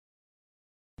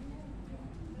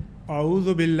اعوذ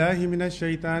باللہ من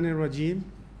الشیطان الرجیم.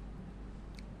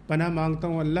 پناہ مانگتا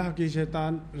ہوں اللہ کی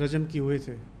شیطان رجم کی ہوئے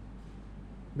سے.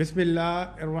 بسم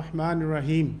اللہ الرحمن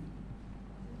الرحیم.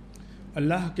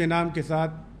 اللہ کے نام کے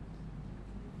ساتھ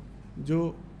جو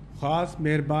خاص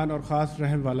مہربان اور خاص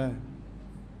رحم والا ہے.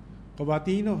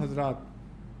 خواتین و حضرات،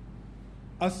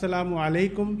 السلام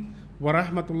علیکم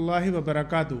ورحمۃ اللہ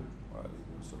وبرکاتہ.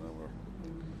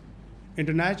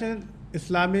 انٹرنیشنل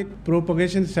اسلامک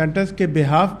پروپگیشن سینٹرز کے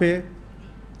بہاف پہ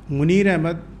منیر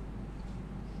احمد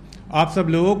آپ سب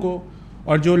لوگوں کو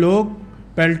اور جو لوگ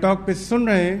پیل ٹاک پہ سن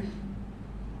رہے ہیں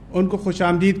ان کو خوش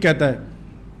آمدید کہتا ہے.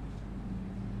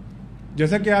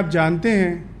 جیسا کہ آپ جانتے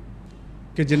ہیں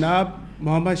کہ جناب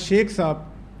محمد شیخ صاحب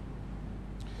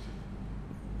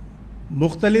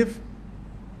مختلف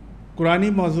قرآنی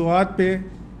موضوعات پہ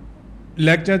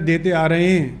لیکچر دیتے آ رہے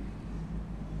ہیں.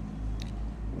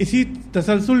 اسی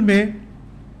تسلسل میں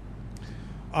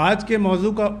آج کے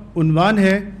موضوع کا عنوان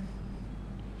ہے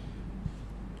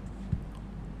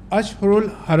اشہر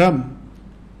الحرم،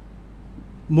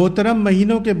 محترم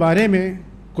مہینوں کے بارے میں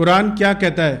قرآن کیا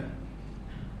کہتا ہے.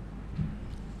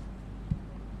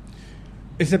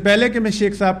 اس سے پہلے کہ میں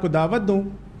شیخ صاحب کو دعوت دوں،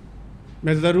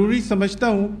 میں ضروری سمجھتا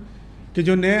ہوں کہ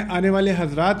جو نئے آنے والے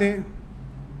حضرات ہیں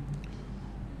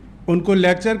ان کو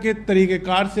لیکچر کے طریقہ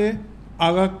کار سے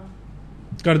آگاہ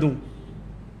کر دوں.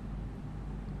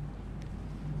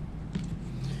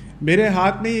 میرے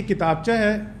ہاتھ میں یہ کتابچہ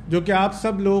ہے جو کہ آپ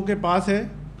سب لوگوں کے پاس ہے.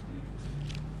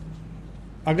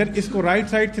 اگر اس کو رائٹ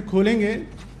سائڈ سے کھولیں گے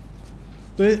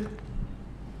تو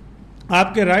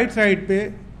آپ کے رائٹ سائڈ پہ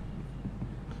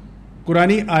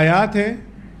قرآنی آیات ہیں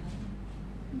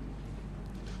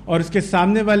اور اس کے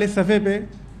سامنے والے صفحے پہ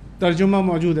ترجمہ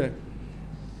موجود ہے.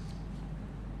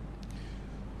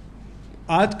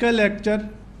 آج کا لیکچر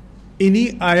انہی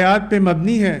آیات پہ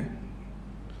مبنی ہے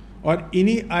اور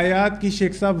انہی آیات کی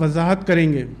شیخ صاحب وضاحت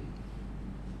کریں گے.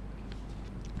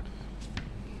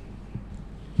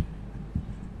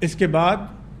 اس کے بعد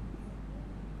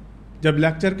جب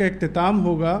لیکچر کا اختتام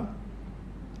ہوگا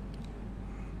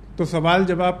تو سوال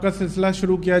جواب کا سلسلہ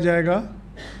شروع کیا جائے گا.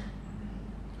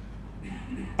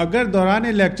 اگر دوران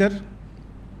لیکچر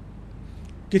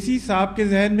کسی صاحب کے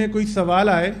ذہن میں کوئی سوال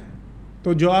آئے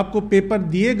تو جو آپ کو پیپر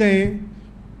دیے گئے ہیں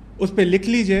اس پہ لکھ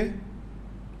لیجئے،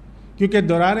 کیونکہ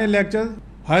دوران لیکچر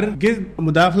ہرگز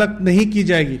مداخلت نہیں کی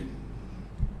جائے گی.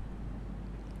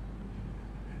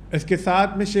 اس کے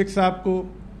ساتھ میں شیخ صاحب کو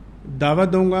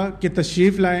دعوت دوں گا کہ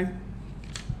تشریف لائیں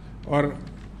اور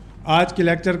آج کے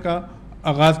لیکچر کا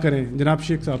آغاز کریں. جناب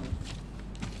شیخ صاحب.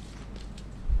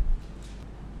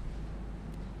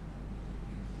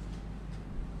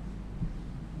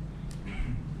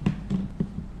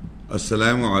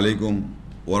 السلام علیکم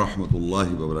ورحمۃ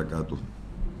اللہ وبرکاتہ.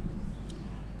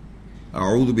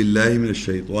 اعوذ باللہ من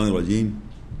الشیطان الرجیم.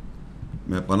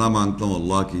 میں پناہ مانگتا ہوں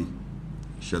اللہ کی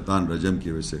شیطان رجم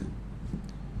کی وجہ سے.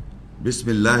 بسم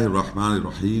اللہ الرحمن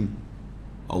الرحیم.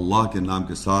 اللہ کے نام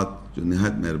کے ساتھ جو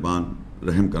نہایت مہربان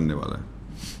رحم کرنے والا ہے.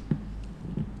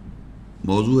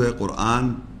 موضوع ہے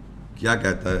قرآن کیا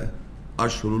کہتا ہے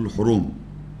اشہر الحرم،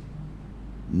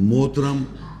 محترم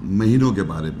مہینوں کے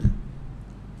بارے میں،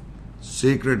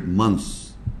 سیکرڈ منتھس.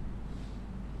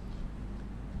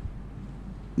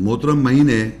 محترم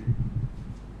مہینے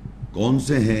کون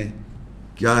سے ہیں،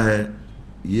 کیا ہے،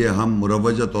 یہ ہم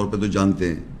مروجہ طور پہ تو جانتے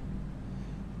ہیں،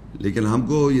 لیکن ہم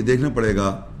کو یہ دیکھنا پڑے گا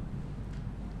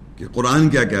کہ قرآن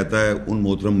کیا کہتا ہے ان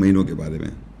محترم مہینوں کے بارے میں.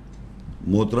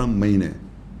 محترم مہینے،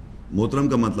 محترم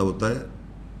کا مطلب ہوتا ہے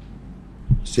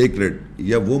سیکرڈ،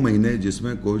 یا وہ مہینے جس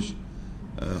میں کچھ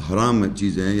حرام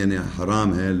چیزیں ہیں، یعنی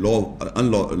حرام ہیں،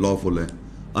 ان لافل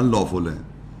ہیں،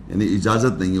 یعنی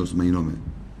اجازت نہیں ہے اس مہینوں میں.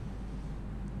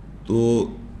 تو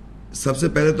سب سے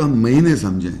پہلے تو ہم مہینے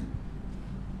سمجھیں.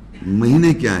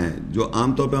 مہینے کیا ہیں؟ جو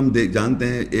عام طور پہ ہم جانتے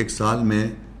ہیں ایک سال میں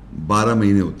 12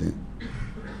 مہینے ہوتے ہیں،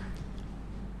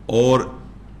 اور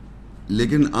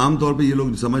لیکن عام طور پہ یہ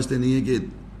لوگ سمجھتے نہیں ہیں کہ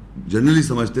جنرلی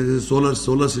سمجھتے ہیں جیسے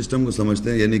سولر سسٹم کو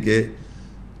سمجھتے ہیں، یعنی کہ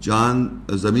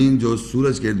چاند زمین جو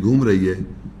سورج کے گھوم رہی ہے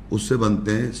اس سے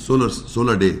بنتے ہیں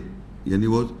سولر ڈے، یعنی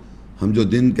وہ ہم جو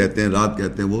دن کہتے ہیں، رات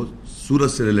کہتے ہیں، وہ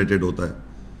سورج سے ریلیٹڈ ہوتا ہے.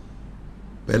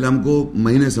 پہلے ہم کو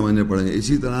مہینے سمجھنے پڑیں گے.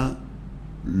 اسی طرح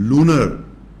لونر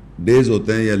ڈیز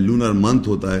ہوتے ہیں یا لونر منتھ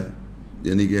ہوتا ہے،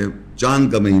 یعنی کہ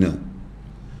چاند کا مہینہ.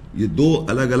 یہ دو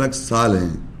الگ الگ سال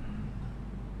ہیں.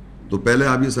 تو پہلے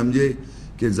آپ یہ سمجھے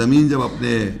کہ زمین جب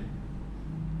اپنے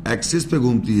ایکسس پہ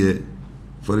گھومتی ہے،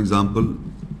 فار ایگزامپل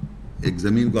ایک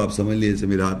زمین کو آپ سمجھ لیے جیسے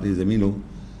میرے ہاتھ میں زمین ہو،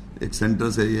 ایک سینٹر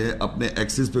سے یہ اپنے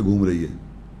ایکسس پہ گھوم رہی ہے،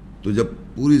 تو جب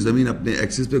پوری زمین اپنے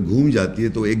ایکسس پہ گھوم جاتی ہے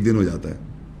تو ایک دن ہو جاتا ہے.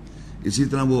 اسی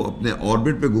طرح وہ اپنے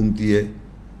آربٹ پہ گھومتی ہے،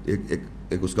 ایک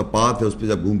ایک اس کا پاتھ ہے، اس پہ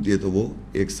جب گھومتی ہے تو وہ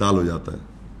 1 سال ہو جاتا ہے.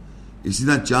 اسی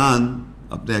طرح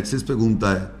چاند اپنے ایکسس پہ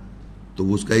گھومتا ہے تو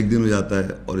وہ اس کا 1 دن ہو جاتا ہے،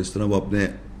 اور اس طرح وہ اپنے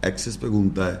ایکسس پہ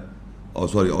گھومتا ہے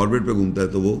آربٹ پہ گھومتا ہے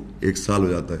تو وہ 1 سال ہو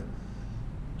جاتا ہے.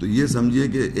 تو یہ سمجھیے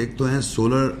کہ ایک تو ہیں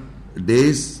سولر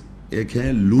ڈیز، ایک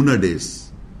ہیں لونر ڈیز،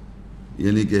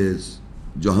 یعنی کہ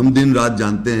جو ہم دن رات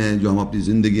جانتے ہیں، جو ہم اپنی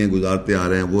زندگیاں گزارتے آ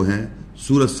رہے ہیں، وہ ہیں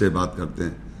سورج سے بات کرتے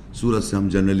ہیں. سورج سے ہم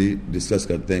جنرلی ڈسکس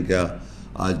کرتے ہیں کیا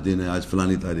آج دن ہے، آج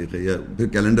فلانی تاریخ ہے، یا پھر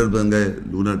کیلنڈر بن گئے،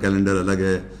 لونر کیلنڈر الگ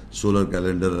ہے، سولر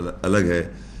کیلنڈر الگ ہے.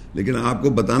 لیکن آپ کو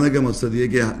بتانا کا مقصد یہ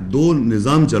کہ 2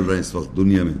 نظام چل رہے ہیں اس وقت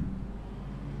دنیا میں.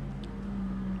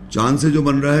 چاند سے جو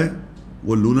بن رہا ہے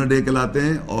وہ لونر ڈے کہلاتے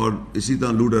ہیں، اور اسی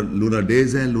طرح لونر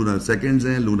ڈیز ہیں، لونر سیکنڈز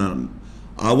ہیں، لونر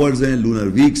آورز ہیں، لونر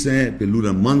ویکس ہیں، پھر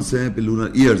لونر منتھس ہیں، پھر لونر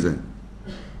ایئرز ہیں.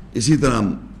 اسی طرح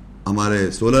ہمارے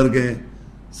سولر کے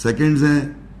سیکنڈز ہیں،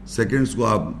 سیکنڈز کو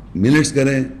آپ منٹس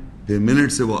کریں، پھر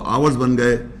منٹ سے وہ آورز بن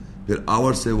گئے، پھر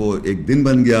آورز سے وہ 1 دن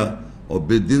بن گیا، اور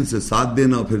دن سے 7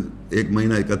 دن، اور پھر 1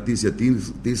 مہینہ 31 یا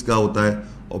 30 کا ہوتا ہے،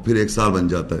 اور پھر 1 سال بن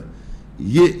جاتا ہے.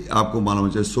 یہ آپ کو معلوم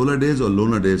ہونا چاہیے سولر ڈیز اور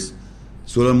لونر days,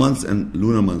 solar months and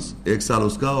لونر months, 1 سال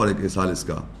اس کا اور 1 سال اس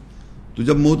کا. تو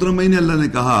جب محترم مہینے اللہ نے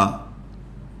کہا،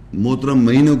 محترم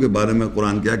مہینوں کے بارے میں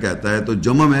قرآن کیا کہتا ہے، تو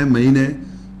جمع ہے مہینے،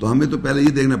 تو ہمیں تو پہلے یہ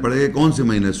دیکھنا پڑے گا کون سے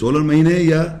مہینے، سولر مہینے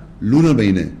یا لونر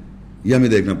مہینے، یہ ہمیں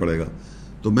دیکھنا پڑے گا.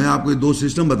 تو میں آپ کو یہ 2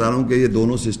 سسٹم بتا رہا ہوں کہ یہ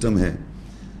دونوں سسٹم ہیں.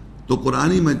 تو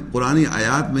قرآنی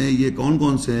آیات میں یہ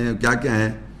کون سے ہیں، کیا کیا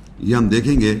ہیں، یہ ہم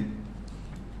دیکھیں گے.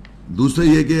 دوسرا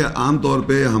یہ کہ عام طور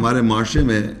پہ ہمارے معاشرے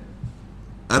میں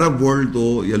عرب ورلڈ تو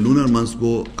یا لونر منتھس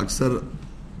کو اکثر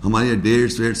ہماری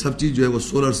ڈیٹس ویٹ سب چیز جو ہے وہ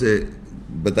سولر سے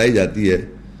بتائی جاتی ہے،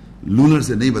 لونر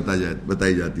سے نہیں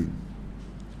بتائی جاتی.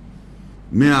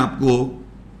 میں آپ کو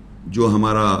جو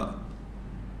ہمارا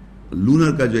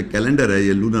لونر کا جو ایک کیلنڈر ہے،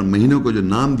 یہ لونر مہینوں کو جو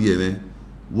نام دیے ہوئے ہیں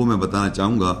وہ میں بتانا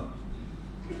چاہوں گا.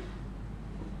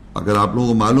 اگر آپ لوگوں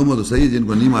کو معلوم ہو تو صحیح ہے، جن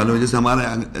کو نہیں معلوم ہے، جیسے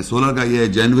ہمارا سولر کا یہ ہے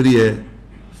جنوری ہے،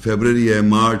 فیبرری ہے،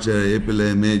 مارچ ہے، اپریل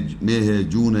ہے، مئی ہے،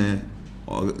 جون ہے،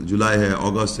 جولائی ہے،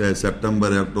 اگست ہے،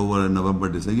 سپٹمبر ہے، اکتوبر ہے، نومبر،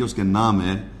 دسمبر، یہ اس کے نام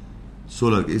ہیں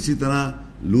سولر کے. اسی طرح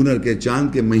لونر کے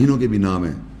چاند کے مہینوں کے بھی نام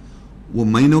ہیں. وہ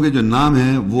مہینوں کے جو نام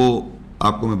ہیں وہ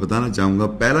آپ کو میں بتانا چاہوں گا.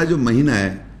 پہلا جو مہینہ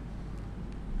ہے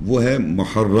وہ ہے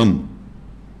محرم.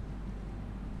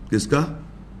 کس کا؟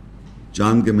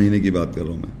 چاند کے مہینے کی بات کر رہا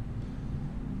ہوں میں.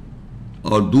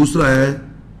 اور دوسرا ہے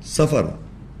سفر،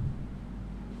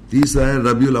 تیسرا ہے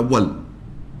ربیع الاول،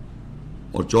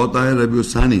 اور چوتھا ہے ربیع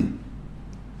الثانی،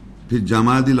 پھر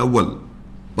جمادی الاول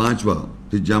پانچواں،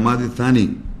 پھر جمادی الثانی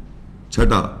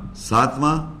چھٹا،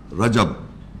 ساتواں رجب،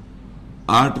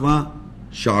 آٹھواں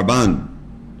شعبان،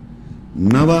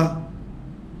 نواں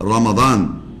رمضان،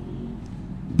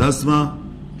 10واں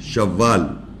شوال،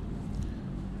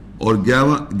 اور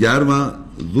 11واں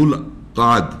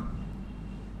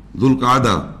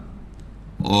ذوالقعدہ،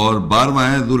 اور 12واں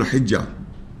ہے ذوالحجہ.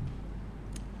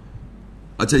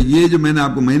 اچھا، یہ جو میں نے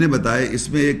آپ کو مہینے بتائے، اس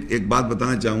میں ایک بات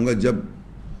بتانا چاہوں گا. جب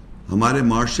ہمارے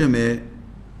معاشرے میں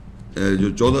جو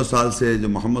 14 سال سے جو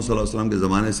محمد صلی اللہ علیہ وسلم کے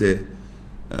زمانے سے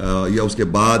یا اس کے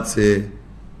بعد سے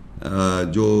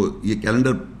جو یہ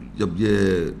کیلنڈر، جب یہ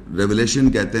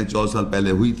ریولیشن کہتے ہیں 14 سال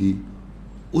پہلے ہوئی تھی،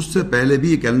 اس سے پہلے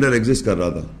بھی یہ کیلنڈر ایگزسٹ کر رہا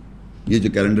تھا. یہ جو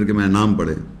کیلنڈر کے میں نے نام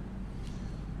پڑھے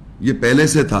یہ پہلے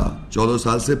سے تھا، 14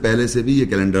 سال سے پہلے سے بھی یہ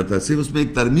کیلنڈر تھا. صرف اس میں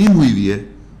ایک ترمیم ہوئی ہے،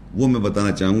 وہ میں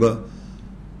بتانا چاہوں گا.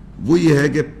 وہ یہ ہے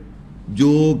کہ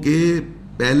جو کہ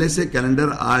پہلے سے کیلنڈر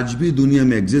آج بھی دنیا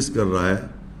میں ایگزسٹ کر رہا ہے،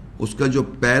 اس کا جو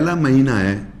پہلا مہینہ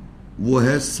ہے وہ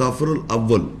ہے صفر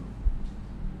الاول.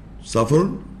 صفر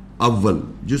الاول،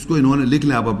 جس کو انہوں نے لکھ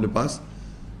لیں آپ اپنے پاس،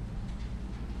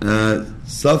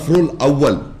 صفر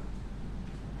الاول،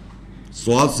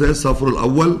 صاد سے صفر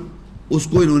الاول، اس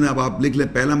کو انہوں نے اب آپ لکھ لیں.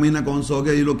 پہلا مہینہ کون سا ہو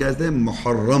گیا؟ یہ لوگ کہتے ہیں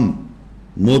محرم،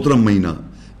 محترم مہینہ.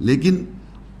 لیکن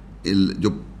جو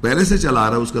پہلے سے چلا آ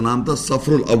رہا ہے اس کا نام تھا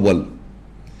صفر الاول.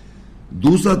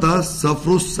 دوسرا تھا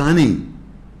صفر الثانی،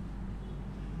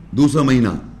 دوسرا مہینہ،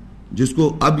 جس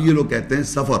کو اب یہ لوگ کہتے ہیں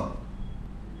سفر.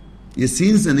 یہ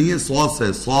سین سے نہیں ہے، صاد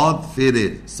سے، صاد فیرے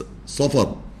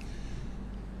سفر.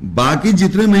 باقی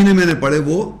جتنے مہینے میں نے پڑھے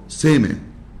وہ سیم ہے.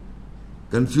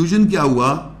 کنفیوژن کیا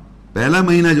ہوا؟ پہلا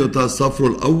مہینہ جو تھا صفر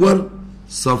الاول،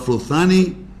 صفر الثانی،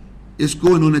 اس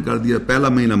کو انہوں نے کر دیا پہلا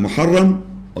مہینہ محرم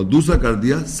اور دوسرا کر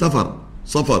دیا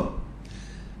صفر.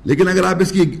 لیکن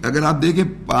اگر آپ دیکھیں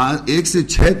 1 سے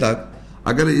 6 تک،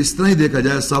 اگر اس طرح ہی دیکھا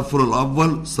جائے، صفر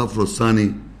الاول، صفر الثانی،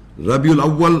 ربیع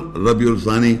الاول، ربیع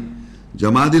الثانی،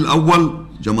 جمادی الاول،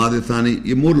 جمادی الثانی،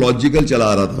 یہ مور لاجیکل چلا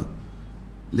آ رہا تھا.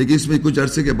 لیکن اس میں کچھ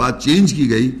عرصے کے بعد چینج کی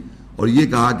گئی اور یہ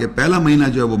کہا کہ پہلا مہینہ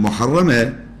جو ہے وہ محرم ہے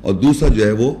اور دوسرا جو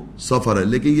ہے وہ سفر ہے.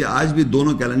 لیکن یہ آج بھی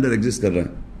دونوں کیلنڈر ایگزسٹ کر رہے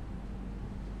ہیں.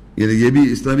 یہ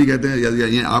بھی اس طرح بھی کہتے ہیں,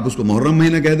 یا آپ اس کو محرم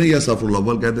مہینہ کہتے ہیں یا سفر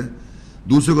الاول کہتے ہیں,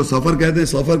 دوسرے کو سفر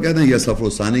کہتے ہیں یا سفر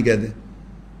الثانی کہتے ہیں.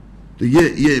 تو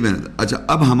یہ اچھا,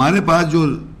 اب ہمارے پاس جو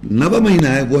نواں مہینہ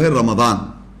ہے وہ ہے رمضان.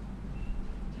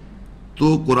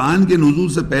 تو قرآن کے نزول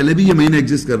سے پہلے بھی یہ مہینے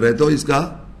ایگزسٹ کر رہے تھے اور اس کا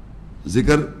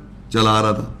ذکر چلا آ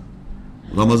رہا تھا.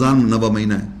 رمضان نواں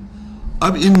مہینہ ہے.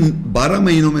 اب ان 12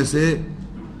 مہینوں میں سے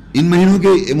ان مہینوں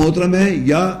کے محترم ہے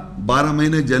یا 12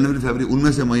 مہینے جنوری فروری ان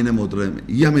میں سے مہینے محترم ہے,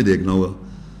 یہ ہمیں دیکھنا ہوگا.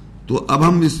 تو اب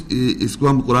ہم اس کو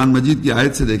ہم قرآن مجید کی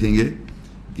آیت سے دیکھیں گے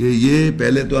کہ یہ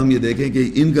پہلے تو ہم یہ دیکھیں کہ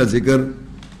ان کا ذکر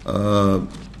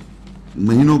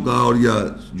مہینوں کا اور یا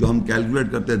جو ہم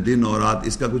کیلکولیٹ کرتے ہیں دن اور رات,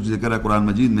 اس کا کچھ ذکر ہے قرآن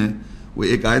مجید میں. وہ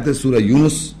ایک آیت ہے سورہ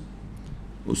یونس,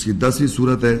 اس کی 10ویں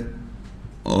صورت ہے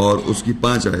اور اس کی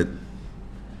 5 آیت.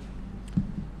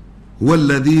 هو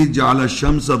الذي جعل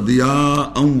الشمس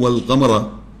ضياء والقمر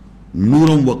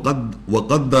نورا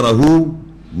وقدره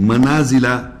منازل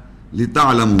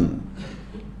لتعلموا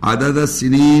عدد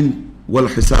السنين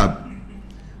والحساب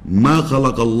ما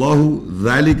خلق الله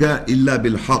ذلك إلا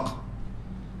بالحق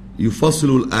يفصل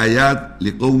الآيات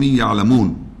لقوم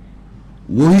يعلمون.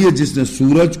 وہی ہے جس نے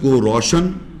سورج کو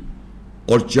روشن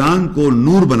اور چاند کو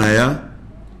نور بنایا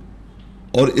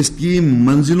اور اس کی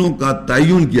منزلوں کا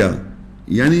تعین کیا,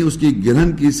 یعنی اس کی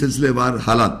گرہن کی سلسلے وار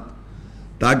حالات,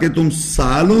 تاکہ تم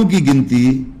سالوں کی گنتی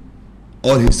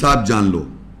اور حساب جان لو.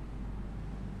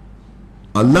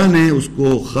 اللہ نے اس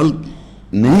کو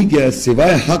خلق نہیں کیا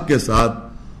سوائے حق کے ساتھ.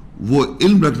 وہ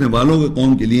علم رکھنے والوں کے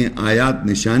قوم کے لیے آیات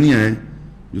نشانیاں ہیں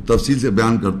جو تفصیل سے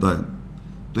بیان کرتا ہے.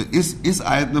 تو اس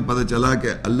آیت میں پتہ چلا کہ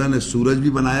اللہ نے سورج بھی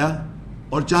بنایا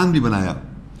اور چاند بھی بنایا.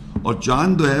 اور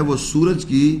چاند جو ہے وہ سورج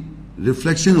کی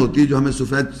ریفلیکشن ہوتی ہے, جو ہمیں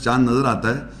سفید چاند نظر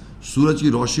آتا ہے, سورج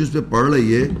کی روشنی اس پہ پڑ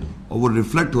رہی ہے اور وہ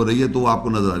ریفلیکٹ ہو رہی ہے تو وہ آپ کو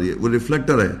نظر آ رہی ہے. وہ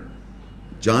ریفلیکٹر ہے,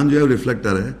 چاند جو ہے وہ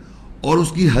ریفلیکٹر ہے. اور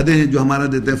اس کی حدیں ہیں جو ہمارا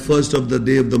دیتے ہیں first of the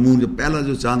day of the moon, جو پہلا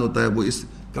جو چاند ہوتا ہے وہ اس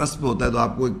کرس پہ ہوتا ہے تو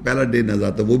آپ کو ایک پہلا ڈے نظر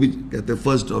آتا ہے, وہ بھی کہتے ہیں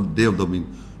first of day of the moon,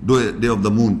 day of the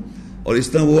moon. اور اس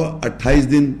طرح وہ 28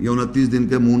 دن یا 29 دن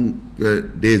کے مون کے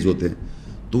ڈیز ہوتے ہیں.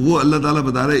 تو وہ اللہ تعالیٰ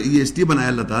بتا رہے یہ اس لیے بنایا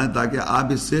اللہ تعالیٰ نے تاکہ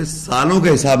آپ اس سے سالوں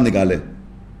کا حساب نکالیں.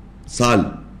 سال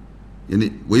یعنی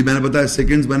وہی میں نے بتایا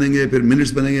سیکنڈز بنیں گے, پھر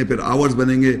منٹس بنیں گے, پھر آورز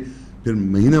بنیں گے, پھر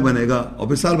مہینہ بنے گا اور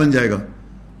پھر سال بن جائے گا.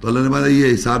 تو اللہ نے بتایا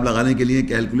یہ حساب لگانے کے لیے,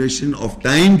 کیلکولیشن آف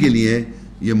ٹائم کے لیے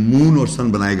یہ مون اور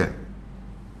سن بنائے گئے.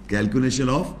 کیلکولیشن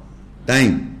آف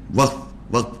ٹائم,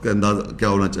 وقت کا اندازہ کیا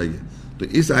ہونا چاہیے. تو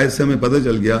اس آیت سے ہمیں پتہ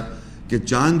چل گیا کہ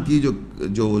چاند کی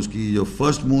جو اس کی جو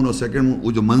فرسٹ مون اور سیکنڈ مون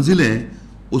وہ جو منزلیں ہیں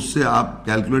اس سے آپ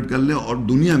کیلکولیٹ کر لیں. اور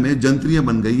دنیا میں جنتریاں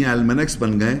بن گئی ہیں, ایلمینکس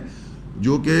بن گئے,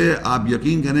 جو کہ آپ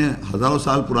یقین کریں ہزاروں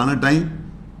سال پرانا ٹائم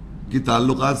کی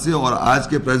تعلقات سے اور آج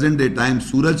کے پریزنٹ ڈے ٹائم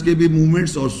سورج کے بھی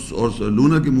موومنٹس اور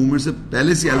لونر کے موومنٹ سے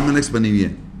پہلے سے ایلمینکس بنی ہوئی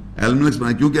ہیں. ایلمینکس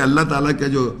بنائے کیونکہ اللہ تعالیٰ کا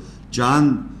جو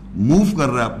چاند موو کر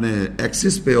رہا ہے اپنے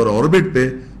ایکسس پہ اور آربٹ پہ,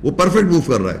 وہ پرفیکٹ موو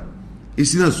کر رہا ہے.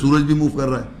 اسی طرح سورج بھی موو کر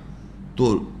رہا ہے.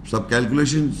 تو سب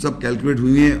کیلکولیٹ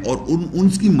ہوئی ہیں اور ان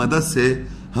کی مدد سے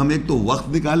ہم ایک تو وقت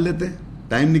نکال لیتے ہیں,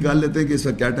 ٹائم نکال لیتے ہیں کہ اس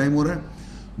وقت کیا ٹائم ہو رہا ہے.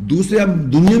 دوسرے اب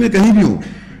دنیا میں کہیں بھی ہوں,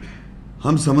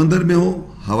 ہم سمندر میں ہوں,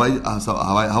 ہوا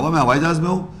میں ہوائی جہاز میں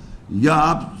ہوں, یا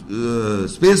آپ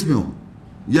اسپیس میں ہوں,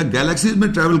 یا گیلیکسیز میں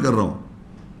ٹریول کر رہا ہوں,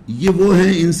 یہ وہ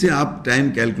ہیں ان سے آپ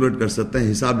ٹائم کیلکولیٹ کر سکتے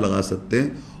ہیں, حساب لگا سکتے ہیں.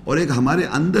 اور ایک ہمارے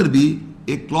اندر بھی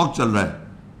ایک کلاک چل رہا ہے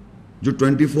جو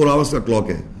 24 آورس کا کلاک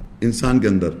ہے انسان کے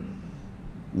اندر.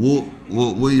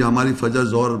 وہی ہماری فجر,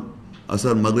 ظہر,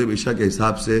 عصر, مغرب, عشاء کے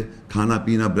حساب سے کھانا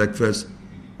پینا, بریک فاسٹ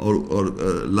اور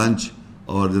لنچ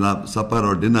اور جناب سفر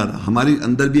اور ڈنر, ہماری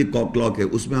اندر بھی ایک کلاک ہے.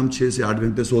 اس میں ہم 6 سے 8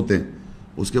 گھنٹے سوتے ہیں.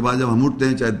 اس کے بعد جب ہم اٹھتے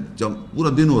ہیں, چاہے جب پورا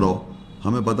دن ہو رہا ہو,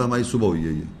 ہمیں پتہ ہماری صبح ہوئی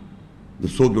ہے. یہ جب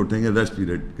سو کے اٹھیں گے ریسٹ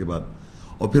پیریڈ کے بعد,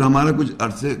 اور پھر ہمارا کچھ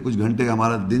عرصے, کچھ گھنٹے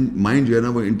ہمارا دن مائنڈ جو ہے نا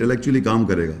وہ انٹلیکچولی کام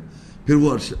کرے گا. پھر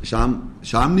وہ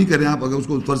شام نہیں کریں آپ, اگر اس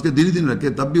کو فرض کے دن رکھیں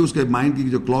تب بھی اس کے مائنڈ کی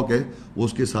جو کلاک ہے وہ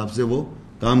اس کے حساب سے وہ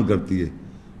کام کرتی ہے.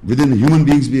 ود ان ہیومن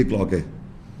بینگس بھی ایک کلاک ہے,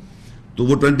 تو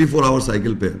وہ 24 آور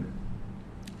سائیکل پہ ہے.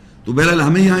 تو بہرحال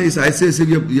ہمیں یہاں اس آیت سے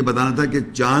یہ بتانا تھا کہ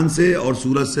چاند سے اور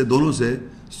سورج سے, دونوں سے,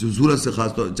 سورج سے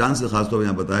خاص طور, چاند سے خاص طور پہ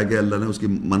یہاں بتایا کہ اللہ نے اس کی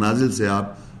منازل سے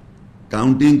آپ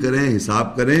کاؤنٹنگ کریں,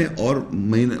 حساب کریں اور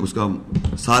مہینے اس کا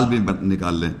سال بھی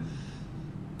نکال لیں.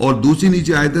 اور دوسری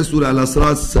نیچے آیت ہے سورہ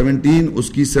الاسراء 17, اس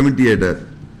کی 78 ہے.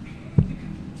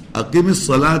 اقیم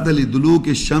الصلاۃ لدلوک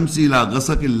الشمس الی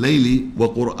غسق اللیل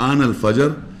وقرآن الفجر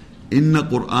ان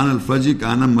قرآن الفجر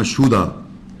کان مشہودا.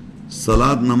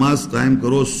 صلاۃ نماز قائم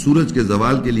کرو سورج کے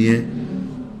زوال کے لیے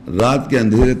رات کے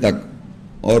اندھیرے تک,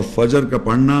 اور فجر کا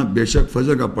پڑھنا, بے شک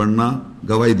فجر کا پڑھنا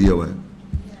گواہی دیا ہوا ہے.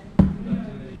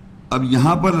 اب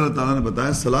یہاں پر اللہ تعالیٰ نے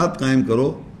بتایا صلاۃ قائم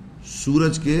کرو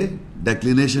سورج کے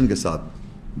ڈیکلینیشن کے ساتھ.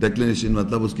 ڈیکلینیشن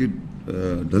مطلب اس کی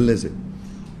ڈھلنے سے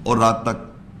اور رات تک,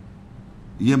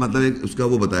 یہ مطلب اس کا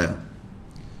وہ بتایا.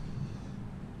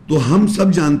 تو ہم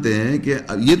سب جانتے ہیں کہ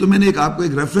یہ تو میں نے آپ کو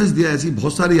ایک ریفرنس دیا, ایسی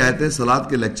بہت ساری آیتیں صلاۃ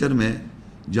کے لیکچر میں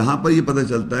جہاں پر یہ پتہ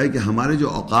چلتا ہے کہ ہمارے جو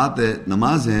اوقات ہے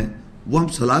نماز ہیں وہ ہم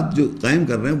صلاۃ جو قائم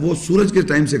کر رہے ہیں وہ سورج کے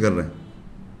ٹائم سے کر رہے ہیں.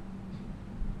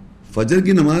 فجر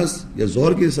کی نماز یا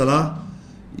ظہر کی صلاح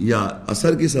یا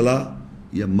عصر کی صلاح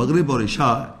یا مغرب اور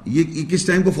عشاء, یہ کس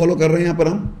ٹائم کو فالو کر رہے ہیں یہاں پر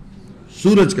ہم؟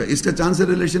 سورج کا. اس کا چاند سے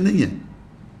ریلیشن نہیں ہے.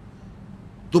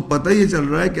 تو پتہ یہ چل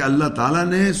رہا ہے کہ اللہ تعالیٰ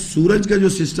نے سورج کا جو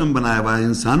سسٹم بنایا ہوا ہے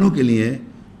انسانوں کے لیے,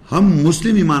 ہم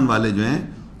مسلم ایمان والے جو ہیں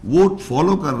وہ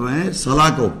فالو کر رہے ہیں صلاح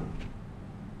کو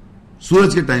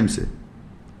سورج کے ٹائم سے,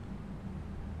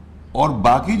 اور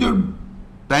باقی جو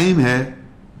ٹائم ہے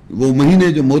وہ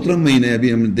مہینے جو محترم مہینے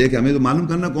ابھی ہم نے دیکھا, ہمیں تو معلوم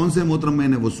کرنا کون سے محترم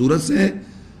مہینے, وہ سورج سے ہیں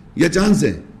یا چاند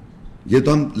سے. یہ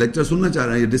تو ہم لیکچر سننا چاہ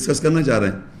رہے ہیں, یہ ڈسکس کرنا چاہ رہے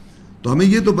ہیں. تو ہمیں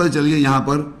یہ تو پتہ چل گیا یہاں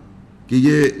پر کہ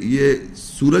یہ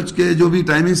سورج کے جو بھی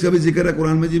ٹائمنگز کا بھی ذکر ہے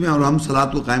قرآن مجید میں, اور ہم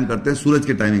صلاۃ کو قائم کرتے ہیں سورج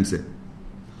کے ٹائمنگ سے.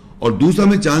 اور دوسرا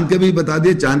ہمیں چاند کے بھی بتا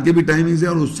دیا, چاند کے بھی ٹائمنگز ہیں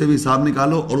اور اس سے بھی حساب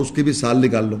نکالو اور اس کے بھی سال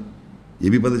نکال لو, یہ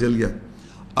بھی پتہ چل گیا.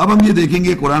 اب ہم یہ دیکھیں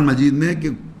گے قرآن مجید میں کہ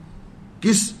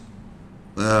کس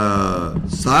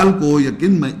سال کو یا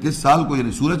کس سال کو,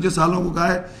 یعنی سورج کے سالوں کو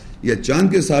کہا ہے یا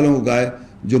چاند کے سالوں کو کہا ہے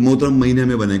جو محترم مہینے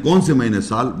میں بنے. کون سے مہینے؟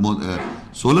 سال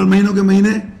سولر مہینوں کے مہینے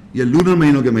یا لونر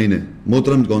مہینوں کے مہینے,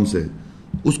 محترم کون سے؟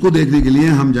 اس کو دیکھنے کے لیے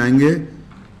ہم جائیں گے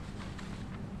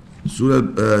سورہ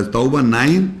توبہ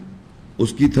 9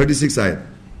 اس کی 36 آیت.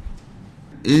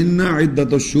 ان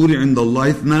عدت الشہور عند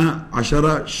اللہ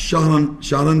 12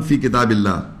 شہرا فی کتاب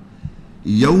اللہ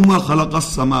یوم خلق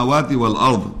السماوات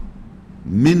والارض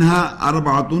منها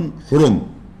 4 حرم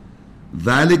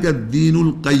ذلك الدین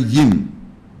القیم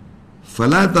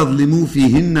فلا تظلموا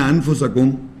فیہن انفسکم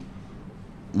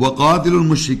وقاتلوا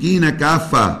المشرکین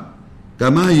کافہ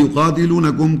کما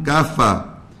یقاتلونکم کافہ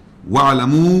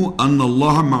واعلموا ان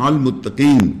اللہ مع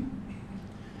المتقین.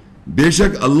 بے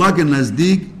شک اللہ کے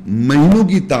نزدیک مہینوں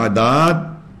کی تعداد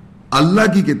اللہ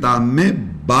کی کتاب میں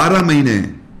 12 مہینے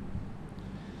ہیں.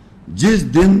 جس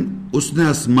دن اس نے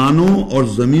آسمانوں اور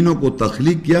زمینوں کو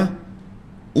تخلیق کیا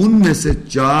ان میں سے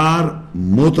 4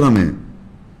 محترم ہیں.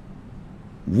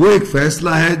 وہ ایک فیصلہ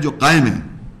ہے جو قائم ہے.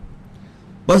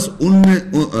 پس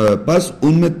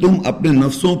ان میں تم اپنے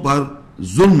نفسوں پر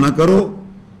ظلم نہ کرو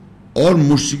اور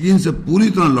مشرکین سے پوری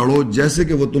طرح لڑو جیسے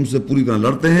کہ وہ تم سے پوری طرح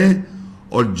لڑتے ہیں,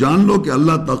 اور جان لو کہ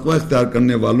اللہ تقوی اختیار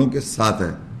کرنے والوں کے ساتھ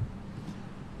ہے.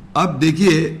 اب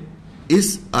دیکھیے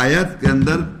اس آیت کے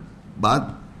اندر بات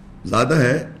زیادہ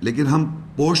ہے لیکن ہم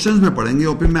پورشنز میں پڑھیں گے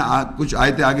اور پھر میں کچھ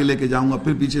آیتیں آگے لے کے جاؤں گا,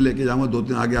 پھر پیچھے لے کے جاؤں گا,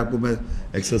 2-3 آگے آپ کو میں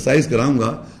ایکسرسائز کراؤں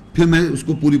گا, پھر میں اس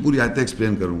کو پوری آیتیں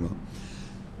ایکسپلین کروں گا.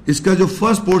 اس کا جو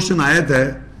فرسٹ پورشن آیت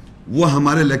ہے وہ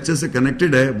ہمارے لیکچر سے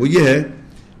کنیکٹڈ ہے. وہ یہ ہے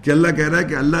کہ اللہ کہہ رہا ہے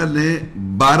کہ اللہ نے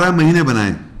 12 مہینے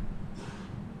بنائے,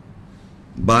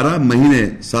 12 مہینے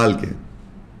سال کے,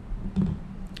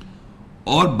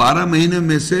 اور 12 مہینے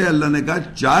میں سے اللہ نے کہا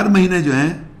 4 مہینے جو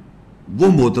ہیں وہ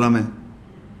محترم ہیں.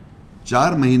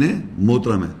 4 مہینے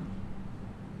محترم ہیں.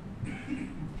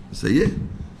 صحیح ہے.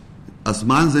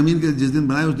 آسمان زمین کے جس دن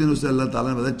بنائے اس دن اسے اللہ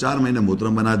تعالیٰ نے بتایا 4 مہینے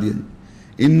محترم بنا دیے.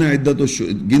 ان عدت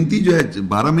گنتی جو ہے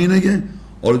 12 مہینے کے,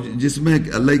 اور جس میں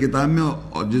اللہ کی کتاب میں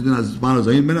اور جس دن آسمان اور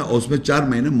زمین بنا اس میں 4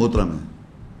 مہینے محترم ہیں.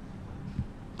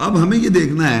 اب ہمیں یہ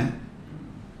دیکھنا ہے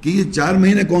کہ یہ 4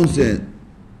 مہینے کون سے ہیں,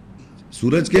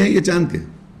 سورج کے ہیں یا چاند کے؟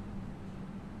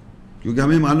 کیونکہ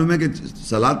ہمیں معلوم ہے کہ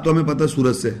صلاۃ تو ہمیں پتہ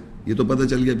سورج سے, یہ تو پتہ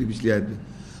چل گیا ابھی پچھلی آیت میں.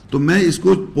 تو میں اس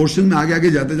کو پورشن میں آگے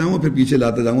جاتے جاؤں گا, پھر پیچھے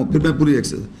لاتے جاؤں گا, پھر میں پوری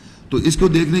ایکسرسائز. تو اس کو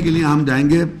دیکھنے کے لیے ہم جائیں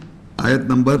گے آیت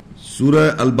نمبر سورہ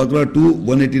البقرہ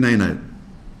 2:189 آیت.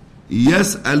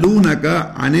 یسألونک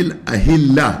عن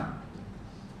الاہلہ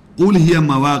قل ہی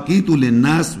مواقیت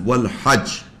للناس والحج,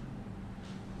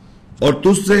 اور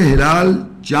تجھ سے ہلال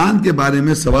چاند کے بارے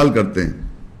میں سوال کرتے ہیں,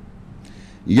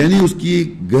 یعنی اس کی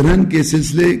گرہن کے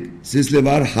سلسلے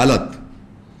وار حالت.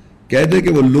 کہتے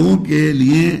کہ وہ لوگوں کے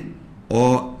لیے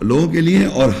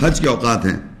اور حج کے اوقات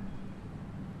ہیں.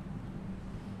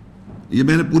 یہ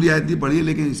میں نے پوری آیت نہیں پڑھی ہے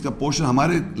لیکن اس کا پورشن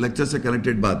ہمارے لیکچر سے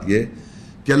کنیکٹڈ بات یہ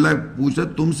کہ اللہ پوچھا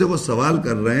تم سے وہ سوال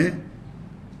کر رہے ہیں,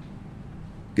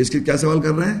 کس کی کیا سوال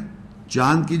کر رہے ہیں؟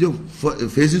 چاند کی جو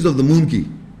فیزز آف دا مون کی,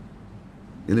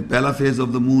 یعنی پہلا فیز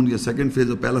آف دا مون یا سیکنڈ فیز,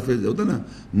 پہلا فیز ہوتا ہے نا,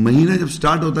 مہینہ جب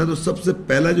سٹارٹ ہوتا ہے تو سب سے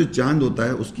پہلا جو چاند ہوتا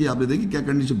ہے اس کی آپ نے دیکھی کیا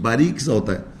کنڈیشن, باریک سا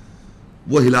ہوتا ہے,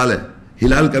 وہ ہلال ہے.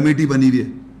 ہلال کمیٹی بنی ہوئی ہے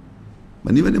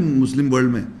مسلم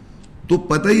ورلڈ میں. تو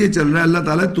پتہ یہ چل رہا ہے اللہ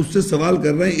تعالیٰ تجھ سے سوال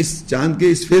کر رہے ہیں اس چاند کے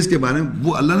اس فیز کے بارے میں.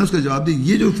 وہ اللہ نے اس کا جواب دیا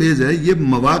یہ جو فیز ہے یہ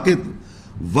مواقع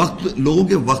وقت لوگوں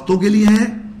کے وقتوں کے لیے ہیں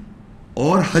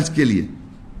اور حج کے لیے.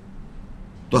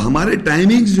 تو ہمارے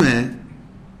ٹائمنگز جو ہیں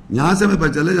یہاں سے ہمیں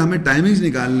پتہ چلے ہمیں ٹائمنگز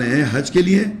نکالنے ہیں حج کے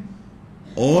لیے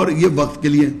اور یہ وقت کے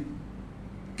لیے.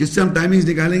 کس سے ہم ٹائمنگز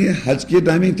نکالیں گے؟ حج کی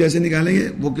ٹائمنگ کیسے نکالیں گے؟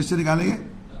 وہ کس سے نکالیں گے؟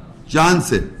 چاند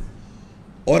سے.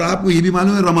 اور آپ کو یہ بھی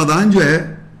معلوم ہے رمضان جو ہے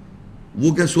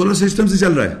وہ کیا سولر سسٹم سے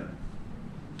چل رہا ہے؟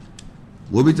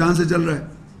 وہ بھی چاند سے چل رہا ہے.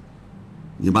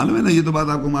 یہ معلوم ہے نا؟ یہ تو بات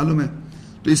آپ کو معلوم ہے.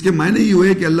 تو اس کے معنی یہ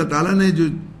ہوئے کہ اللہ تعالیٰ نے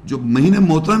جو مہینے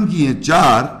محترم کیے ہیں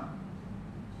 4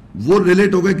 وہ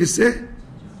ریلیٹ ہو گئے کس سے؟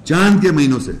 چاند کے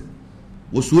مہینوں سے.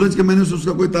 وہ سورج کے مہینوں سے اس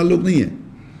کا کوئی تعلق نہیں ہے,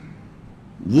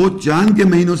 وہ چاند کے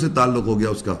مہینوں سے تعلق ہو گیا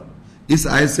اس کا. اس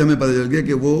آیت سے ہمیں پتہ چل گیا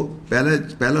کہ وہ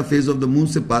پہلا فیز آف دا مون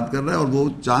سے بات کر رہا ہے اور وہ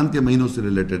چاند کے مہینوں سے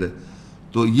ریلیٹڈ ہے.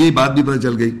 تو یہ بات بھی پتہ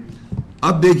چل گئی.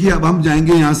 اب دیکھیے اب ہم جائیں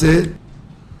گے یہاں سے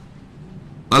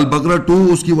البقرہ 2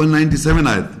 اس کی 197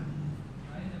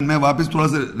 آیت. میں واپس تھوڑا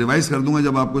سا ریوائز کر دوں گا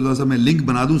جب آپ کو ذرا سا میں لنک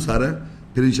بنا دوں سارا,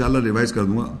 پھر انشاءاللہ ریوائز کر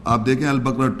دوں گا. آپ دیکھیں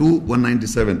البقرہ 2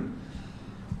 197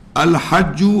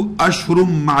 الحج اشہر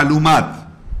معلومات,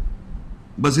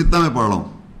 بس اتنا میں پڑھ رہا ہوں.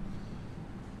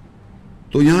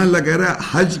 تو یہاں اللہ کہہ رہا ہے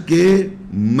حج کے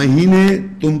مہینے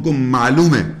تم کو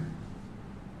معلوم ہے,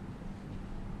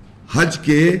 حج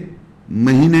کے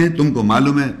مہینے تم کو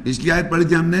معلوم ہے. پچھلی آیت پڑھی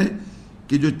تھی ہم نے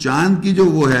کہ جو چاند کی جو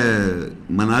وہ ہے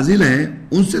منازل ہیں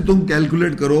ان سے تم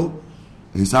کیلکولیٹ کرو,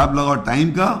 حساب لگاؤ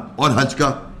ٹائم کا اور حج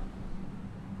کا.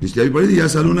 پچھلی آیت پڑھی تھی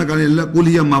یسألونک عن اللہ قل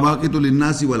ہی مواقیت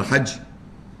للناس والحج,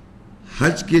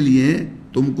 حج کے لیے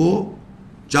تم کو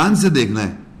چاند سے دیکھنا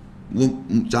ہے وہ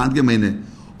چاند کے مہینے.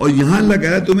 اور یہاں اللہ کہہ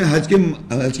رہا ہے تمہیں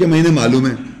حج کے مہینے معلوم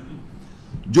ہے.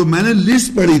 جو میں نے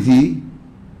لسٹ پڑھی تھی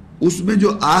اس میں جو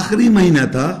آخری مہینہ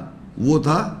تھا وہ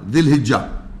تھا ذی الحجہ.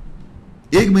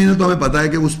 ایک مہینہ تو ہمیں پتا ہے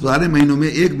کہ اس سارے مہینوں میں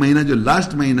ایک مہینہ جو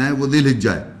لاسٹ مہینہ ہے وہ ذی الحجہ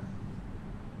ہے,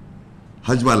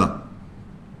 حج والا.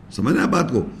 سمجھ رہے ہیں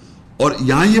بات کو؟ اور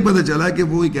یہاں یہ پتہ چلا کہ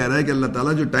وہ کہہ رہا ہے کہ اللہ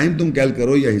تعالیٰ جو ٹائم تم کیل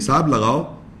کرو یا حساب لگاؤ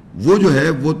وہ جو ہے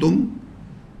وہ تم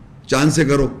چاند سے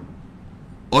کرو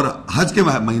اور حج کے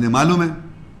مہینے معلوم ہے.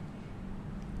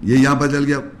 یہ یہاں پر چل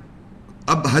گیا.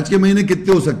 اب حج کے مہینے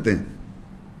کتنے ہو سکتے ہیں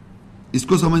اس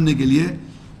کو سمجھنے کے لیے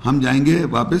ہم جائیں گے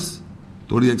واپس,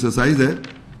 تھوڑی ایکسرسائز ہے.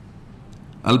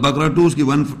 البقرہ 2 اس کی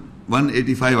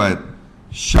 185 آیت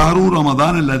شہر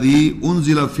رمضان الذی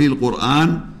انزل فی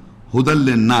القرآن ھدی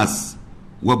للناس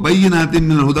وبینات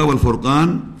من الھدی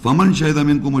والفرقان فمن شہد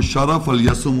منکم الشہر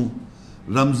فلیصمہ.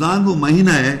 رمضان وہ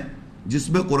مہینہ ہے جس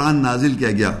میں قرآن نازل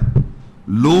کیا گیا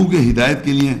لوگوں کے ہدایت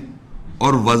کے لیے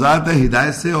اور وضاحت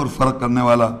ہدایت سے اور فرق کرنے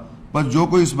والا. پر جو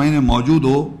کوئی اس مہینے موجود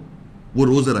ہو وہ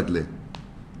روزے رکھ لے.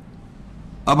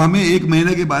 اب ہمیں ایک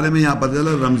مہینے کے بارے میں یہاں پتہ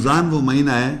چلا رمضان وہ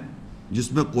مہینہ ہے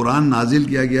جس میں قرآن نازل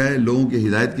کیا گیا ہے لوگوں کے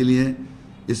ہدایت کے لیے.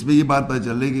 اس میں یہ بات پتہ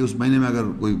چل رہی ہے کہ اس مہینے میں اگر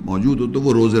کوئی موجود ہو تو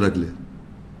وہ روزے رکھ لے.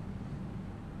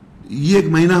 یہ ایک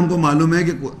مہینہ ہم کو معلوم ہے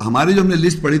کہ ہماری جو ہم نے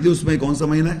لسٹ پڑھی تھی اس میں کون سا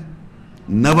مہینہ ہے؟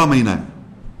 9واں مہینہ ہے.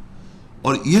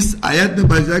 اور اس آیت میں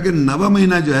پتہ چلا کہ 9واں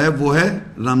مہینہ جو ہے وہ ہے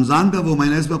رمضان کا وہ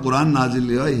مہینہ اس میں قرآن نازل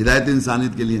ہوا ہے ہدایت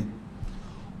انسانیت کے لیے.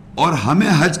 اور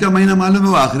ہمیں حج کا مہینہ معلوم ہے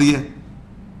وہ آخری ہے,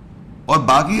 اور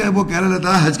باقی ہے وہ کہہ رہا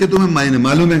تھا حج کے تمہیں مہینے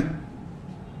معلوم ہے,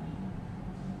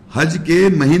 حج کے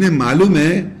مہینے معلوم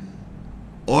ہے.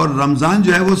 اور رمضان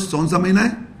جو ہے وہ کون سا مہینہ ہے؟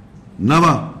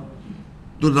 9واں.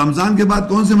 تو رمضان کے بعد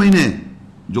کون سے مہینے ہیں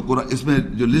جو اس میں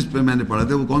جو لسٹ پہ میں نے پڑھا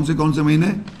تھے وہ کون سے مہینے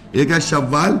ہیں؟ ایک ہے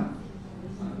شوال,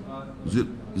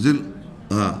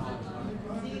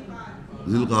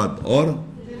 ذوالقعدہ اور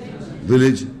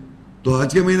ذوالحجہ. تو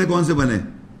حج کے مہینے کون سے بنے؟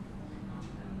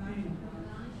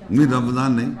 نہیں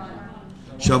رمضان نہیں,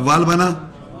 شوال بنا,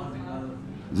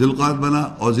 ذوالقعدہ بنا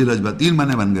اور ذوالحجہ بنا, 3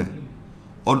 مہینے بن گئے.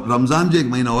 اور رمضان جو ایک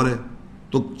مہینہ اور ہے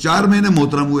تو 4 مہینے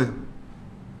محترم ہوئے.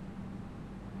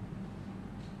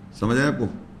 سمجھ آئے آپ کو؟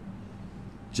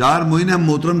 4 مہینے ہم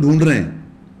محترم ڈھونڈ رہے ہیں.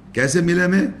 کیسے ملے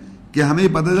ہمیں؟ کہ ہمیں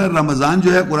پتہ چلا رمضان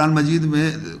جو ہے قرآن مجید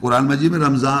میں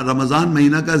رمضان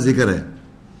مہینہ کا ذکر ہے.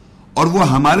 اور وہ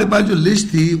ہمارے پاس جو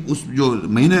لسٹ تھی اس جو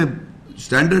مہینے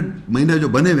سٹینڈرڈ مہینے جو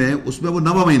بنے ہوئے ہیں اس میں وہ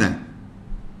 9واں مہینہ ہے.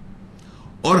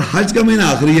 اور حج کا مہینہ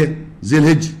آخری ہے ذی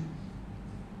الحجہ.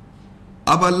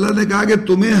 اب اللہ نے کہا کہ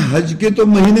تمہیں حج کے تو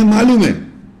مہینے معلوم ہیں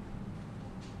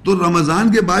تو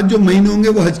رمضان کے بعد جو مہینے ہوں گے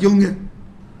وہ حج کے ہوں گے.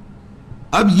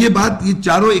 اب یہ بات یہ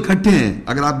چاروں اکٹھے ہیں,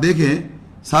 اگر آپ دیکھیں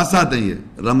ساتھ ساتھ ہیں. یہ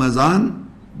رمضان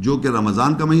جو کہ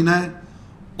رمضان کا مہینہ ہے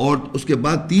اور اس کے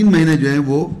بعد 3 مہینے جو ہیں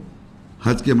وہ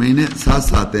حج کے مہینے ساتھ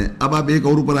ساتھ ہیں. اب آپ ایک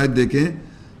اور اوپر آیت دیکھیں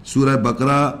سورہ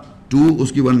بقرہ 2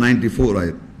 اس کی 194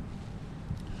 آیت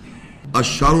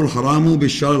الشہر الحرام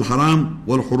بالشہر الحرام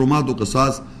والحرمات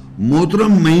قصاص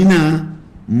محترم مہینہ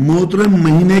محترم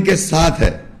مہینے کے ساتھ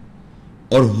ہے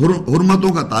اور حرمتوں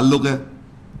کا تعلق ہے.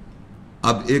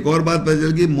 اب ایک اور بات پتہ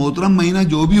چل گئی, محترم مہینہ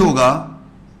جو بھی ہوگا,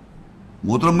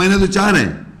 محترم مہینے تو 4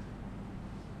 ہیں,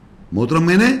 محترم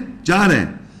مہینے 4 ہیں,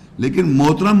 لیکن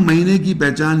محترم مہینے کی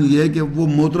پہچان یہ ہے کہ وہ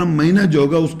محترم مہینہ جو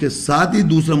ہوگا اس کے ساتھ ہی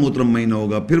دوسرا محترم مہینہ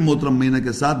ہوگا, پھر محترم مہینہ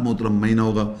کے ساتھ محترم مہینہ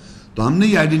ہوگا. تو ہم نے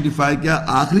یہ آئیڈینٹیفائی کیا,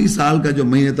 آخری سال کا جو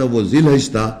مہینہ تھا وہ ذی الحج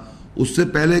تھا, اس سے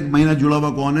پہلے ایک مہینہ جڑا ہوا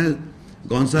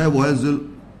کون سا ہے, وہ ہے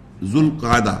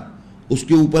ذوالقعدہ, اس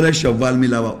کے اوپر ہے شوال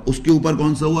ملا ہوا, اس کے اوپر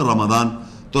کون سا ہوا, رمضان.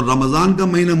 تو رمضان کا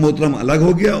مہینہ محترم الگ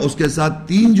ہو گیا, اس کے ساتھ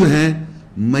 3 جو ہیں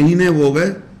مہینے وہ ہو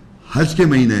گئے حج کے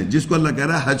مہینے, جس کو اللہ کہہ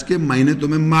رہا ہے حج کے مہینے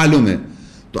تمہیں معلوم ہے.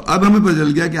 تو اب ہمیں پتہ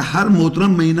چل گیا کہ ہر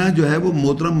محترم مہینہ جو ہے وہ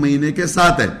محترم مہینے کے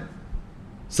ساتھ ہے,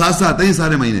 ساتھ ہیں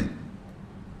سارے مہینے.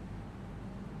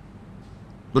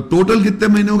 تو ٹوٹل کتنے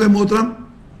مہینے ہو گئے محترم,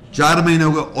 4 مہینے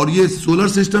ہو گئے. اور یہ سولر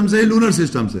سسٹم سے, لونر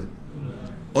سسٹم سے,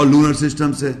 اور لونر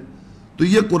سسٹم سے. تو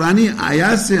یہ قرآنی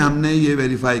آیات سے ہم نے یہ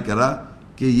ویریفائی کرا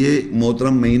کہ یہ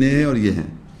محترم مہینے ہیں اور یہ ہیں.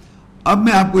 اب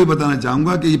میں آپ کو یہ بتانا چاہوں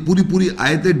گا کہ یہ پوری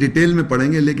آیتیں ڈیٹیل میں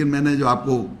پڑھیں گے, لیکن میں نے جو آپ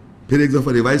کو پھر ایک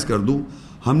دفعہ ریوائز کر دوں,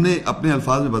 ہم نے اپنے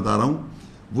الفاظ میں بتا رہا ہوں,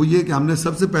 وہ یہ کہ ہم نے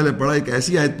سب سے پہلے پڑھا ایک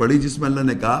ایسی آیت پڑھی جس میں اللہ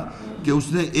نے کہا کہ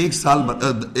اس نے ایک سال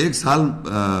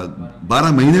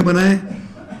 12 مہینے بنائے,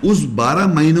 اس 12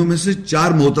 مہینوں میں سے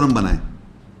 4 محترم بنائے.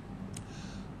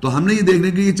 تو ہم نے یہ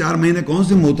دیکھنے کے لیے 4 مہینے کون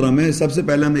سے محترم ہیں. سب سے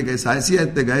پہلے ہم ایک ایسی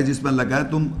آیت پہ گئے جس میں اللہ کہا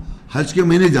تم حج کے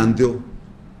مہینے جانتے ہو.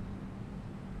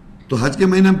 تو حج کے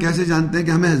مہینے ہم کیسے جانتے ہیں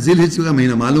کہ ہمیں ذی الحج کا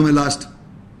مہینہ معلوم ہے,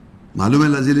 معلوم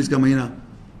ہے ذی الحج کا مہینہ.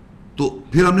 تو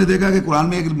پھر ہم نے دیکھا کہ قرآن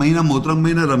میں ایک مہینہ محترم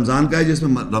مہینہ رمضان کا ہے, جس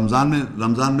میں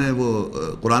رمضان میں وہ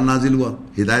قرآن نازل ہوا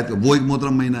ہدایت کا, وہ ایک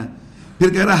محترم مہینہ ہے. پھر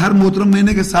کہہ رہا ہے ہر محترم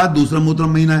مہینے کے ساتھ دوسرا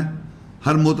محترم مہینہ ہے,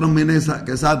 ہر محترم مہینے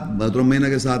کے ساتھ محترم مہینہ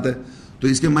کے ساتھ ہے. تو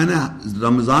اس کے معنی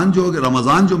رمضان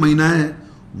جو مہینہ ہے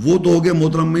وہ تو ہو گیا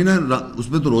محترم مہینہ, اس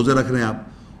میں تو روزے رکھ رہے ہیں آپ.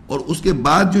 اور اس کے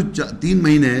بعد جو 3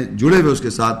 مہینے ہیں جڑے ہوئے اس کے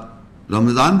ساتھ,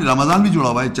 رمضان بھی جڑا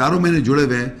ہوا ہے, 4 مہینے جڑے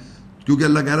ہوئے ہیں, کیونکہ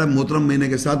اللہ کہہ رہا ہے محترم مہینے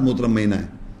کے ساتھ محترم مہینہ ہے.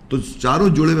 تو 4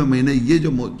 جڑے ہوئے مہینے, یہ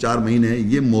جو 4 مہینے ہیں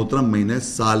یہ محترم مہینے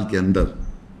سال کے اندر,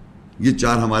 یہ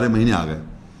 4 ہمارے مہینے آ گئے.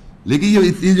 لیکن یہ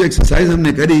اتنی جو ایکسرسائز ہم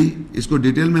نے کری اس کو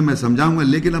ڈیٹیل میں سمجھاؤں گا,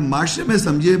 لیکن اب معاشرے میں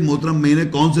سمجھیے محترم مہینے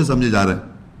کون سے سمجھے جا رہے ہیں.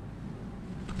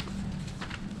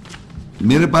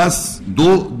 میرے پاس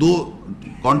دو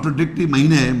کانٹرڈکٹری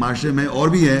مہینے ہیں معاشرے میں, اور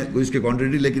بھی ہیں کوئی اس کے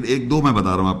کانٹرڈکٹری, لیکن 1-2 میں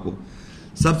بتا رہا ہوں آپ کو.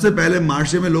 سب سے پہلے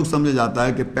معاشرے میں لوگ سمجھا جاتا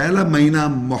ہے کہ پہلا مہینہ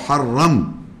محرم,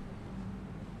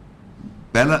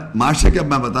 پہلا معاشرے کے, اب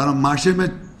میں بتا رہا ہوں معاشرے میں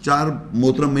 4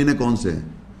 محترم مہینے کون سے ہیں.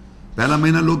 پہلا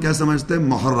مہینہ لوگ کیا سمجھتے ہیں,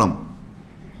 محرم,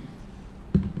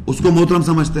 اس کو محترم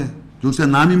سمجھتے ہیں کیونکہ اس کا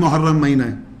نام ہی محرم مہینہ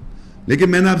ہے.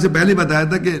 لیکن میں نے آپ سے پہلے بتایا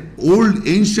تھا کہ اولڈ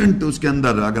اینشنٹ اس کے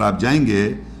اندر اگر آپ جائیں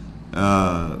گے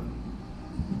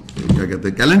کیا کہتے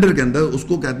ہیں کیلنڈر کے اندر, اس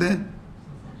کو کہتے ہیں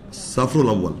صفر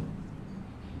الاول,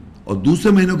 اور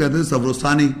دوسرے مہینے کو کہتے ہیں صفر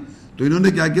الثانی. تو انہوں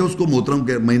نے کیا کیا, اس کو محترم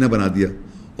کا مہینہ بنا دیا,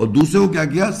 اور دوسرے کو کیا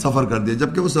کیا, صفر کر دیا,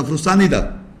 جبکہ وہ صفر الثانی تھا.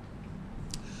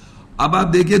 اب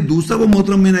آپ دیکھیے دوسرا وہ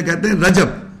محترم مہینہ کہتے ہیں رجب,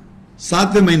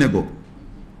 7ویں مہینے کو,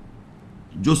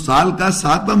 جو سال کا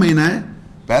 7واں مہینہ ہے.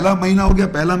 پہلا مہینہ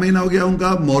ہو گیا ان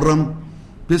کا محرم,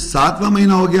 پھر 7واں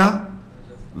مہینہ ہو گیا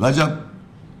رجب,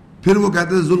 پھر وہ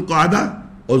کہتے ہیں ذوالقعدہ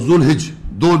اور ذوالحج,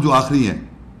 2 جو آخری ہیں,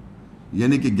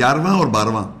 یعنی کہ 11واں اور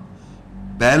 12واں.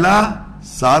 پہلا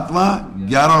 7واں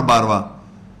 11 اور 12واں.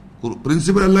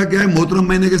 پرنسپل اللہ کیا ہے, محترم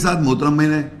مہینے کے ساتھ محترم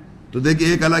مہینے. تو دیکھیں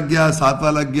ایک الگ گیا, 7واں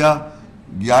الگ گیا,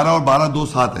 11 اور 12 2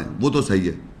 ساتھ ہیں, وہ تو صحیح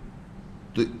ہے.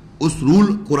 تو اس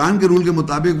رول, قرآن کے رول کے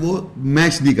مطابق وہ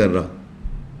میچ نہیں کر رہا.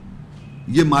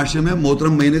 یہ معاشرے میں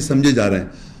محترم مہینے سمجھے جا رہے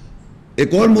ہیں.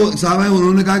 ایک اور صاحب ہیں,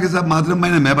 انہوں نے کہا کہ صاحب محترم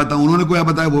مہینے میں بتاؤں, انہوں نے کوئی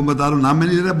بتایا وہ بتا رہا ہوں, نام میں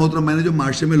نہیں لے رہا. محترم مہینے جو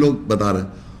معاشرے میں لوگ بتا رہے ہیں,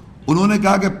 انہوں نے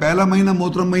کہا کہ پہلا مہینہ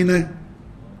محترم مہینہ ہے,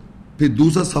 پھر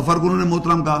دوسرا سفر کو انہوں نے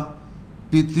محترم کہا,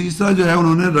 پھر تیسرا جو ہے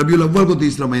انہوں نے ربیع الاول کو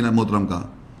تیسرا مہینہ محترم کہا,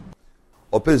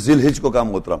 اور پھر ذی الحج کو کہا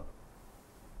محترم,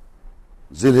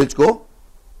 ذی الحج کو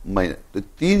مہینہ. تو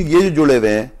 3 یہ جو جڑے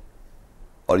ہوئے ہیں,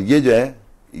 اور یہ جو ہے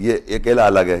یہ اکیلا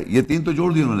الگ ہے. یہ 3 تو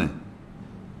جوڑ دی انہوں نے.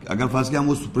 اگر فرض کیا ہم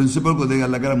اس پرنسپل کو دیکھیں,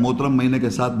 اللہ کہہ رہا ہے محترم مہینے کے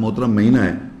ساتھ محترم مہینہ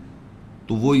ہے,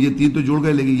 تو وہ یہ 3 تو جڑ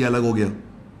گئے, لیکن یہ الگ ہو گیا.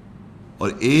 اور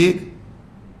 1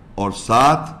 اور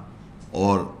 7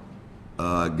 اور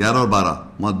 11 اور 12,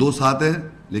 وہاں 2 7 ہیں,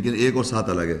 لیکن 1 اور 7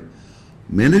 الگ ہے.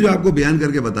 میں نے جو آپ کو بیان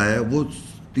کر کے بتایا ہے وہ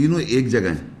تینوں ایک جگہ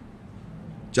ہیں,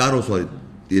 چاروں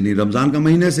یعنی رمضان کا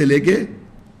مہینے سے لے کے,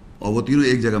 اور وہ تینوں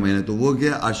ایک جگہ مہینے. تو وہ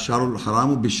کیا, الشہر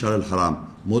الحرام و بالشہر الحرام,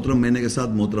 محترم مہینے کے ساتھ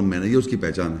محترم مہینہ, یہ اس کی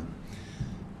پہچان ہے.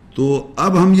 تو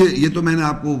اب ہم یہ تو میں نے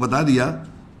آپ کو بتا دیا.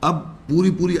 اب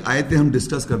پوری آیتیں ہم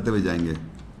ڈسکس کرتے ہوئے جائیں گے.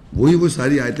 وہی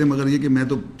ساری آیتیں، مگر یہ کہ میں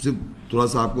تو صرف تھوڑا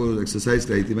سا آپ کو ایکسرسائز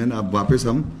کرائی تھی میں نے. اب واپس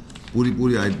ہم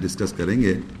پوری آیت ڈسکس کریں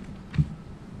گے.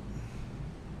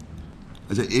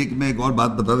 اچھا ایک اور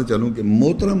بات بتاتے چلوں کہ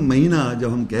محترم مہینہ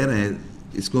جب ہم کہہ رہے ہیں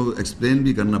اس کو ایکسپلین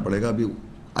بھی کرنا پڑے گا، ابھی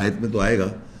آیت میں تو آئے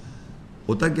گا.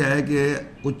 ہوتا کیا ہے کہ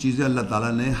کچھ چیزیں اللہ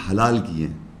تعالیٰ نے حلال کی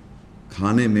ہیں.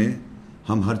 کھانے میں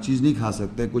ہم ہر چیز نہیں کھا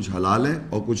سکتے، کچھ حلال ہے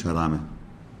اور کچھ حرام ہے.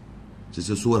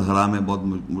 جیسے سور حرام ہے، بہت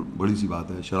بڑی سی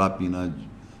بات ہے. شراب پینا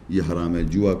یہ حرام ہے،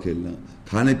 جوا کھیلنا،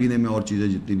 کھانے پینے میں اور چیزیں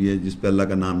جتنی بھی ہیں جس پہ اللہ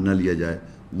کا نام نہ لیا جائے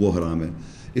وہ حرام ہے.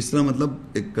 اس طرح مطلب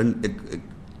ایک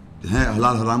ہے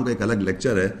حلال حرام کا ایک الگ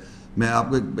لیکچر ہے. میں آپ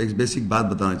کو ایک بیسک بات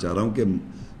بتانا چاہ رہا ہوں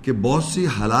کہ بہت سی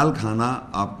حلال کھانا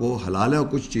آپ کو حلال ہے اور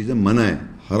کچھ چیزیں منع ہے،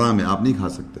 حرام ہے، آپ نہیں کھا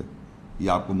سکتے،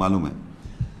 یہ آپ کو معلوم ہے.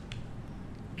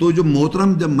 تو جو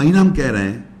محترم جب مہینہ ہم کہہ رہے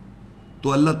ہیں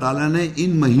تو اللہ تعالیٰ نے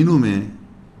ان مہینوں میں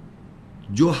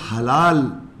جو حلال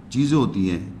چیزیں ہوتی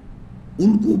ہیں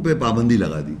ان کو پہ پابندی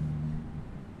لگا دی.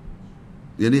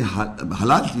 یعنی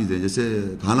حلال چیزیں جیسے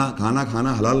کھانا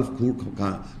حلال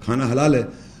کھانا حلال ہے.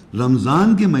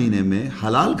 رمضان کے مہینے میں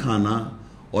حلال کھانا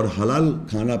اور حلال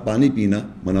کھانا پانی پینا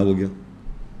منع ہو گیا.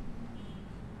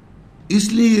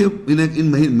 اس لیے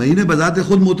ان مہینے بذات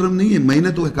خود محترم نہیں ہے. مہینہ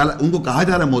تو ان کو کہا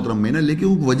جا رہا ہے محترم مہینہ، لیکن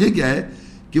ان کی وجہ کیا ہے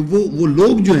کہ وہ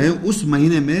لوگ جو ہیں اس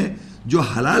مہینے میں جو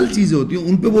حلال چیزیں ہوتی ہیں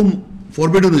ان پہ وہ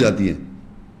فوربیڈن ہو جاتی ہیں.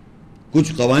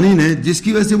 کچھ قوانین ہیں جس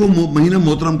کی وجہ سے وہ مہینہ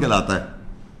محترم کہلاتا ہے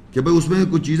کہ بھئی اس میں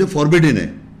کچھ چیزیں فوربیڈن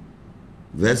ہیں.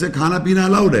 ویسے کھانا پینا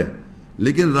الاؤڈ ہے،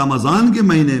 لیکن رمضان کے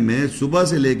مہینے میں صبح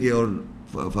سے لے کے اور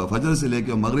فجر سے لے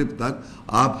کے اور مغرب تک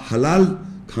آپ حلال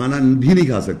کھانا بھی نہیں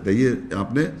کھا سکتے. یہ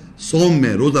آپ نے صوم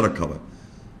میں روزہ رکھا ہوا ہے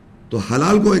تو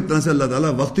حلال کو ایک طرح سے اللہ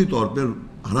تعالیٰ وقتی طور پر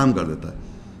حرام کر دیتا ہے.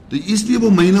 تو اس لیے وہ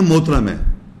مہینہ محترم ہے.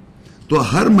 تو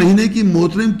ہر مہینے کی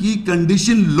محترم کی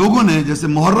کنڈیشن لوگوں نے، جیسے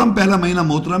محرم پہلا مہینہ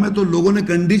محترم ہے تو لوگوں نے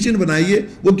کنڈیشن بنائی ہے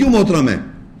وہ کیوں محترم ہے،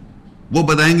 وہ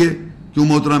بتائیں گے کیوں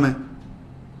محترم ہے.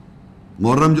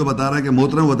 محرم جو بتا رہا ہے کہ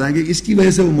محترم بتائیں گے اس کی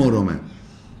وجہ سے وہ محرم ہے.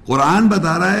 قرآن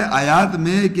بتا رہا ہے آیات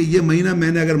میں کہ یہ مہینہ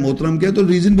میں نے اگر محترم کیا تو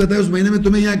ریزن بتایا اس مہینے میں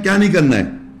تمہیں یہاں کیا نہیں کرنا ہے.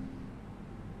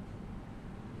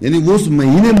 یعنی وہ اس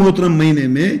مہینے محترم مہینے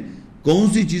میں کون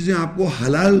سی چیزیں آپ کو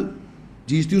حلال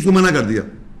چیز تھی اس کو منع کر دیا.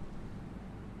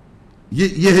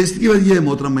 یہ ہے اس کی وجہ، یہ ہے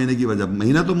محترم مہینے کی وجہ.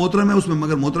 مہینہ تو محترم ہے اس میں،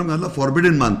 مگر محترم کا مطلب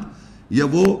فاربیڈن منتھ، یا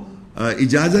وہ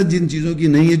اجازت جن چیزوں کی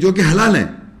نہیں ہے جو کہ حلال ہیں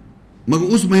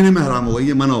مگر اس مہینے میں حرام ہو گئی،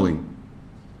 یہ منع ہو گئی،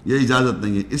 یہ اجازت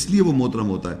نہیں ہے، اس لیے وہ محترم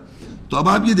ہوتا ہے. تو اب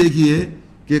آپ یہ دیکھیے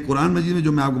کہ قرآن مجید میں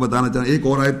جو میں آپ کو بتانا چاہ رہا ہوں، ایک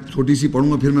اور آیت چھوٹی سی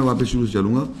پڑھوں گا پھر میں واپس شروع سے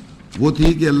چلوں گا. وہ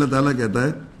تھی کہ اللہ تعالیٰ کہتا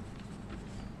ہے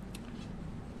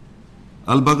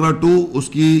البقرہ 2 اس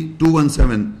کی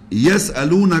 217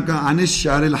 یسألونک عن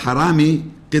الشہر الحرام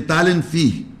قتال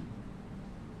فیہ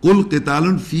قل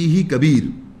قتال فیہ کبیر.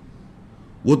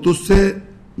 وہ تجھ سے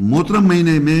محترم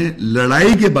مہینے میں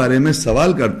لڑائی کے بارے میں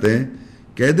سوال کرتے ہیں،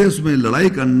 کہہ دے اس میں لڑائی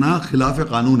کرنا خلاف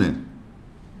قانون ہے.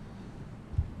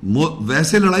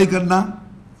 ویسے لڑائی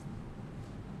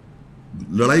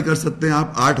کر سکتے ہیں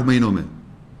آپ 8 مہینوں میں.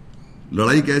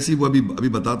 لڑائی کیسی وہ ابھی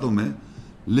بتاتا ہوں میں،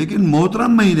 لیکن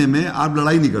محترم مہینے میں آپ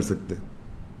لڑائی نہیں کر سکتے.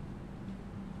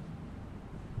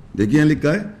 دیکھیے یہاں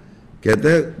لکھا ہے،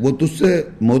 کہتے ہیں وہ تجھ سے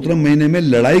محترم مہینے میں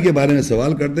لڑائی کے بارے میں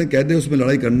سوال کرتے ہیں، کہتے ہیں اس میں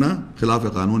لڑائی کرنا خلاف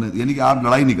قانون ہے، یعنی کہ آپ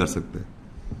لڑائی نہیں کر سکتے.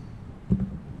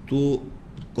 تو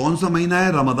کون سا مہینہ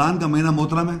ہے؟ رمضان کا مہینہ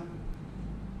محترم ہے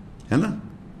نا.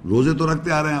 روزے تو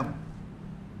رکھتے آ رہے ہیں آپ،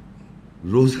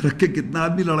 روزے رکھ کے کتنا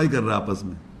آدمی لڑائی کر رہا ہے آپس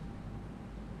میں.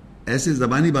 ایسے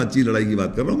زبانی بات چیت لڑائی کی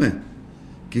بات کر رہا ہوں میں.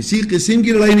 کسی قسم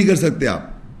کی لڑائی نہیں کر سکتے آپ.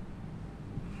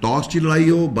 ٹاکس کی لڑائی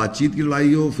ہو، بات چیت کی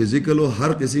لڑائی ہو، فزیکل ہو،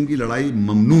 ہر قسم کی لڑائی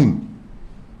ممنون.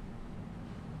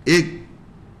 ایک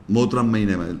محترم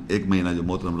مہینے میں، ایک مہینہ جو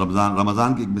محترم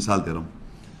رمضان کی ایک مثال دے رہا ہوں.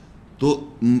 تو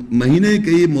مہینے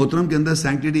کے محترم کے اندر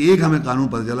سینکٹیٹی ایک ہمیں قانون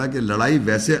پتہ چلا کہ لڑائی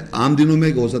ویسے عام دنوں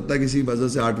میں ہو سکتا ہے کسی وجہ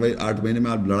سے 8 مہینے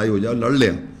میں آپ لڑائی ہو جائے لڑ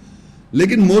لیں،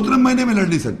 لیکن محترم مہینے میں لڑ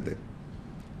نہیں سکتے.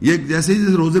 یہ جیسے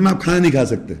روزے میں آپ کھانا نہیں کھا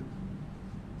سکتے،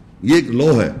 یہ ایک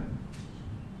لا ہے،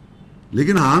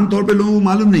 لیکن عام طور پہ لوگوں کو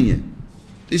معلوم نہیں ہے.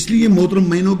 اس لیے محترم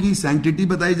مہینوں کی سینکٹیٹی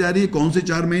بتائی جا رہی ہے، کون سے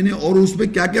 4 مہینے اور اس پہ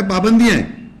کیا کیا پابندیاں ہیں،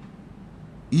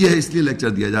 یہ ہے، اس لیے لیکچر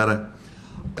دیا جا رہا ہے.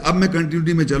 اب میں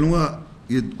کنٹینیوٹی میں چلوں گا،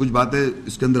 یہ کچھ باتیں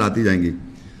اس کے اندر آتی جائیں گی.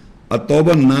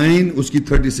 التوبہ 9 اس کی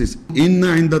 36 ان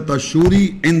عند تشوری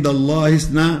عند اللہ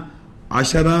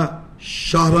 12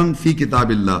 شہرا فی کتاب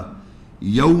اللہ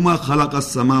یوم خلق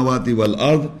السماوات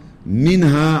والارض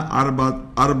منها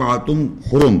 4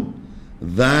 حرم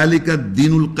ذلك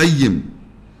الدین القیم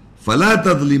فلا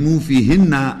تظلموا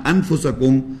فیہن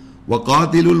انفسکم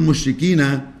وقاتلوا المشرکین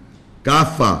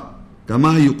کافہ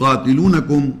کما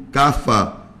یقاتلونکم کافہ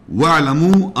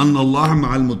وَاعْلَمُوا أَنَّ اللَّهَ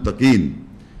مَعَ الْمُتَّقِينَ.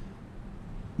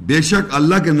 بے شک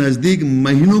اللہ کے نزدیک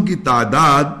مہینوں کی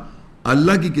تعداد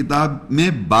اللہ کی کتاب میں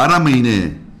 12 مہینے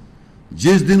ہیں.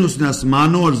 جس دن اس نے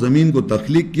آسمانوں اور زمین کو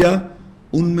تخلیق کیا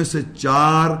ان میں سے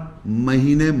 4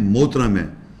 مہینے محترم ہیں.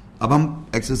 اب ہم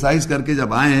ایکسرسائز کر کے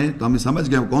جب آئے ہیں تو ہمیں سمجھ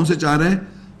گئے کون سے 4 ہیں.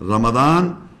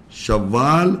 رمضان،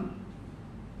 شوال،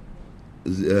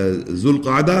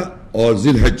 ذوالقعدہ اور ذی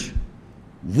الحج.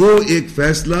 وہ ایک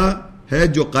فیصلہ ہے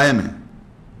جو قائم ہے.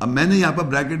 اب میں نے یہاں پر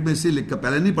بریکٹ میں اسی لکھا،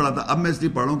 پہلے نہیں پڑھا تھا، اب میں اس لیے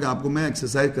پڑھ رہا ہوں کہ آپ کو میں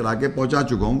ایکسرسائز کرا کے پہنچا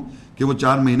چکا ہوں کہ وہ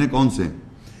 4 مہینے کون سے ہیں.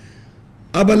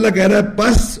 اب اللہ کہہ رہا ہے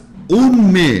پس ان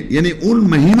میں یعنی ان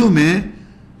مہینوں میں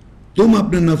تم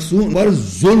اپنے نفسوں پر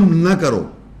ظلم نہ کرو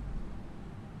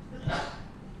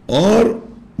اور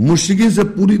مشرکین سے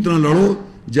پوری طرح لڑو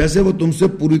جیسے وہ تم سے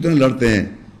پوری طرح لڑتے ہیں،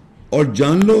 اور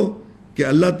جان لو کہ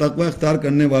اللہ تقوی اختیار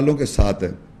کرنے والوں کے ساتھ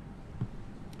ہے.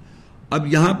 اب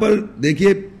یہاں پر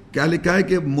دیکھیے کیا لکھا ہے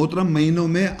کہ محترم مہینوں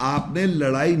میں آپ نے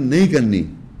لڑائی نہیں کرنی.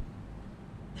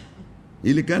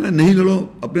 یہ لکھا ہے نا، نہیں لڑو،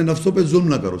 اپنے نفسوں پہ ظلم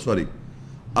نہ کرو،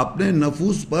 اپنے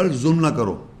نفوس پر ظلم نہ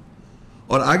کرو.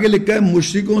 اور آگے لکھا ہے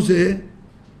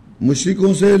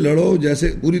مشرکوں سے لڑو جیسے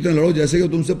پوری طرح لڑو جیسے کہ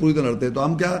تم سے پوری طرح لڑتے ہیں. تو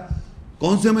ہم کیا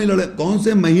کون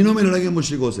سے مہینوں میں لڑیں گے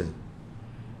مشرکوں سے؟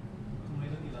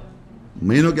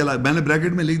 مہینوں کے علاوہ میں نے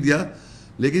بریکٹ میں لکھ دیا،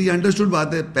 لیکن یہ انڈرسٹوڈ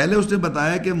بات ہے. پہلے اس نے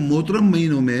بتایا کہ محترم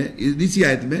مہینوں میں اسی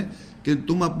آیت میں کہ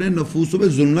تم اپنے نفوسوں پہ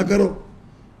ظلم نہ کرو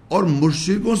اور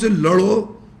مشرکوں سے لڑو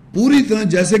پوری طرح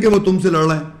جیسے کہ وہ تم سے لڑ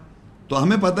رہے ہیں. تو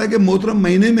ہمیں پتا ہے کہ محترم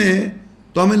مہینے میں ہے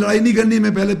تو ہمیں لڑائی نہیں کرنی ہے.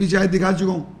 میں پہلے پیچھے آیت دکھا چکا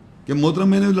ہوں کہ محترم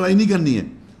مہینے میں لڑائی نہیں کرنی ہے.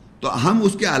 تو ہم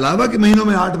اس کے علاوہ کے مہینوں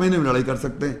میں 8 مہینے میں لڑائی کر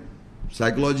سکتے ہیں.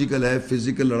 سائیکولوجیکل ہے،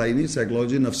 فزیکل لڑائی نہیں،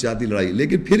 سائیکولوجی نفسیاتی لڑائی.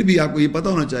 لیکن پھر بھی آپ کو یہ پتا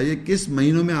ہونا چاہیے کس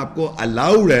مہینوں میں آپ کو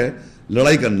الاؤڈ ہے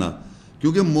لڑائی کرنا،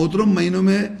 کیونکہ محترم مہینوں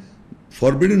میں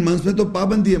فاربیڈن منتھس میں تو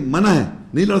پابندی ہے، منع ہے،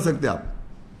 نہیں لڑ سکتے آپ.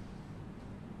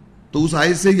 تو اس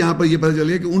آیت سے یہاں پر یہ پتہ چل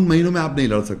گیا کہ ان مہینوں میں آپ نہیں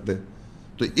لڑ سکتے.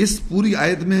 تو اس پوری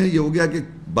آیت میں یہ ہو گیا کہ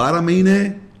 12 مہینے،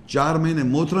 4 مہینے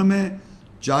محترم ہے.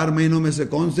 4 مہینوں میں سے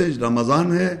کون سے؟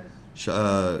 رمضان ہے،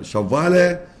 شوال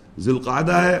ہے،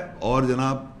 ذوالقعدہ ہے اور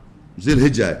جناب ذی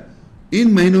الحجہ ہے.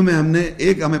 ان مہینوں میں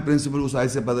ہمیں پرنسپل اس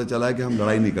آیت سے پتہ چلا ہے کہ ہم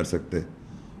لڑائی نہیں کر سکتے.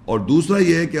 اور دوسرا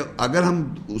یہ ہے کہ اگر ہم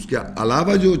اس کے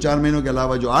علاوہ جو 4 مہینوں کے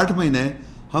علاوہ جو 8 مہینے ہیں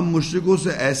ہم مشرکوں سے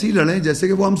ایسے ہی لڑیں جیسے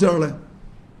کہ وہ ہم سے لڑ رہے ہیں.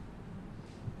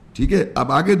 ٹھیک ہے.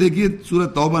 اب آگے دیکھیے سورہ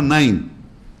توبہ 9.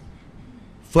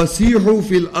 فَسِيحُوا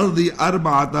فِي الْأَرْضِ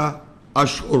 4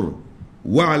 أَشْهُرٍ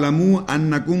وَاعْلَمُوا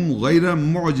أَنَّكُمْ غَيْرَ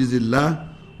مُعْجِزِ اللَّهِ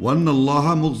وَأَنَّ اللَّهَ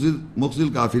مُخْزِي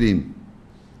الْكَافِرِينَ.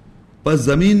 پس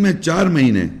زمین میں 4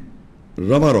 مہینے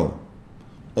روا رہو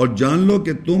اور جان لو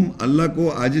کہ تم اللہ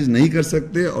کو عاجز نہیں کر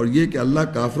سکتے، اور یہ کہ اللہ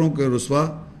کافروں کو رسوا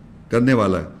کرنے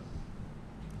والا ہے.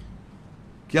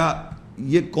 کیا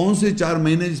یہ کون سے 4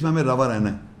 مہینے جس میں ہمیں روا رہنا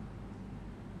ہے؟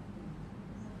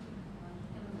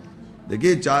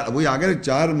 دیکھیے وہی آگے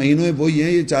 4 مہینوں میں وہی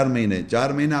ہیں. یہ 4 مہینے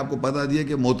 4 مہینے آپ کو بتا دیا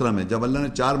کہ محترم ہے. جب اللہ نے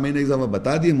 4 مہینے ایک دفعہ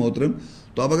بتا دیے محترم،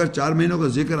 تو اب اگر 4 مہینوں کا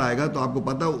ذکر آئے گا تو آپ کو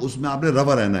پتا اس میں آپ نے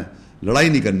روا رہنا ہے، لڑائی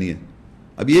نہیں کرنی ہے.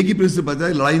 اب ایک ہی پرنسپل بتا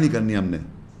ہے، لڑائی نہیں کرنی ہے ہم نے.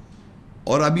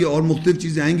 اور ابھی اور مختلف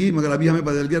چیزیں آئیں گی، مگر ابھی ہمیں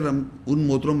پتہ چل گیا ان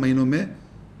محترم مہینوں میں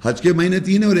حج کے مہینے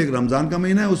 3 ہیں اور ایک رمضان کا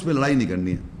مہینہ ہے، اس میں لڑائی نہیں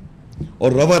کرنی ہے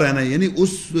اور روا رہنا ہے. یعنی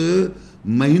اس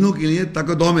مہینوں کے لیے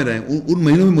تقدو میں رہیں، ان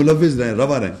مہینوں میں ملوث رہیں،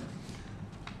 روا رہیں.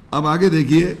 اب آگے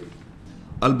دیکھیے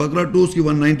البقرہ 2 کی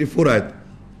 194 آیت.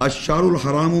 الشہر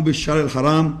الحرام بالشہر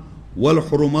الحرام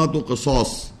والحرمات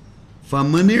قصاص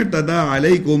فمن اعتدى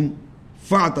علیکم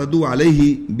فاعتدوا علیہ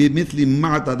بمثل ما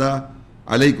اعتدى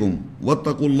علیکم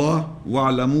واتقوا اللہ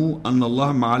واعلموا ان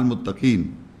اللہ مع المتقین.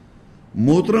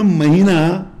 محترم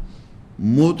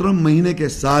مہینے کے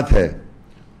ساتھ ہے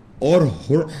اور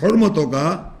حرمتوں کا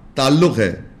تعلق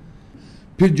ہے.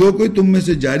 پھر جو کوئی تم میں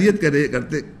سے جاریت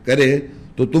کرے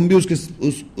تو تم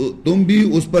بھی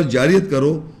اس پر جاریت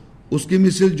کرو اس کی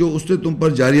مثل جو اس نے تم پر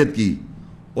جاریت کی،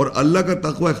 اور اللہ کا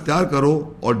تقوی اختیار کرو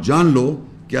اور جان لو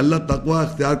کہ اللہ تقوی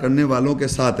اختیار کرنے والوں کے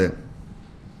ساتھ ہے.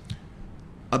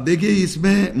 اب دیکھیے اس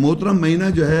میں محترم مہینہ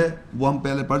جو ہے وہ ہم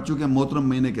پہلے پڑھ چکے ہیں، محترم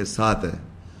مہینے کے ساتھ ہے.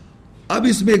 اب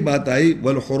اس میں ایک بات آئی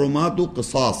والحرمات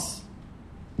قصاص،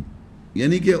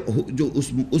 یعنی کہ جو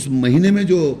اس مہینے میں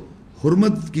جو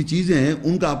حرمت کی چیزیں ہیں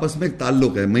ان کا آپس میں ایک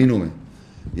تعلق ہے مہینوں میں.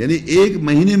 یعنی ایک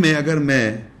مہینے میں اگر میں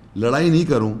لڑائی نہیں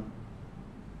کروں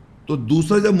تو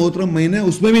دوسرا جب محترم مہینہ ہے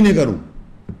اس میں بھی نہیں کروں.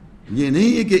 یہ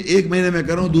نہیں ہے کہ ایک مہینے میں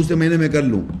کروں دوسرے مہینے میں کر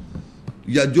لوں،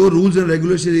 یا جو رولز اینڈ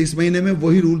ریگولیشن اس مہینے میں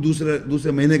وہی رول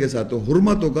دوسرے مہینے کے ساتھ. تو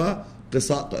حرمتوں کا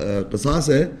قصاص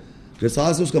ہے،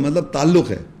 قصاص اس کا مطلب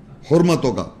تعلق ہے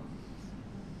حرمتوں کا.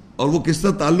 اور وہ کس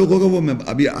طرح تعلق ہوگا وہ میں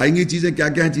ابھی آئیں گی چیزیں، کیا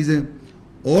کیا ہیں چیزیں.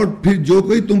 اور پھر جو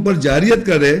کوئی تم پر جاریت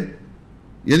کرے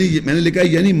یعنی میں نے لکھا ہے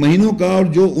یعنی مہینوں کا اور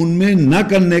جو ان میں نہ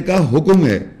کرنے کا حکم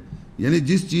ہے. یعنی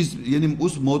جس چیز یعنی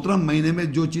اس محترم مہینے میں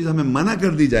جو چیز ہمیں منع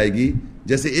کر دی جائے گی,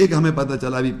 جیسے ایک ہمیں پتہ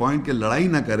چلا ابھی پوائنٹ کہ لڑائی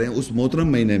نہ کریں اس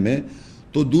محترم مہینے میں,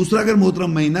 تو دوسرا اگر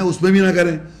محترم مہینہ ہے اس میں بھی نہ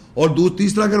کریں, اور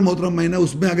تیسرا اگر محترم مہینہ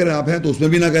اس میں اگر آپ ہیں تو اس میں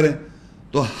بھی نہ کریں.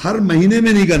 تو ہر مہینے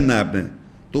میں نہیں کرنا ہے آپ نے,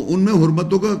 تو ان میں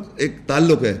حرمتوں کا ایک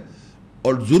تعلق ہے.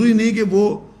 اور ضروری نہیں کہ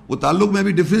وہ تعلق میں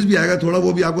بھی ڈفرینس بھی آئے گا تھوڑا,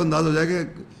 وہ بھی آپ کو انداز ہو جائے گا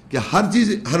کہ ہر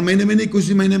چیز ہر مہینے میں نہیں,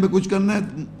 کسی مہینے میں کچھ کرنا ہے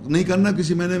نہیں کرنا,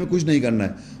 کسی مہینے میں کچھ نہیں کرنا ہے.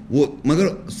 وہ مگر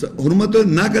حرمت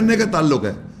نہ کرنے کا تعلق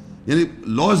ہے, یعنی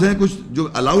لاز ہیں کچھ جو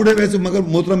الاؤڈ ہے ویسے, مگر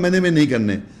محترم مہینے میں نہیں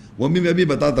کرنے. وہ بھی میں بھی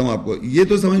بتاتا ہوں آپ کو, یہ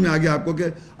تو سمجھ میں آ گیا آپ کو کہ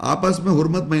آپس میں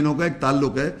حرمت مہینوں کا ایک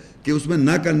تعلق ہے کہ اس میں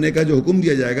نہ کرنے کا جو حکم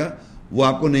دیا جائے گا وہ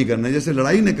آپ کو نہیں کرنا ہے. جیسے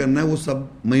لڑائی نہیں کرنا ہے وہ سب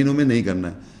مہینوں میں نہیں کرنا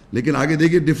ہے. لیکن آگے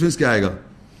دیکھیے ڈفرینس کیا آئے گا.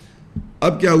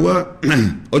 اب کیا ہوا,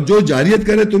 اور جو جاریت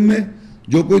کرے تم میں,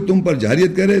 جو کوئی تم پر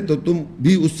جاریت کرے تو تم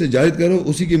بھی اس سے جاریت کرو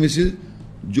اسی کی مثل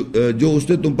جو اس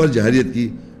نے تم پر جاریت کی.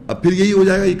 اب پھر یہی ہو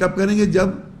جائے گا, یہ کب کریں گے جب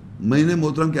مہینے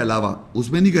محترم کے علاوہ,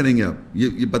 اس میں نہیں کریں گے آپ.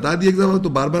 یہ بتا دیے ایک دفعہ, تو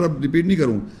بار بار اب ریپیٹ نہیں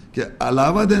کروں کہ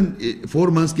علاوہ دین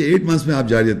 4 months کے 8 months میں آپ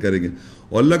جاریت کریں گے.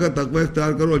 اور اللہ کا تقوی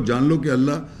اختیار کرو اور جان لو کہ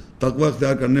اللہ تقوی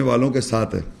اختیار کرنے والوں کے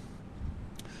ساتھ ہے.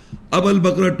 اب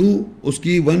البقرہ 2 اس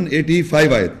کی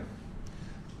 185 آیت.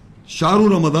 شہر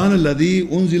رمضان الذی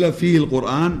انزل فیہ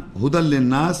القرآن ھدی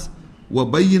للناس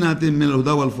وبینات من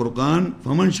الھدی والفرقان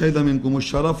فمن شہد منکم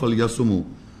الشہر فلیصمہ.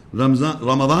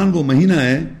 رمضان وہ مہینہ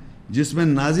ہے جس میں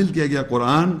نازل کیا گیا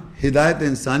قرآن ہدایت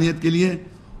انسانیت کے لیے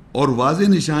اور واضح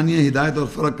نشانیاں ہدایت اور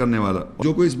فرق کرنے والا.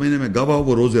 جو کوئی اس مہینے میں گواہ ہو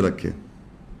وہ روزے رکھے.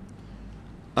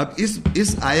 اب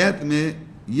اس آیت میں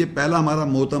یہ پہلا ہمارا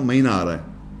محترم مہینہ آ رہا ہے.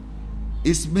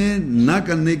 اس میں نہ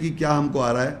کرنے کی کیا ہم کو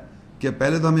آ رہا ہے کہ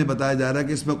پہلے تو ہمیں بتایا جا رہا ہے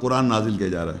کہ اس میں قرآن نازل کیا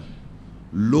جا رہا ہے,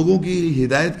 لوگوں کی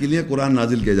ہدایت کے لیے قرآن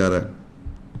نازل کیا جا رہا ہے.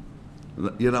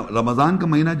 یہ رمضان کا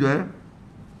مہینہ جو ہے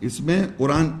اس میں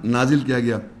قرآن نازل کیا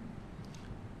گیا,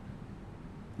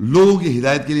 لوگوں کی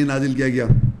ہدایت کے لیے نازل کیا گیا,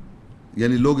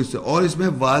 یعنی لوگ اس سے, اور اس میں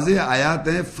واضح آیات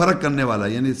ہیں فرق کرنے والا,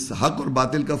 یعنی حق اور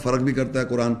باطل کا فرق بھی کرتا ہے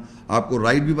قرآن, آپ کو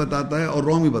رائٹ بھی بتاتا ہے اور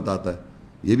رانگ بھی بتاتا ہے,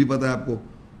 یہ بھی پتہ ہے آپ کو,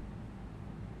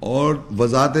 اور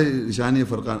وضاحت نشانی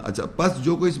فرقان. اچھا, پس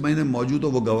جو کوئی اس مہینے موجود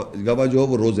ہو وہ گواہ جو ہو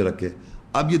وہ روزے رکھے.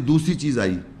 اب یہ دوسری چیز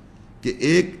آئی کہ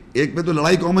ایک پہ تو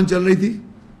لڑائی کامن چل رہی تھی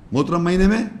محترم مہینے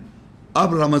میں,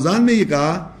 اب رمضان میں یہ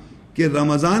کہا کہ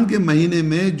رمضان کے مہینے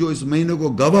میں جو اس مہینے کو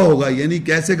گواہ ہوگا, یعنی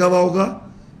کیسے گواہ ہوگا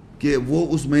کہ وہ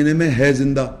اس مہینے میں ہے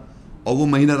زندہ اور وہ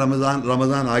مہینہ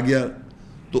رمضان آ گیا,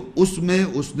 تو اس میں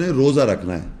اس نے روزہ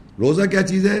رکھنا ہے. روزہ کیا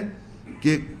چیز ہے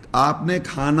کہ آپ نے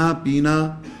کھانا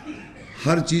پینا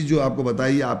ہر چیز جو آپ کو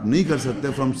بتائی آپ نہیں کر سکتے,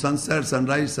 from sunset sun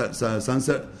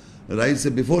rise سے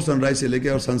بفور سن رائز سے لے کے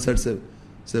اور سن سیٹ سے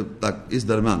تک اس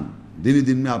درمیان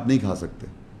دن میں آپ نہیں کھا سکتے.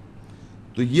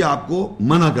 تو یہ آپ کو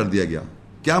منع کر دیا گیا.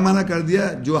 کیا منع کر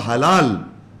دیا؟ جو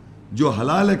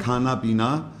حلال ہے کھانا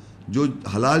پینا, جو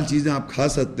حلال چیزیں آپ کھا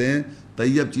سکتے ہیں,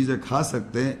 طیب چیزیں کھا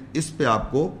سکتے ہیں, اس پہ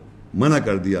آپ کو منع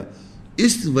کر دیا.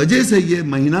 اس وجہ سے یہ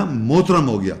مہینہ محترم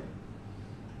ہو گیا.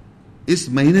 اس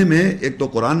مہینے میں ایک تو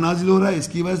قرآن نازل ہو رہا ہے, اس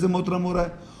کی وجہ سے محترم ہو رہا ہے,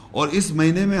 اور اس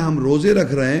مہینے میں ہم روزے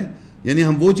رکھ رہے ہیں, یعنی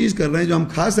ہم وہ چیز کر رہے ہیں جو ہم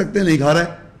کھا سکتے ہیں نہیں کھا رہے.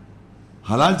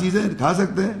 حلال چیزیں کھا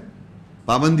سکتے ہیں,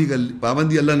 پابندی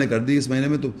اللہ نے کر دی اس مہینے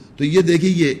میں. تو یہ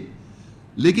دیکھیے یہ,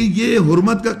 لیکن یہ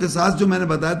حرمت کا قصاص جو میں نے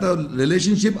بتایا تھا,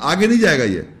 ریلیشن شپ آگے نہیں جائے گا,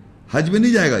 یہ حج میں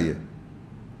نہیں جائے گا. یہ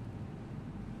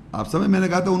آپ سمجھ, میں نے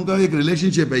کہا تھا ان کا ایک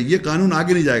ریلیشن شپ ہے, یہ قانون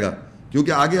آگے نہیں جائے گا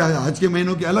کیونکہ آگے حج کے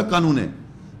مہینوں کے الگ قانون ہے.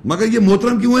 مگر یہ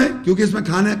محترم کیوں ہے؟ کیونکہ اس میں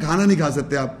کھانا نہیں کھا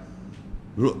سکتے آپ,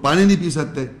 پانی نہیں پی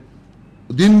سکتے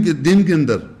دن کے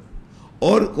اندر.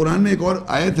 اور قرآن میں ایک اور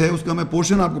آیت ہے, اس کا میں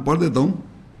پورشن آپ کو پڑھ دیتا ہوں,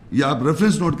 یہ آپ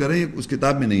ریفرنس نوٹ کریں, یہ اس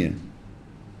کتاب میں نہیں ہے.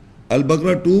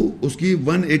 البقرہ 2 اس کی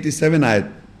 187 آیت.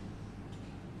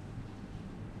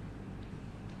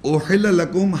 احل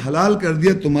لکم, حلال کر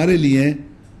دیا تمہارے لیے,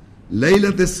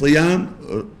 لیلۃ الصیام,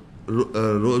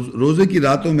 روزے کی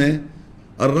راتوں میں,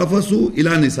 الرفث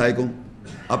الی نسائکم,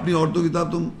 اپنی عورتوں کی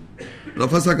طرف تم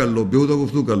رفسا کر لو, بیہودہ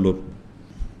گفتگو کر لو.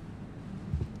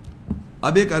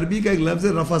 اب ایک عربی کا ایک لفظ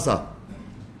ہے رفسا,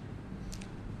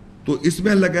 تو اس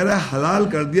میں اللہ کہہ رہا ہے حلال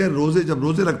کر دیا روزے. جب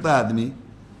روزے رکھتا ہے آدمی,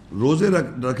 روزے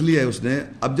رکھ لیا ہے اس نے,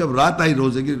 اب جب رات آئی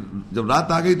روزے کی, جب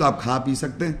رات آ گئی تو آپ کھا پی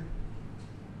سکتے ہیں.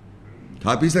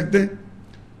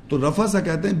 تو رفسا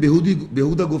کہتے ہیں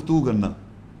بیہودہ گفتگو کرنا.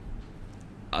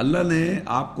 اللہ نے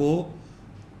آپ کو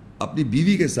اپنی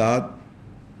بیوی کے ساتھ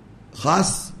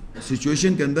خاص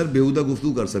سچویشن کے اندر بیہودہ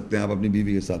گفتگو کر سکتے ہیں آپ اپنی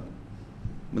بیوی کے ساتھ,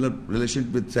 مطلب ریلیشن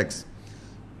وتھ سیکس.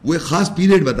 وہ ایک خاص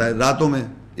پیریڈ بتائے راتوں میں,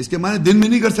 اس کے معنی دن میں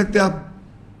نہیں کر سکتے آپ.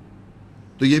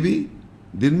 تو یہ بھی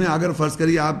دن میں, اگر فرض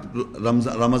کریے آپ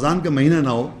رمضان کا مہینہ نہ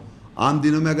ہو عام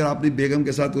دنوں میں اگر آپ اپنی بیگم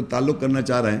کے ساتھ کوئی تعلق کرنا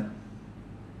چاہ رہے ہیں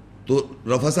تو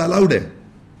رفسہ الاؤڈ ہے.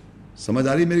 سمجھ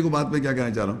آ رہی ہے میری کو بات میں کیا کہنا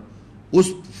چاہ رہا ہوں؟ اس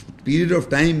پیریڈ آف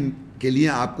ٹائم کے لیے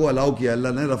آپ کو الاؤ کیا اللہ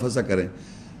نے رفسہ کریں.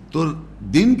 تو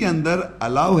دن کے اندر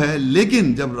الاؤ ہے,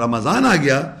 لیکن جب رمضان آ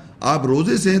گیا آپ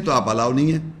روزے سے ہیں تو آپ الاؤ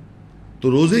نہیں ہیں.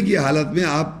 تو روزے کی حالت میں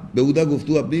آپ بیہودہ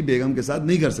گفتگو اپنی بیگم کے ساتھ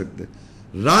نہیں کر سکتے.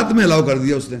 رات میں الاؤ کر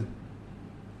دیا اس نے.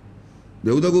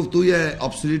 بیہودہ گفتگو یا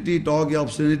آبسینٹی ٹاک یا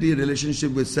absentee relation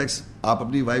ship with sex, آپ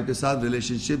اپنی وائف کے ساتھ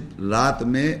ریلیشن شپ رات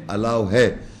میں الاؤ ہے,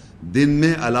 دن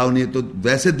میں الاؤ نہیں ہے. تو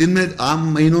ویسے دن میں عام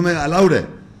مہینوں میں الاؤڈ ہے,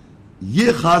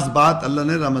 یہ خاص بات اللہ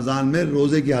نے رمضان میں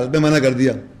روزے کی حالت میں منع کر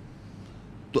دیا.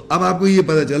 تو اب آپ کو یہ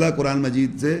پتہ چلا قرآن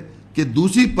مجید سے کہ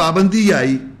دوسری پابندی یہ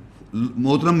آئی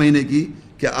محترم مہینے کی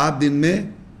کہ آپ دن میں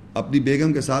اپنی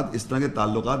بیگم کے ساتھ اس طرح کے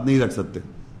تعلقات نہیں رکھ سکتے.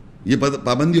 یہ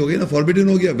پابندی ہو گئی نا, فاربیڈن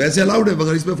ہو گیا. ویسے الاؤڈ ہے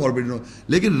مگر اس پہ فاربیڈن ہو,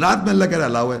 لیکن رات میں اللہ کہہ رہا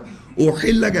الاؤ ہے.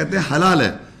 اوحل کہتے ہیں حلال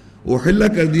ہے, اوحل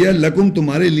کر دیا لکم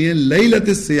تمہارے لیے لیلۃ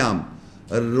الصیام,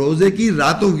 روزے کی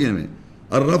راتوں کے میں,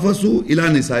 الرفث الی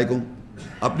نسائکم,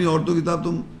 اپنی عورتوں کی طرف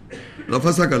تم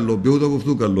رفسہ کر لو, بیہودہ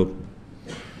گفتگو کر لو.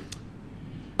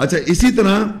 اچھا اسی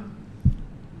طرح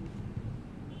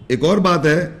ایک اور بات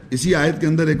ہے, اسی آیت کے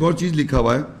اندر ایک اور چیز لکھا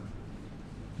ہوا ہے.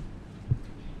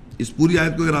 اس پوری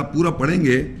آیت کو اگر آپ پورا پڑھیں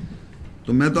گے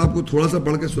تو میں تو آپ کو تھوڑا سا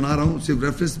پڑھ کے سنا رہا ہوں, صرف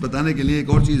ریفرنس بتانے کے لیے. ایک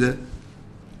اور چیز ہے,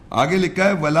 آگے لکھا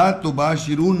ہے وَلَا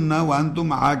تُبَاشِرُونَ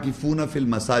وَأَنْتُمْ عَاكِفُونَ فِي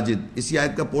الْمَسَاجِدِ. اسی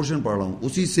آیت کا پورشن پڑھ رہا ہوں,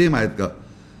 اسی سیم آیت کا.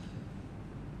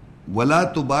 وَلَا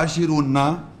تُبَاشِرُونَ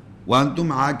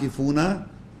وَأَنْتُمْ عَاكِفُونَ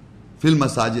فِي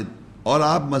الْمَسَاجِدِ, اور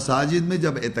آپ مساجد میں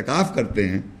جب اعتکاف کرتے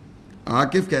ہیں,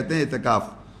 عاکف کہتے ہیں اعتکاف,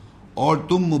 اور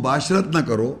تم مباشرت نہ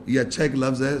کرو. یہ اچھا ایک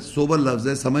لفظ ہے, سوبر لفظ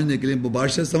ہے سمجھنے کے لیے.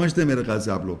 مباشرت سمجھتے ہیں میرے خیال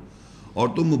سے آپ لوگ. اور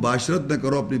تم مباشرت نہ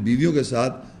کرو اپنی بیویوں کے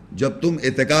ساتھ جب تم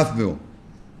اعتکاف میں ہو.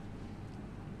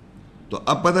 تو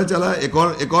اب پتہ چلا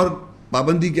ایک اور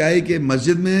پابندی کیا ہے کہ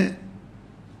مسجد میں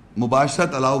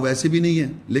مباشرت الاؤ ویسے بھی نہیں ہے,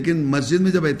 لیکن مسجد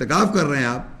میں جب اعتکاف کر رہے ہیں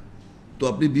آپ تو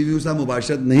اپنی بیویوں کے ساتھ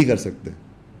مباشرت نہیں کر سکتے.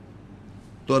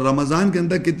 تو رمضان کے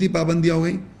اندر کتنی پابندیاں ہو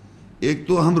گئیں؟ ایک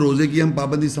تو ہم روزے کی ہم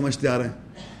پابندی سمجھتے آ رہے ہیں,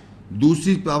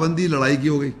 دوسری پابندی لڑائی کی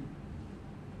ہو گئی,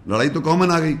 لڑائی تو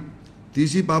کامن آ گئی.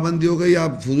 تیسری پابندی ہو گئی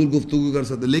آپ فضول گفتگو کر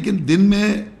سکتے, لیکن دن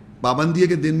میں پابندی ہے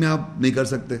کہ دن میں آپ نہیں کر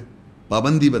سکتے.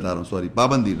 پابندی بتا رہا ہوں, سوری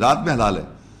پابندی, رات میں حلال ہے.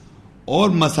 اور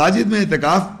مساجد میں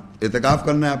اعتکاف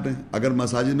کرنا ہے آپ نے, اگر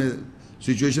مساجد میں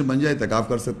سچویشن بن جائے اعتکاف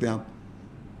کر سکتے ہیں آپ.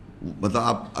 مطلب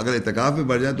آپ اگر اعتکاف میں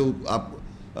بڑھ جائیں تو آپ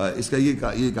اس کا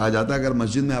یہ کہا جاتا ہے اگر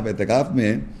مسجد میں آپ اعتکاف میں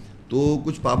ہیں تو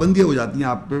کچھ پابندیاں ہو جاتی ہیں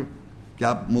آپ پہ کہ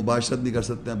آپ مباشرت نہیں کر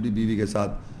سکتے اپنی بیوی کے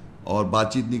ساتھ, اور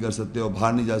بات چیت نہیں کر سکتے, اور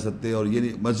باہر نہیں جا سکتے, اور یہ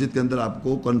نہیں, مسجد کے اندر آپ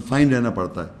کو کنفائن رہنا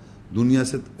پڑتا ہے, دنیا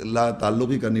سے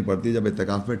تعلق ہی کرنی پڑتی ہے جب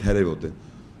اعتکاف میں ٹھہرے ہوتے.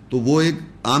 تو وہ ایک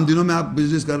عام دنوں میں آپ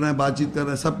بزنس کر رہے ہیں, بات چیت کر رہے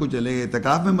ہیں, سب کچھ چلے گا.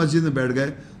 اعتکاف میں مسجد میں بیٹھ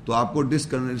گئے تو آپ کو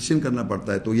ڈسکنیکشن کرنا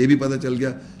پڑتا ہے. تو یہ بھی پتہ چل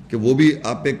گیا کہ وہ بھی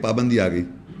آپ پہ ایک پابندی آ گئی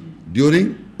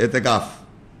ڈیورنگ اعتکاف.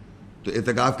 تو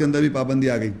اعتکاف کے اندر بھی پابندی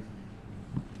آ گئی.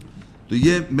 تو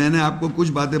یہ میں نے آپ کو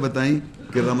کچھ باتیں بتائیں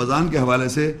کہ رمضان کے حوالے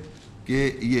سے کہ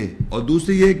یہ, اور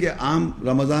دوسری یہ کہ عام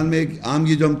رمضان میں ایک عام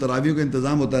یہ جو ہم تراویح کا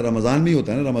انتظام ہوتا ہے رمضان میں ہی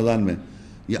ہوتا ہے نا. رمضان میں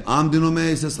یہ عام دنوں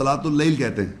میں اسے صلاۃ اللیل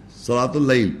کہتے ہیں. صلاۃ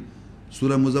اللیل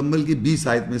سورہ مزمل کی 20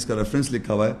 آیت میں اس کا ریفرنس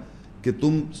لکھا ہوا ہے کہ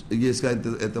تم یہ اس کا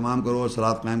اہتمام کرو اور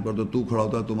صلاۃ قائم کر دو. تو کھڑا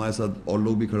ہوتا ہے, تمہارے ساتھ اور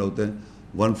لوگ بھی کھڑے ہوتے ہیں,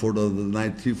 1/4 آف دا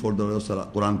نائٹ 3/4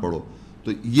 قرآن پڑھو.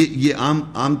 تو یہ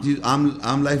عام چیز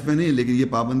عام لائف میں نہیں, لیکن یہ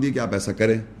پابندی ہے کہ آپ ایسا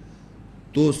کریں.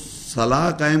 تو صلاح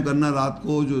قائم کرنا رات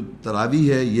کو جو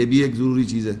تراویح ہے یہ بھی ایک ضروری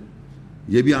چیز ہے,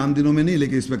 یہ بھی عام دنوں میں نہیں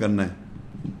لیکن اس میں کرنا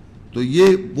ہے. تو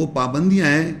یہ وہ پابندیاں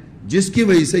ہیں جس کی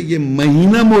وجہ سے یہ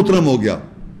مہینہ محترم ہو گیا.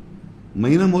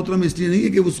 مہینہ محترم اس لیے نہیں ہے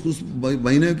کہ اس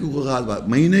مہینے کی کوئی خاص بات,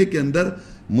 مہینے کے اندر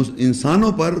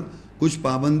انسانوں پر کچھ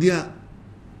پابندیاں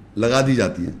لگا دی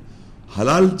جاتی ہیں.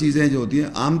 حلال چیزیں جو ہوتی ہیں,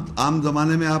 عام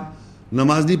زمانے میں آپ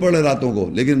نماز نہیں پڑھ رہے راتوں کو,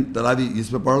 لیکن تراویح جس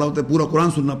پہ پڑھ رہا ہوتا ہے پورا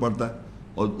قرآن سننا پڑتا ہے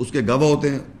اور اس کے گواہ ہوتے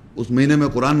ہیں. اس مہینے میں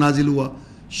قرآن نازل ہوا,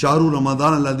 شہر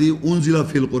رمضان الذی انزل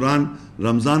فی القرآن,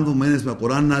 رمضان وہ مہینے اس میں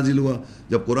قرآن نازل ہوا.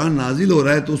 جب قرآن نازل ہو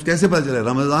رہا ہے تو اس کیسے پتہ چلے؟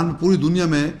 رمضان پوری دنیا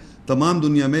میں, تمام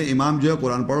دنیا میں امام جو ہے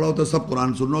قرآن پڑھ رہا ہوتا ہے, سب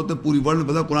قرآن سن رہے ہوتے ہیں, پوری ورلڈ میں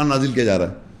پتہ قرآن نازل کیا جا رہا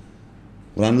ہے,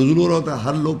 قرآن نزول ہو رہا ہوتا ہے,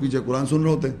 ہر لوگ پیچھے قرآن سن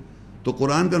رہے ہوتے ہیں. تو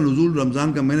قرآن کا نزول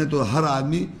رمضان کا مہینے, تو ہر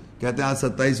آدمی کہتے ہیں آج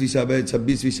 27ویں شب ہے,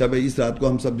 26ویں شب ہے, اس رات کو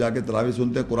ہم سب جا کے تراویح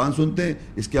سنتے ہیں, قرآن سنتے ہیں,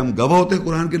 اس کے ہم گواہ ہوتے ہیں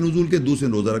قرآن کے نزول کے, دوسرے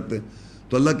روزہ رکھتے ہیں.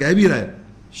 تو اللہ کہہ بھی رہا ہے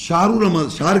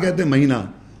شہر کہتے ہیں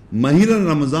مہینہ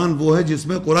رمضان وہ ہے جس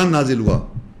میں قرآن نازل ہوا.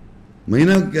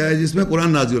 مہینہ کیا ہے؟ جس میں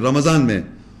قرآن نازل ہوا رمضان میں.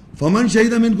 فمن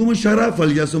شہید منکم الشہر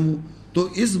فلیصمہ, تو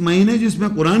اس مہینے جس میں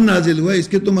قرآن نازل ہوا ہے اس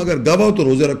کے تم اگر گواہ ہو تو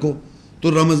روزے رکھو.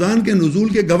 تو رمضان کے نزول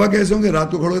کے گواہ کیسے ہوں گے؟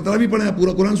 رات کو کھڑو کے تراویح پڑھیں، آپ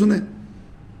پورا قرآن سنیں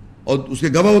اور اس کے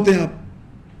گواہ ہوتے ہیں آپ،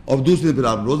 اور دوسرے پھر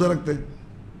آپ روزہ رکھتے ہیں.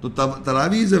 تو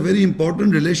تراویح از a very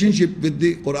important relation ship with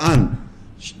the قرآن.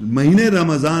 مہینے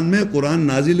رمضان میں قرآن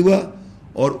نازل ہوا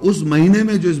اور اس مہینے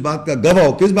میں جو اس بات کا گواہ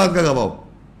ہو، کس بات کا گواہ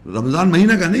ہو؟ رمضان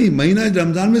مہینہ کا نہیں، مہینہ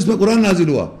رمضان میں اس میں قرآن نازل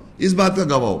ہوا، اس بات کا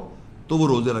گواہ ہو تو وہ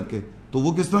روزے رکھے. تو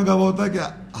وہ کس طرح گواہ ہوتا ہے کہ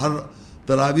ہر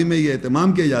تراویح میں یہ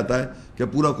اہتمام کیا جاتا ہے کہ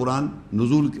پورا قرآن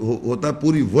نزول ہوتا ہے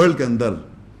پوری ورلڈ کے اندر،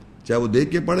 چاہے وہ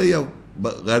دیکھ کے پڑھے یا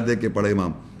غیر دیکھ کے پڑھے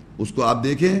امام، اس کو آپ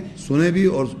دیکھیں سنیں بھی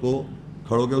اور اس کو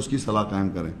کھڑو کے اس کی صلاح قائم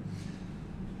کریں.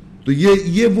 تو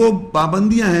یہ وہ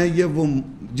پابندیاں ہیں، یہ وہ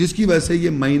جس کی وجہ سے یہ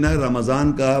مہینہ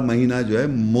رمضان کا مہینہ جو ہے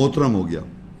محترم ہو گیا.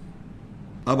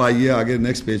 اب آئیے آگے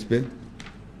نیکسٹ پیج پہ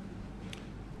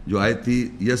جو آیت تھی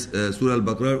سورہ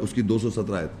البقرہ اس کی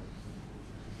 217 آیت.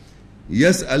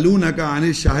 يسألونك عن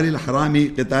الشهر الحرام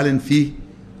قتال فيه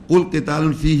قل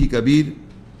قتال فيه كبير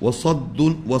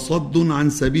وصد عن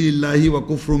سبيل الله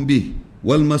وكفر به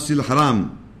والمسجد الحرام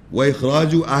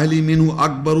وإخراج أهل منه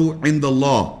أكبر عند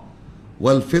الله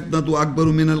والفتنة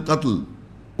أكبر من القتل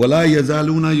ولا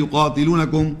يزالون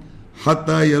يقاتلونكم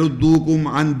حتى يردوكم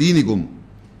عن دينكم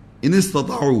إن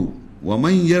استطاعوا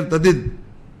ومن يرتد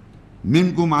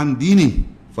منكم عن دينه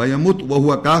فيمت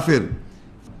وهو كافر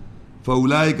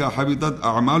فأولئك حبطت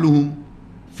أعمالهم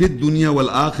في الدنيا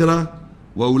والآخرة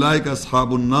وأولئك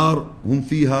أصحاب النار هم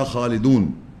فيها خالدون.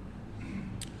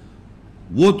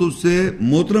 وہ تجھ سے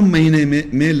محترم مہینے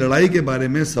میں لڑائی کے بارے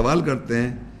میں سوال کرتے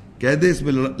ہیں، کہہ دے اس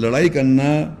میں لڑائی کرنا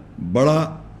بڑا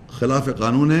خلاف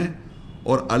قانون ہے،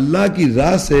 اور اللہ کی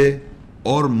راہ سے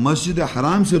اور مسجد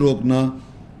حرام سے روکنا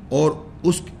اور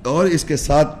اس کے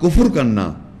ساتھ کفر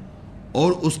کرنا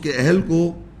اور اس کے اہل کو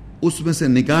اس میں سے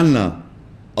نکالنا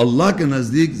اللہ کے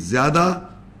نزدیک زیادہ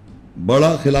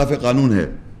بڑا خلاف قانون ہے،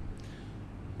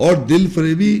 اور دل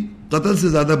فریبی قتل سے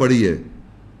زیادہ بڑی ہے،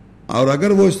 اور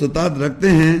اگر وہ استطاعت رکھتے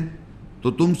ہیں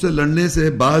تو تم سے لڑنے سے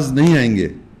باز نہیں آئیں گے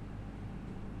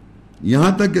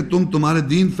یہاں تک کہ تم تمہارے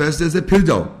دین فیصلے سے پھر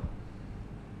جاؤ،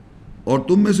 اور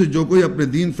تم میں سے جو کوئی اپنے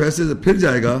دین فیصلے سے پھر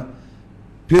جائے گا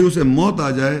پھر اسے موت آ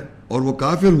جائے اور وہ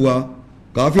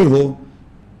کافر ہو،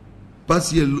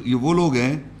 پس یہ وہ لوگ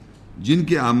ہیں جن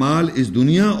کے اعمال اس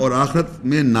دنیا اور آخرت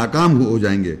میں ناکام ہو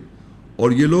جائیں گے،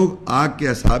 اور یہ لوگ آگ کے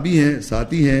اصحابی ہیں،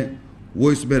 ساتھی ہیں،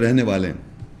 وہ اس میں رہنے والے ہیں.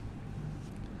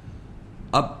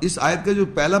 اب اس آیت کا جو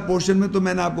پہلا پورشن میں تو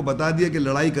میں نے آپ کو بتا دیا کہ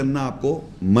لڑائی کرنا آپ کو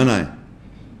منع ہے،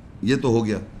 یہ تو ہو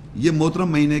گیا. یہ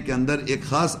محترم مہینے کے اندر ایک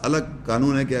خاص الگ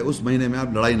قانون ہے کہ اس مہینے میں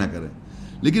آپ لڑائی نہ کریں،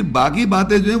 لیکن باقی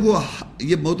باتیں جو ہیں وہ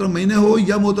یہ محترم مہینے ہو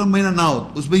یا محترم مہینہ نہ ہو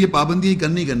اس میں یہ پابندی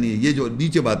کرنی ہے. یہ جو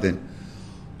نیچے باتیں،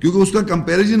 کیونکہ اس کا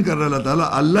کمپیریزن کر رہا اللہ تعالیٰ،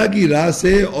 اللہ کی راہ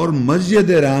سے اور مسجد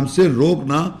حرام سے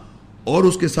روکنا اور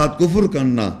اس کے ساتھ کفر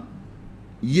کرنا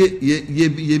یہ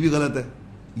بھی غلط ہے.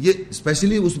 یہ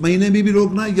اسپیشلی اس مہینے میں بھی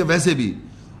روکنا یا ویسے بھی.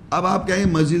 اب آپ کہیں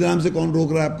مسجد حرام سے کون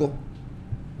روک رہا ہے آپ کو؟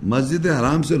 مسجد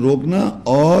حرام سے روکنا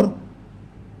اور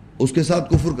اس کے ساتھ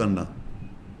کفر کرنا.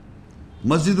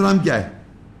 مسجد حرام کیا ہے؟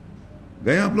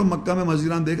 گئے آپ لوگ مکہ میں مسجد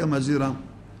حرام دیکھا؟ مسجد حرام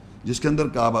جس کے اندر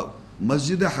کعبہ،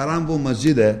 مسجد حرام وہ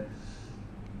مسجد ہے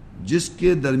جس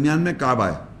کے درمیان میں کعبہ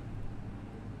ہے.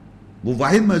 وہ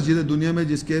واحد مسجد ہے دنیا میں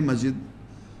جس کے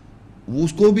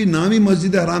اس کو بھی نام ہی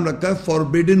مسجد حرام رکھا ہے،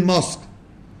 فوربیڈن ماسک،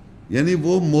 یعنی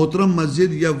وہ محترم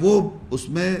مسجد، یا وہ اس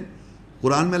میں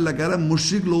قرآن میں اللہ کہہ رہا ہے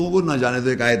مشرک لوگوں کو نہ جانے دو،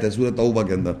 ایک آیت ہے سورہ توبہ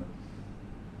کے اندر.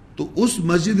 تو اس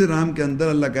مسجد حرام کے اندر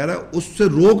اللہ کہہ رہا ہے اس سے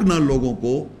روکنا لوگوں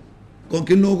کو.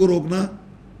 کن لوگوں کو روکنا؟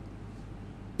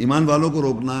 ایمان والوں کو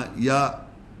روکنا، یا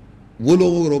وہ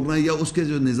لوگوں کو روکنا، یا اس کے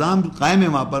جو نظام قائم ہے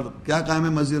وہاں پر. کیا قائم ہے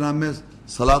مسجد حرام میں؟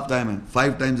 صلاۃ قائم ہے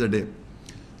 5 times a day،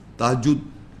 تہجد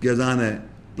کی اذان ہے،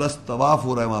 پلس طواف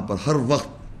ہو رہا ہے وہاں پر ہر وقت.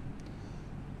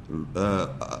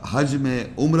 حج میں،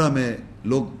 عمرہ میں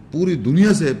لوگ پوری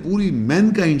دنیا سے، پوری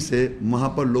مین کائنڈ سے وہاں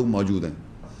پر لوگ موجود ہیں.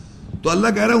 تو اللہ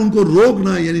کہہ رہا ہے ان کو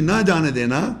روکنا یعنی نہ جانے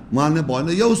دینا وہاں نے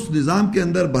پہنچنا، یا اس نظام کے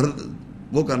اندر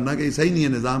وہ کرنا کہ صحیح نہیں ہے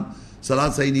نظام،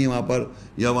 صلاۃ صحیح نہیں ہے وہاں پر،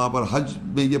 یا وہاں پر حج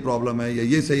میں یہ پرابلم ہے، یا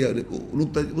یہ صحیح ہے،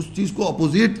 اس چیز کو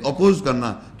اپوز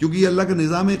کرنا، کیونکہ یہ اللہ کا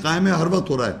نظام ہے، قائم ہے، ہر وقت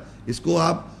ہو رہا ہے، اس کو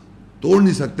آپ توڑ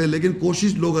نہیں سکتے. لیکن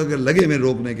کوشش لوگ اگر لگے میں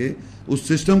روکنے کے، اس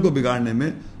سسٹم کو بگاڑنے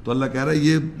میں، تو اللہ کہہ رہا ہے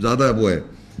یہ زیادہ وہ ہے.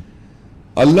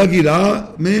 اللہ کی راہ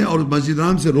میں اور مسجد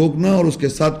حرام سے روکنا اور اس کے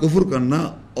ساتھ کفر کرنا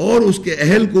اور اس کے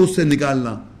اہل کو اس سے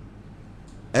نکالنا.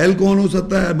 اہل کون ہو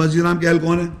سکتا ہے؟ مسجد حرام کے اہل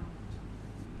کون ہے؟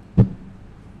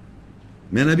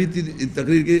 میں نے ابھی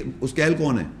تقریر کی، اس کے اہل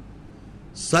کون ہے؟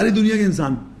 ساری دنیا کے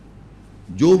انسان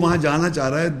جو وہاں جانا چاہ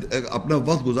رہا ہے، اپنا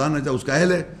وقت گزارنا چاہ، اس کا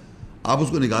اہل ہے. آپ اس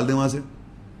کو نکال دیں وہاں سے،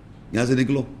 یہاں سے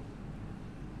نکلو،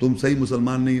 تم صحیح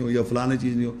مسلمان نہیں ہو یا فلاں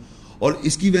چیز نہیں ہو. اور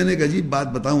اس کی میں نے ایک عجیب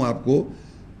بات بتاؤں آپ کو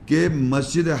کہ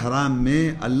مسجد حرام میں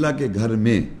اللہ کے گھر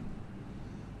میں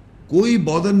کوئی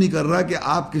بودر نہیں کر رہا کہ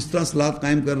آپ کس طرح صلاۃ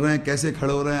قائم کر رہے ہیں, کیسے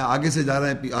کھڑے ہو رہے ہیں, آگے سے جا رہے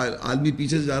ہیں, آدمی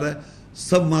پیچھے سے جا رہا ہے,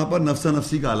 سب وہاں پر نفسا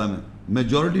نفسی کا عالم ہے.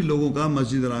 میجورٹی لوگوں کا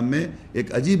مسجد حرام میں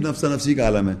ایک عجیب نفسا نفسی کا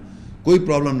عالم ہے, کوئی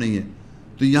پرابلم نہیں ہے.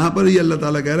 تو یہاں پر یہ اللہ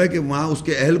تعالیٰ کہہ رہا ہے کہ وہاں اس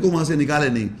کے اہل کو وہاں سے نکالے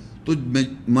نہیں. تو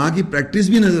وہاں کی پریکٹس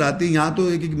بھی نظر آتی ہے. یہاں تو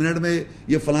ایک ایک منٹ میں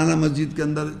یہ فلانا مسجد کے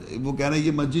اندر وہ کہہ رہے ہیں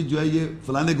یہ مسجد جو ہے یہ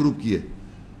فلانے گروپ کی ہے,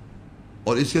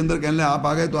 اور اس کے اندر کہنے لیں آپ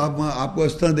آ گئے تو آپ وہاں آپ کو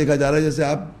اس طرح دیکھا جا رہا ہے جیسے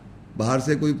آپ باہر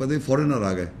سے کوئی پتہ فورنر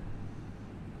آ گئے.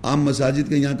 عام مساجد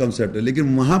کا یہاں کنسیپٹ ہے,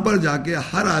 لیکن وہاں پر جا کے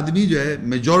ہر آدمی جو ہے,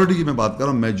 میجورٹی کی میں بات کر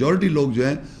رہا ہوں, میجورٹی لوگ جو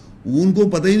ہیں ان کو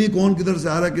پتہ ہی نہیں کون کدھر سے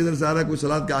آ رہا ہے کدھر سے آ رہا ہے, کوئی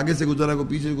صلاۃ کے آگے سے گزر رہا ہے, کوئی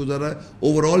پیچھے سے گزر رہا ہے.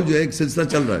 اوور آل جو ہے ایک سلسلہ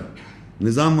چل رہا ہے,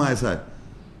 نظام وہاں ایسا ہے.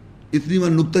 اتنی وہاں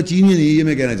نکتہ چینی نہیں ہے, یہ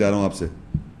میں کہنا چاہ رہا ہوں آپ سے.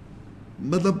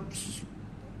 مطلب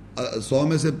 100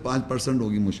 میں سے 5%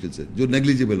 ہوگی مشکل سے جو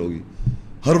نیگلیجیبل ہوگی.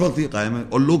 ہر وقت یہ قائم ہے,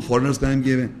 اور لوگ فورنرز قائم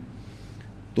کیے ہوئے ہیں.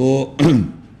 تو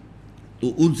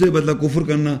ان سے مطلب کفر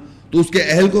کرنا, تو اس کے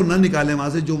اہل کو نہ نکالیں وہاں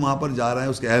سے جو وہاں پر جا رہا ہے.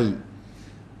 اس کے اہل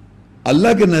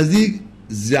اللہ کے نزدیک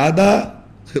زیادہ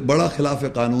بڑا خلاف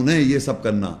قانون ہے یہ سب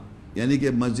کرنا, یعنی کہ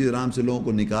مسجد حرام سے لوگوں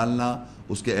کو نکالنا,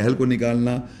 اس کے اہل کو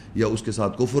نکالنا, یا اس کے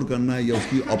ساتھ کفر کرنا, یا اس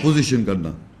کی اپوزیشن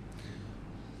کرنا.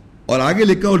 اور آگے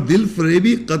لکھا اور دل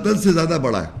فریبی قتل سے زیادہ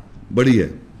بڑی ہے.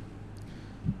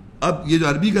 اب یہ جو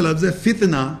عربی کا لفظ ہے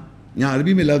فتنہ, یہاں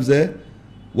عربی میں لفظ ہے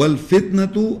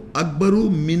وَالْفِتْنَةُ أَكْبَرُ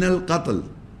مِنَ الْقَتْلِ,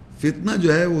 فتنہ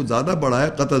جو ہے وہ زیادہ بڑا ہے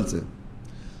قتل سے.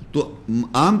 تو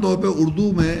عام طور پہ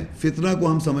اردو میں فتنہ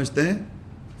کو ہم سمجھتے ہیں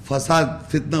فساد,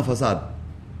 فتنہ فساد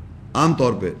عام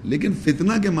طور پہ, لیکن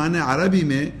فتنہ کے معنی عربی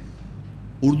میں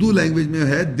اردو لینگویج میں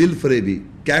ہے دل فریبی,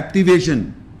 کیپٹیویشن,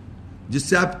 جس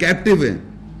سے آپ کیپٹیو ہیں.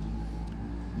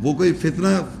 وہ کوئی فتنہ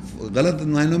غلط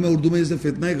معنوں میں اردو میں جیسے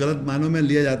فتنہ غلط معنوں میں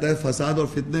لیا جاتا ہے, فساد اور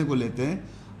فتنے کو لیتے ہیں.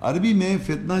 عربی میں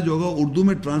فتنہ جو ہوگا اردو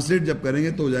میں ٹرانسلیٹ جب کریں گے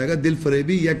تو ہو جائے گا دل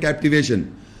فریبی یا کیپٹیویشن.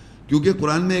 کیونکہ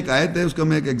قرآن میں ایک آیت ہے, اس کا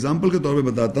میں ایک ایگزامپل کے طور پہ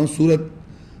بتاتا ہوں. سورت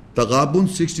تغابن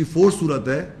 64 سورت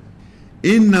ہے.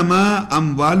 انما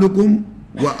اموالکم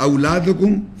و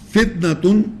اولادکم فتنۃ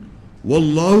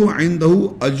واللہ عندہ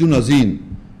اجر عظیم,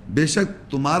 بے شک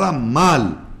تمہارا مال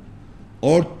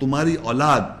اور تمہاری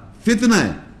اولاد فتنہ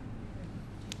ہے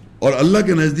اور اللہ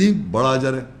کے نزدیک بڑا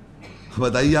اجر ہے.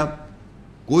 بتائیے آپ,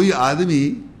 کوئی آدمی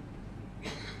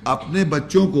اپنے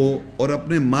بچوں کو اور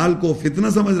اپنے مال کو فتنہ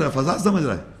سمجھ رہا ہے, فساد سمجھ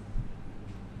رہا ہے,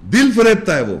 دل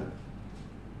فریبتا ہے, وہ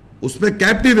اس پہ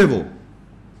کیپٹیو ہے. وہ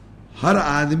ہر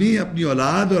آدمی اپنی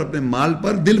اولاد اور اپنے مال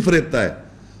پر دل فریبتا ہے.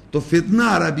 تو فتنہ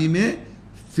عربی میں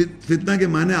فتنہ کے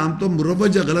معنی عام طور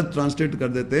مروج یا غلط ٹرانسلیٹ کر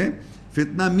دیتے ہیں.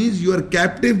 فتنہ means you are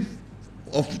captive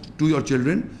to your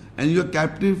children and you are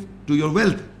captive to your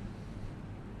wealth.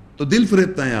 تو دل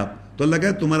فریبتا ہے آپ. تو اللہ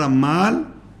کہے تمہارا مال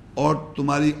اور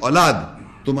تمہاری اولاد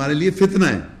تمہارے لیے فتنہ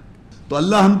ہے. تو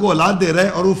اللہ ہم کو اولاد دے رہا ہے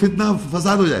اور وہ فتنہ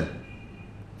فساد ہو جائے,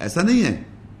 ایسا نہیں ہے.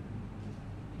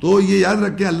 تو یہ یاد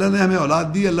رکھیں, اللہ نے ہمیں اولاد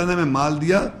دی, اللہ نے ہمیں مال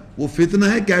دیا, وہ فتنہ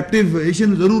ہے,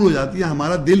 کیپٹیویشن ضرور ہو جاتی ہے,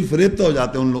 ہمارا دل فریبتا ہو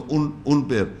جاتے ہیں ان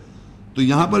پہ. تو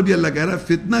یہاں پر بھی اللہ کہہ رہا ہے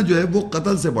فتنہ جو ہے وہ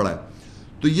قتل سے بڑا ہے.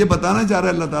 تو یہ بتانا چاہ رہا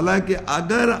ہے اللہ تعالیٰ کہ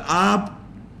اگر آپ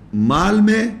مال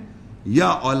میں یا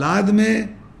اولاد میں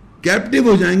کیپٹیو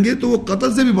ہو جائیں گے تو وہ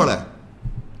قتل سے بھی بڑا ہے.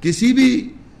 کسی بھی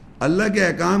اللہ کے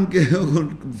احکام کے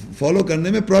فالو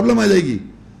کرنے میں پرابلم آ جائے گی,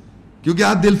 کیونکہ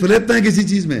آپ دل فریبتا ہیں کسی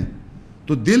چیز میں.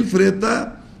 تو دل فریبتا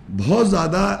بہت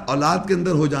زیادہ اولاد کے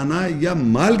اندر ہو جانا یا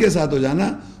مال کے ساتھ ہو جانا,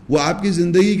 وہ آپ کی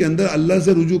زندگی کے اندر اللہ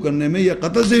سے رجوع کرنے میں یا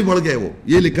قتل سے بھی بڑھ گئے. وہ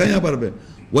یہ لکھا ہے یہاں پر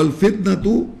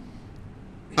وَالْفِتْنَةُ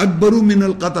اکبر من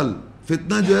القتل,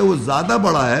 فتنہ جو ہے وہ زیادہ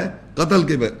بڑا ہے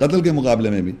قتل کے مقابلے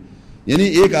میں بھی. یعنی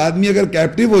ایک آدمی اگر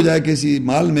کیپٹیو ہو جائے کسی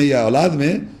مال میں یا اولاد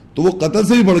میں تو وہ قتل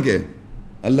سے بھی بڑھ کے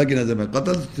اللہ کی نظر میں.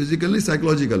 قتل فزیکل نہیں,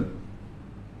 سائیکولوجیکل,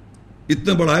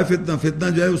 اتنا بڑا ہے فتنہ. فتنہ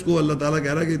جو ہے اس کو اللہ تعالیٰ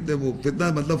کہہ رہا ہے کہ وہ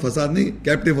فتنہ مطلب فساد نہیں,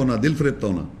 کیپٹیو ہونا, دل فریبتا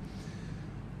ہونا.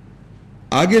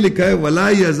 آگے لکھا ہے وَلَا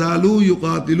يَزَالُوا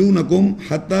يُقَاتِلُونَكُمْ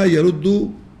حَتَّى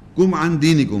يَرُدُّوكُمْ عَنْ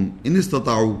دِينِكُمْ إِنِ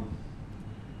اسْتَطَاعُوا,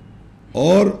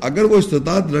 اور اگر وہ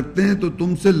استطاعت رکھتے ہیں تو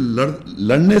تم سے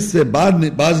لڑنے سے باز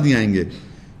نہیں آئیں گے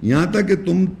یہاں تک کہ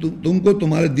تم کو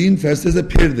تمہارے دین فیصلے سے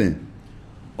پھیر دیں.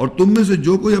 اور تم میں سے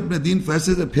جو کوئی اپنے دین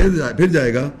فیصلے سے پھر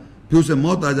جائے گا, پھر اسے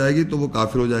موت آ جائے گی تو وہ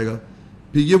کافر ہو جائے گا.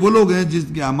 پھر یہ وہ لوگ ہیں جس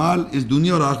کے اعمال اس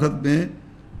دنیا اور آخرت میں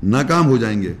ناکام ہو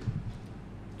جائیں گے.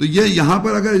 تو یہ یہاں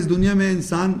پر اگر اس دنیا میں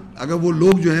انسان, اگر وہ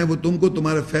لوگ جو ہیں وہ تم کو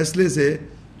تمہارے فیصلے سے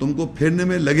تم کو پھیرنے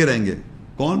میں لگے رہیں گے,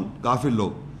 کون؟ کافر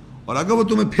لوگ. اور اگر وہ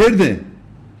تمہیں پھیر دیں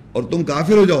اور تم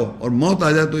کافر ہو جاؤ اور موت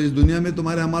آ جائے تو اس دنیا میں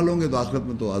تمہارے اعمال ہوں گے تو آخرت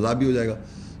میں تو عذاب بھی ہو جائے گا.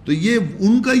 تو یہ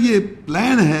ان کا یہ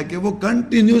پلان ہے کہ وہ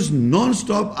کنٹینیوس نان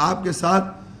سٹاپ آپ کے ساتھ،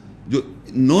 جو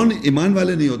نان ایمان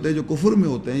والے نہیں ہوتے، جو کفر میں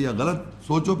ہوتے ہیں یا غلط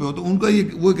سوچوں پہ ہوتے ہیں، ان کا یہ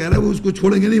وہ کہہ رہا ہے وہ اس کو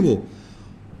چھوڑیں گے نہیں. وہ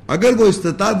اگر وہ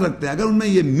استطاعت رکھتے ہیں، اگر ان میں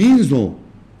یہ مینز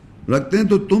رکھتے ہیں،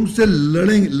 تو تم سے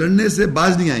لڑنے سے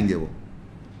باز نہیں آئیں گے. وہ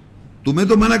تمہیں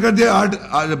تو منع کر دیا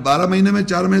 12 مہینے میں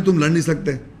 4 مہینے تم لڑ نہیں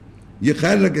سکتے، یہ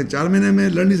خیال رکھے 4 مہینے میں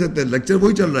لڑ نہیں سکتے، لیکچر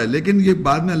وہی چل رہا ہے. لیکن یہ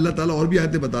بعد میں اللہ تعالیٰ اور بھی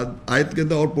آیت کے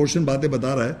اندر اور پورشن باتیں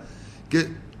بتا رہا ہے کہ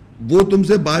وہ تم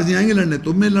سے باز نہیں آئیں گے لڑنے.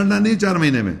 تم نے لڑنا نہیں 4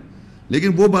 مہینے میں، لیکن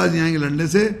وہ باز نہیں آئیں گے لڑنے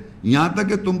سے، یہاں تک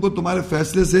کہ تم کو تمہارے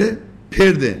فیصلے سے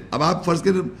پھیر دیں. اب آپ فرض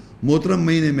کریں محترم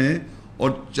مہینے میں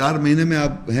اور 4 مہینے میں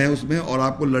آپ ہیں اس میں، اور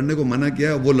آپ کو لڑنے کو منع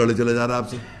کیا، وہ لڑے چلا جا رہا ہے آپ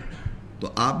سے، تو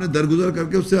آپ نے درگزر کر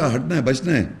کے اس سے ہٹنا ہے،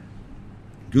 بچنا ہے،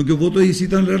 کیونکہ وہ تو اسی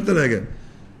طرح لڑتے رہ گئے.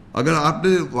 اگر آپ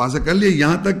نے وہاں سے کر لیا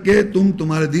یہاں تک کہ تم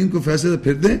تمہارے دین کو فیصلے سے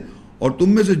پھر دیں، اور تم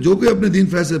میں سے جو کوئی اپنے دین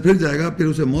فیصلے سے پھر جائے گا، پھر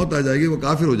اسے موت آ جائے گی، وہ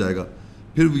کافر ہو جائے گا.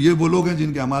 پھر یہ وہ لوگ ہیں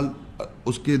جن کے اعمال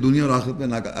اس کے دنیا اور آخرت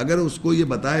میں اگر اس کو یہ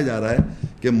بتایا جا رہا ہے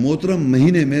کہ محترم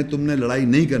مہینے میں تم نے لڑائی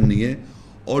نہیں کرنی ہے،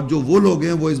 اور جو وہ لوگ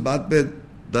ہیں وہ اس بات پہ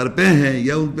درپے ہیں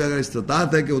یا ان پہ اگر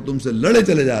استطاعت ہے کہ وہ تم سے لڑے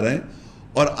چلے جا رہے ہیں،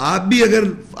 اور آپ بھی اگر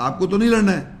آپ کو تو نہیں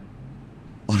لڑنا ہے،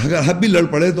 اور اگر آپ بھی لڑ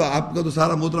پڑے تو آپ کا تو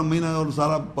سارا محترم مہینہ اور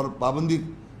سارا پابندی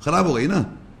خراب ہو گئی نا.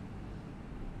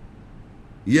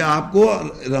 یہ آپ کو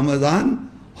رمضان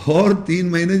اور 3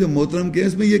 مہینے جو محترم کے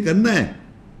اس میں یہ کرنا ہے،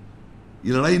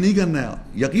 یہ لڑائی نہیں کرنا ہے.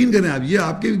 یقین کریں آپ، یہ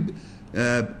آپ کی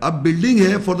اب بلڈنگ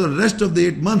ہے for the rest of the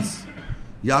 8 months.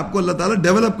 یہ آپ کو اللہ تعالیٰ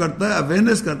ڈیولپ کرتا ہے،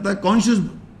 اویئرنیس کرتا ہے،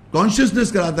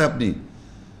 کانشیسنیس کراتا ہے اپنی.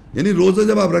 یعنی روزہ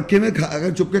جب آپ رکھے میں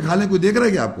اگر چپ کے کھا لیں، کوئی دیکھ رہا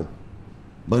ہے کیا آپ کو؟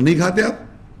 بس نہیں کھاتے آپ،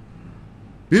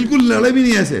 بالکل لڑے بھی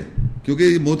نہیں ایسے،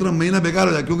 کیونکہ محترم مہینہ بیکار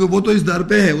ہو جائے. کیونکہ وہ تو اس در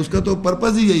پہ ہے، اس کا تو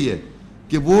پرپز ہی یہی ہے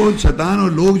کہ وہ شیطان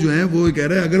اور لوگ جو ہیں وہ کہہ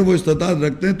رہے ہیں اگر وہ استطاعت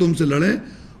رکھتے ہیں تم سے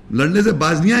لڑنے سے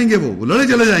باز نہیں آئیں گے، وہ لڑے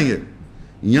چلے جائیں گے.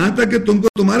 یہاں تک کہ تم کو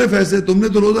تمہارے فیصلے، تم نے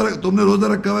روزہ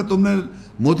رکھا ہوا ہے، تم نے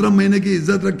محترم مہینے کی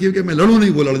عزت رکھی ہے کہ میں لڑوں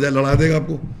نہیں، وہ لڑا دے گا آپ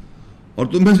کو. اور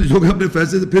تم میں سے جو کہ اپنے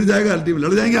فیصلے سے پھر جائے گا، الٹیمیٹ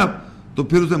لڑ جائیں گے آپ، تو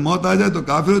پھر اسے موت آ جائے تو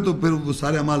کافر ہو، تو پھر وہ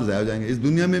سارے اعمال ضائع ہو جائیں گے اس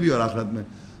دنیا میں بھی اور آخرت میں.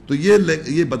 تو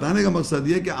یہ بتانے کا مقصد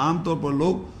یہ ہے کہ عام طور پر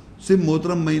لوگ صرف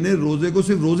محترم مہینے روزے کو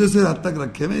صرف روزے سے حد تک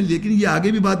رکھے ہوئے ہیں، لیکن یہ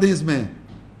آگے بھی باتیں اس میں ہیں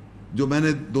جو میں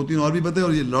نے 2-3 اور بھی بتائے،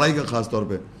 اور یہ لڑائی کا خاص طور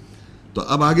پہ. تو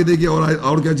اب آگے دیکھیے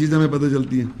اور کیا چیزیں ہمیں پتہ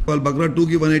چلتی ہیں. البقرہ 2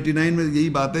 کی 189 میں یہی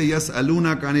بات ہے،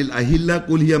 یسألونک عن الاہلہ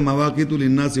قل ہی مواقیت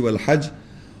للناس والحج،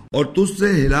 اور تجھ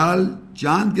سے ہلال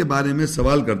چاند کے بارے میں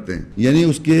سوال کرتے ہیں، یعنی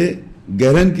اس کے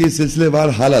گرہن کی سلسلے وار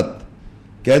حالت.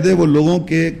 کہہ دے وہ لوگوں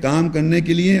کے کام کرنے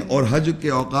کے لیے، اور حج کے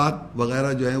اوقات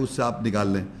وغیرہ جو ہے اس سے آپ نکال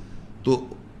لیں. تو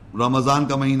رمضان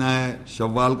کا مہینہ ہے،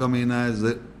 شوال کا مہینہ ہے،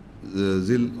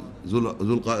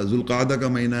 ذوالقعدہ کا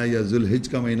مہینہ ہے یا ذوالحج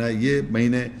کا مہینہ ہے، یہ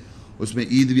مہینے اس میں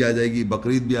عید بھی آ جائے گی،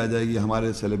 بقرعید بھی آ جائے گی،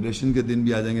 ہمارے سیلیبریشن کے دن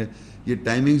بھی آ جائیں گے. یہ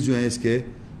ٹائمنگز جو ہیں اس کے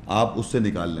آپ اس سے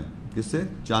نکال لیں. کس سے؟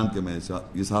 چاند کے مہینے سے.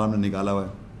 یہ سارا ہم نے نکالا ہوا ہے.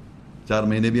 4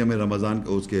 مہینے بھی ہمیں رمضان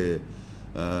اس کے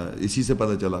اسی سے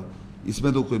پتہ چلا. اس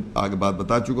میں تو کوئی آگے بات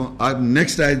بتا چکا ہوں. آج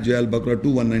نیکسٹ آیت جو ہے البقرہ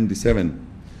 2:197،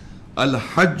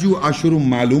 الحج اشہر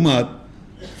معلومات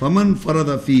فمن فرض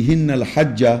فیہن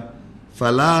الحج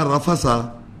فلا رفث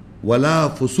ولا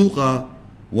فسوق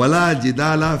ولا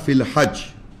جدال فی الحج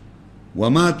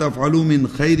وما تفعلوا من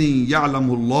خیر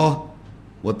یعلمہ اللہ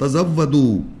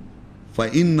وتزودوا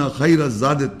فإن خیر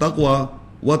الزاد التقوی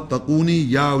واتقون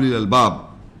یا اولی الالباب.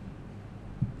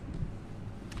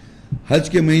 حج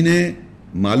کے مہینے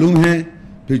معلوم ہیں،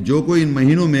 پھر جو کوئی ان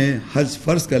مہینوں میں حج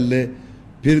فرض کر لے،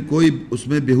 پھر کوئی اس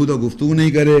میں بیہودہ گفتگو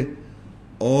نہیں کرے،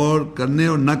 اور کرنے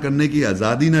اور نہ کرنے کی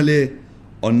آزادی نہ لے،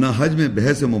 اور نہ حج میں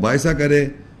بحث سے مباحثہ کرے،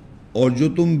 اور جو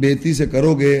تم بہتری سے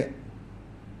کرو گے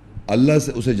اللہ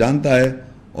سے اسے جانتا ہے،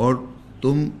 اور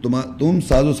تم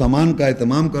ساز و سامان کا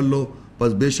اہتمام کر لو،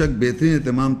 پس بے شک بہترین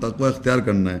اہتمام تقوی اختیار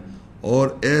کرنا ہے. اور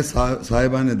اے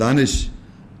صاحبان دانش،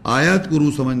 آیات کی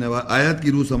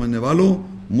روح سمجھنے والوں،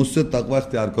 مجھ سے تقوی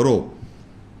اختیار کرو.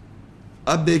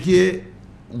 اب دیکھیے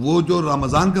وہ جو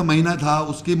رمضان کا مہینہ تھا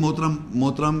اس کی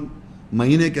محترم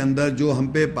مہینے کے اندر جو ہم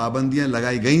پہ پابندیاں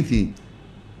لگائی گئی تھیں،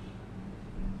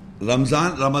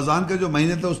 رمضان کا جو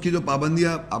مہینہ تھا اس کی جو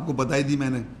پابندیاں آپ کو بتائی دی میں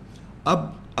نے.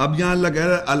 اب یہاں اللہ کہہ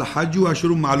رہا ہے الحج اشہر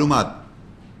معلومات،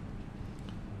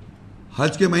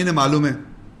 حج کے مہینے معلوم ہے،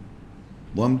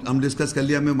 وہ ہم ڈسکس کر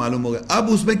لیا، ہمیں معلوم ہو گیا.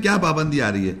 اب اس میں کیا پابندی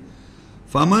آ رہی ہے؟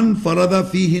 فمن فرض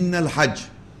فیہن الحج،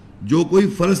 جو کوئی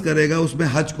فرض کرے گا اس میں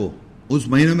حج کو، اس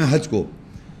مہینے میں حج کو،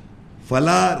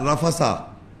 فلا رفثا،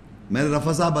 میں نے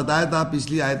رفثا بتایا تھا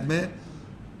پچھلی آیت میں،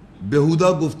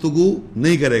 بیہودہ گفتگو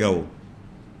نہیں کرے گا، وہ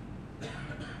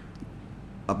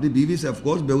اپنی بیوی سے آف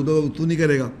کورس بیہودہ گفتگو نہیں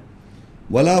کرے گا.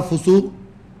 ولا فسوق،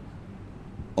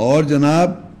 اور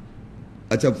جناب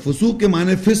اچھا فسوق کے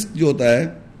معنی فسق جو ہوتا ہے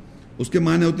اس کے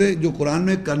معنی ہوتے ہیں جو قرآن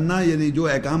میں کرنا، یعنی جو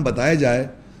احکام بتایا جائے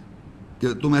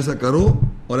کہ تم ایسا کرو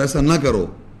اور ایسا نہ کرو،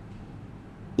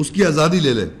 اس کی آزادی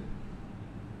لے لے.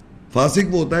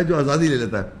 فاسق وہ ہوتا ہے جو آزادی لے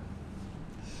لیتا ہے.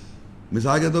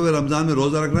 مثال کے طور پہ رمضان میں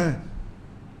روزہ رکھ رہا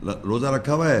ہے، روزہ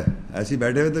رکھا ہوا ہے، ایسے ہی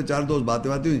بیٹھے ہوئے تھے، 4 دوست باتیں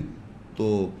ہوئی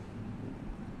تو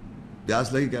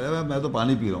پیاس لگی، کہہ رہا ہے میں تو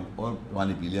پانی پی رہا ہوں، اور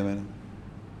پانی پی لیا میں نے.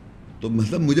 تو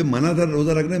مطلب مجھے منع تھا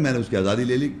روزہ رکھنے، میں نے اس کی آزادی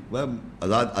لے لی.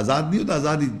 آزاد نہیں ہوتا،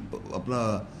 آزادی اپنا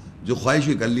جو خواہش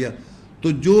ہوئی کر لیا.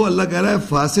 تو جو اللہ کہہ رہا ہے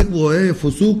فاسق وہ ہے،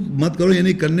 فسوق مت کرو،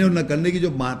 یعنی کرنے اور نہ کرنے کی جو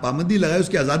پابندی لگائے اس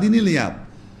کی آزادی نہیں لیں آپ.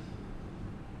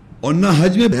 اور نہ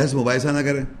حج میں بحث مباحثہ نہ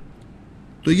کریں.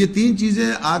 تو یہ 3 چیزیں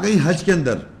آ گئی حج کے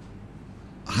اندر.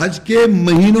 حج کے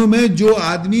مہینوں میں جو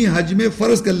آدمی حج میں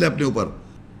فرض کر لے اپنے اوپر،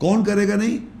 کون کرے گا؟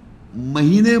 نہیں،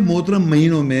 مہینے محترم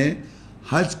مہینوں میں،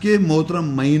 حج کے محترم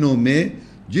مہینوں میں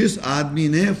جس آدمی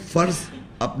نے فرض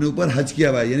اپنے اوپر حج کیا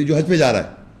ہوا ہے، یعنی جو حج پہ جا رہا ہے،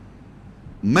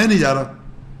 میں نہیں جا رہا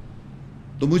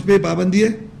تو مجھ پہ پابندی ہے.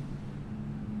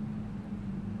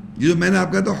 یہ جو میں نے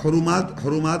آپ کہا تھا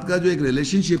حرمات کا جو ایک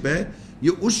ریلیشن شپ ہے،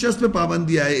 یہ اس شخص پہ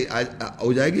پابندی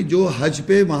ہو جائے گی جو حج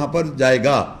پہ وہاں پر جائے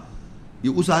گا. یہ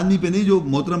اس آدمی پہ نہیں جو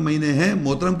محترم مہینے ہیں،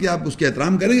 محترم کی آپ اس کے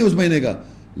احترام کریں گے اس مہینے کا،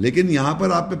 لیکن یہاں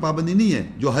پر آپ پہ پابندی نہیں ہے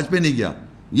جو حج پہ نہیں گیا.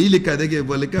 یہی لکھا ہے، دیکھیے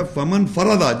وہ لکھا ہے فمن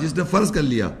فرضا، جس نے فرض کر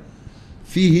لیا،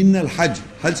 فیہن الحج،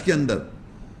 حج کے اندر،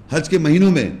 حج کے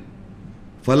مہینوں میں،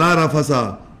 فلا رفثا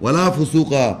ولا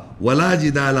فسوقا ولا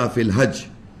جدال فی الحج،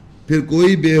 پھر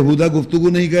کوئی بےہودہ گفتگو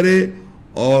نہیں کرے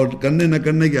اور کرنے نہ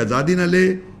کرنے کی آزادی نہ لے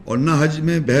اور نہ حج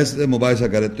میں بحث مباحثہ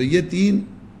کرے. تو یہ 3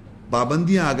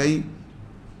 پابندیاں آ گئی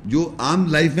جو عام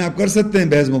لائف میں آپ کر سکتے ہیں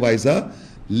بحث مباحثہ،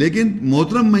 لیکن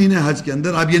محترم مہینے حج کے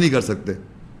اندر آپ یہ نہیں کر سکتے.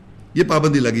 یہ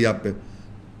پابندی لگی آپ پہ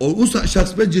اور اس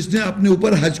شخص پہ جس نے اپنے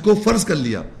اوپر حج کو فرض کر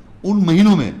لیا ان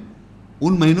مہینوں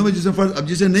میں جسے فرض، اب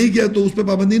جسے نہیں کیا تو اس پہ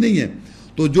پابندی نہیں ہے.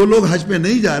 تو جو لوگ حج پہ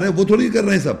نہیں جا رہے وہ تھوڑی کر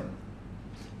رہے ہیں سب.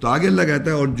 تو آگے اللہ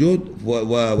کہتا ہے اور جو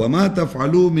وما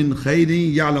تفعلوا من خیر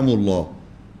یعلم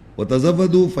اللہ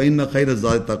وتزودوا فإن خیر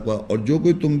الزاد التقوی، اور جو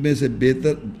کوئی تم میں سے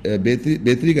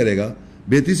بہتری کرے گا،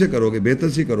 بہتر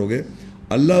سے کرو گے،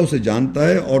 اللہ اسے جانتا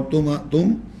ہے اور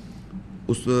تم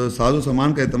اس ساز و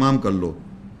سامان کا اہتمام کر لو.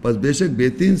 پس بے شک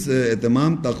بہترین سے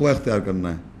اہتمام تقوی اختیار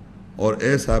کرنا ہے، اور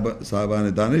اے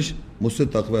صاحبان دانش مجھ سے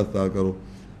تقوی اختیار کرو.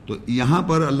 تو یہاں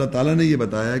پر اللہ تعالیٰ نے یہ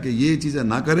بتایا کہ یہ چیزیں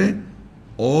نہ کریں،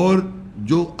 اور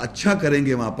جو اچھا کریں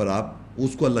گے وہاں پر آپ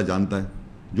اس کو اللہ جانتا ہے.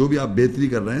 جو بھی آپ بہتری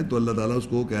کر رہے ہیں تو اللہ تعالیٰ اس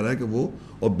کو کہہ رہا ہے کہ وہ،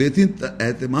 اور بہترین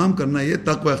اہتمام کرنا یہ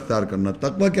تقوی اختیار کرنا.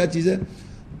 تقوی کیا چیز ہے؟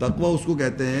 تقوی اس کو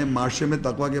کہتے ہیں معاشرے میں،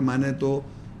 تقوی کے معنی تو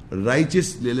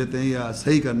رائچس لے لیتے ہیں یا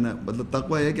صحیح کرنا. مطلب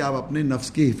تقوی ہے کہ آپ اپنے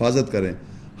نفس کی حفاظت کریں،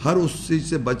 ہر اس چیز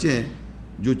سے بچیں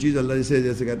جو چیز اللہ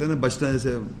جیسے کہتے ہیں نا بچنا.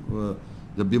 جیسے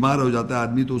جب بیمار ہو جاتا ہے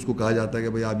آدمی تو اس کو کہا جاتا ہے کہ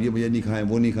بھائی آپ یہ نہیں کھائیں،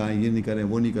 وہ نہیں کھائیں، یہ نہیں کریں،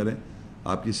 وہ نہیں کریں،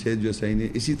 آپ کی صحت جو ہے صحیح نہیں.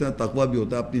 اسی طرح تقوی بھی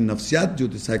ہوتا ہے، اپنی نفسیات جو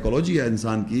سائیکالوجی ہے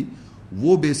انسان کی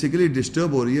وہ بیسیکلی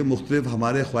ڈسٹرب ہو رہی ہے مختلف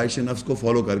ہمارے خواہش نفس کو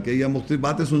فالو کر کے یا مختلف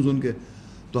باتیں سن کے.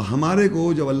 تو ہمارے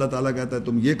کو جب اللہ تعالیٰ کہتا ہے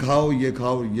تم یہ کھاؤ،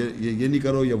 یہ نہیں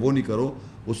کرو یا وہ نہیں کرو،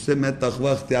 اس سے میں تقوی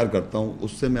اختیار کرتا ہوں،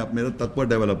 اس سے میرا تقوی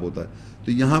ڈیولپ ہوتا ہے.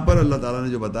 تو یہاں پر اللہ تعالیٰ نے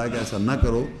جو بتایا کہ ایسا نہ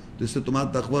کرو، تو اس سے تمہارا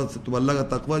تقوی، تم اللہ کا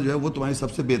تقوی جو ہے وہ تمہاری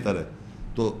سب سے بہتر ہے.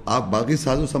 تو آپ باقی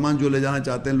ساز و سامان جو لے جانا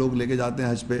چاہتے ہیں، لوگ لے کے جاتے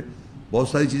ہیں حج پہ، بہت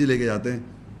ساری چیزیں لے کے جاتے ہیں،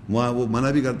 وہاں وہ منع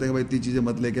بھی کرتے ہیں کہ بھائی اتنی چیزیں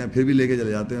مت لے کے آئیں، پھر بھی لے کے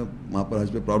چلے جاتے ہیں. وہاں پر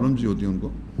حج پہ پرابلمس بھی ہوتی ہیں ان کو.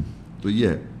 تو یہ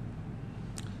ہے.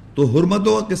 تو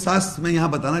حرمتوں کے ساتھ میں یہاں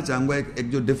بتانا چاہوں گا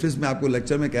ایک جو ڈفرینس میں آپ کو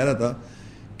لیکچر میں کہہ رہا تھا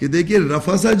کہ دیکھیے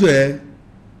رفثہ جو ہے،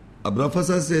 اب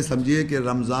رفثہ سے سمجھیے کہ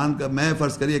رمضان کا، میں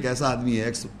فرض کریے ایک ایسا آدمی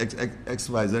ہے ایکس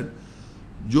وائی زیڈ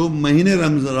جو مہینے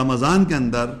رمضان کے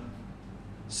اندر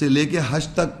سے لے کے حج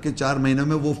تک کے 4 مہینوں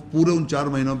میں وہ پورے ان 4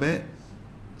 مہینوں پہ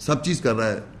سب چیز کر رہا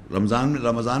ہے.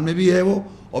 رمضان میں بھی ہے وہ،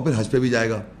 اور پھر حج پہ بھی جائے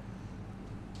گا.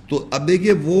 تو اب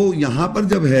دیکھیے وہ یہاں پر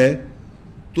جب ہے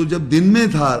تو جب دن میں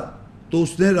تھا تو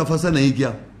اس نے رفثہ نہیں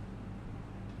کیا،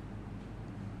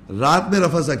 رات میں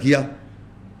رفثہ کیا،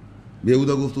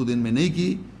 بےہودہ گفتگو دن میں نہیں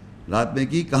کی، رات میں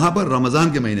کی. کہاں پر؟ رمضان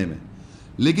کے مہینے میں.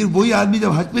 لیکن وہی آدمی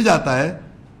جب حج پہ جاتا ہے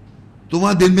تو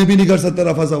وہاں دن میں بھی نہیں کر سکتا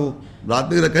رفثہ، وہ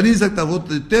رات میں کر نہیں سکتا. وہ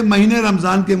اتنے مہینے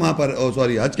رمضان کے وہاں پر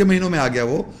حج کے مہینوں میں آ گیا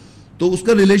وہ، تو اس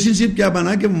کا ریلیشن شپ کیا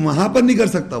بنا کہ وہاں پر نہیں کر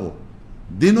سکتا، وہ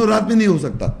دن اور رات میں نہیں ہو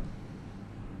سکتا.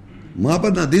 وہاں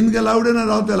پر نہ دن کے الاؤڈ ہے نہ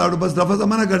رات کے الاؤڈ، بس رفثہ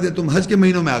منع کر دیا، تم حج کے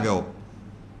مہینوں میں آ گئے ہو.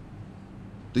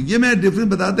 تو یہ میں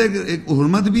ڈفرینس بتاتے ہیں کہ ایک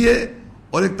حرمت بھی ہے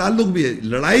اور ایک تعلق بھی ہے.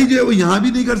 لڑائی جو ہے وہ یہاں بھی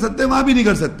نہیں کر سکتے، وہاں بھی نہیں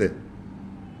کر سکتے،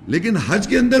 لیکن حج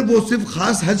کے اندر وہ صرف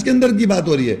خاص حج کے اندر کی بات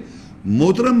ہو رہی ہے.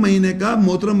 محترم مہینے کا،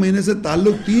 محترم مہینے سے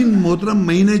تعلق 3 محترم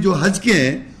مہینے جو حج کے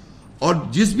ہیں اور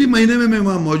جس بھی مہینے میں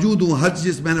وہاں موجود ہوں, حج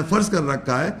جس میں نے فرض کر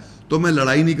رکھا ہے, تو میں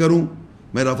لڑائی نہیں کروں,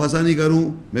 میں رفسہ نہیں کروں,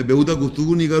 میں بیہودہ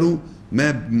گفتگو نہیں کروں,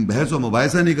 میں بحث و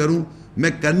مباحثہ نہیں کروں, میں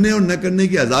کرنے اور نہ کرنے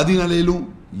کی آزادی نہ لے لوں.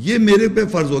 یہ میرے پہ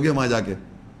فرض ہو گیا وہاں جا کے.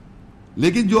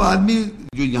 لیکن جو آدمی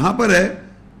جو یہاں پر ہے,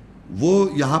 وہ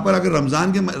یہاں پر اگر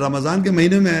رمضان کے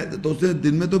مہینے میں ہے تو اس نے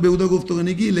دن میں تو بیہودہ گفتگو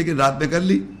نہیں کی, لیکن رات میں کر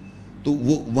لی, تو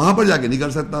وہ وہاں پر جا کے نہیں کر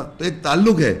سکتا. تو ایک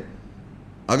تعلق ہے,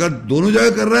 اگر دونوں جگہ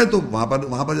کر رہا ہے تو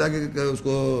وہاں پر جا کے اس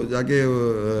کو جا کے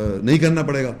نہیں کرنا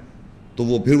پڑے گا, تو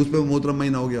وہ پھر اس پہ محترم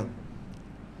مہینہ ہو گیا.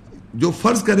 جو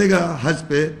فرض کرے گا حج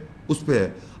پہ اس پہ ہے.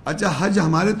 اچھا, حج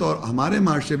ہمارے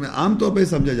معاشرے میں عام طور پہ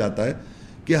سمجھا جاتا ہے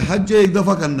کہ حج جو ایک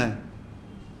دفعہ کرنا ہے,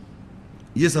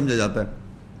 یہ سمجھا جاتا ہے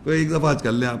کہ ایک دفعہ حج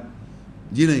کر لیں آپ.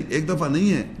 جی نہیں, ایک دفعہ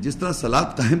نہیں ہے. جس طرح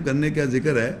صلاۃ قائم کرنے کا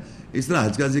ذکر ہے اس طرح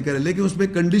حج کا ذکر ہے, لیکن اس پہ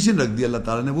کنڈیشن رکھ دی اللہ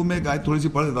تعالیٰ نے. وہ میں ایک آیت تھوڑی سی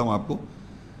پڑھ دیتا ہوں آپ کو,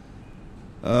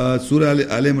 سورہ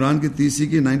آل عمران کی 30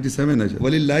 کی 97 ہے.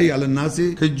 وَلِلَّهِ عَلَى النَّاسِ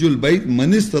حِجُّ الْبَيْتِ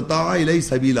مَنِ اسْتَطَاعَ إِلَيْهِ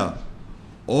سَبِيلًا,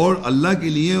 اور اللہ کے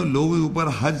لیے لوگوں کے اوپر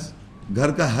حج,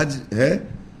 گھر کا حج ہے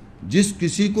جس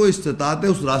کسی کو استطاعت ہے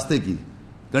اس راستے کی.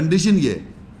 کنڈیشن یہ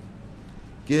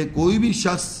کہ کوئی بھی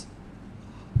شخص,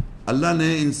 اللہ نے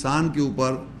انسان کے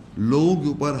اوپر, لوگوں کے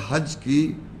اوپر حج کی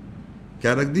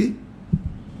کیا رکھ دی,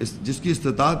 جس کی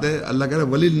استطاعت ہے. اللہ کہہ رہا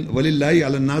ہے وَلِلَّهِ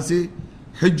عَلَى النَّاسِ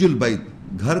حِجُّ الْبَيْتِ,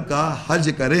 گھر کا حج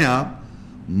کریں آپ,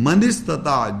 من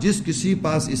استطاع, جس کسی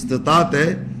پاس استطاعت ہے,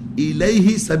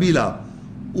 الیہ سبیلا,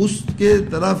 اس کے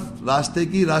طرف راستے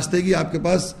کی آپ کے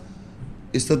پاس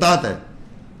استطاعت ہے.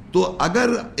 تو اگر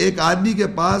ایک آدمی کے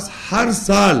پاس ہر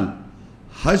سال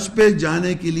حج پہ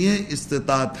جانے کے لیے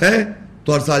استطاعت ہے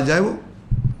تو ہر سال جائے. وہ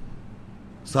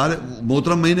سارے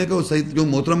محترم مہینے کا صحیح, جو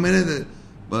محترم مہینے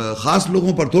خاص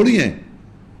لوگوں پر تھوڑی ہیں.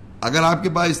 اگر آپ کے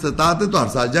پاس استطاعت ہے تو ہر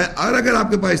سال جائیں. اگر آپ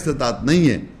کے پاس استطاعت نہیں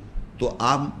ہے تو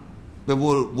آپ پہ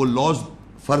وہ لاز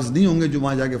فرض نہیں ہوں گے جو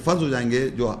وہاں جا کے فرض ہو جائیں گے.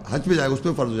 جو حج پہ جائے گا اس پہ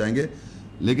فرض ہو جائیں گے,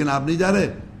 لیکن آپ نہیں جا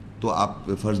رہے تو آپ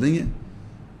پہ فرض نہیں ہے.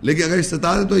 لیکن اگر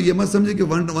استطاعت ہے تو یہ مت سمجھے کہ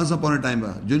ونس اپون اے ٹائم,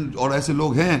 اور ایسے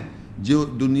لوگ ہیں جو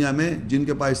دنیا میں جن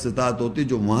کے پاس استطاعت ہوتی,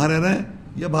 جو وہاں رہ رہے ہیں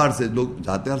یا باہر سے لوگ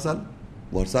جاتے ہیں ہر سال.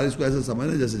 وہ ہر سال اس کو ایسے سمجھ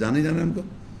رہے ہیں جیسے جانے ہیں ان کو,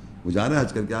 وہ جا رہے ہیں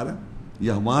حج کر کے آ رہے ہیں.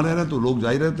 یا وہاں رہ رہے ہیں تو لوگ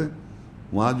جا ہی رہتے ہیں.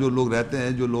 وہاں جو لوگ رہتے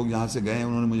ہیں, جو لوگ یہاں سے گئے ہیں,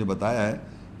 انہوں نے مجھے بتایا ہے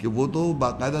کہ وہ تو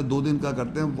باقاعدہ 2 دن کا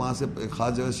کرتے ہیں, وہاں سے ایک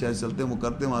خاص جگہ شہر چلتے ہیں, وہ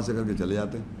کرتے ہیں, وہاں سے کر کے چلے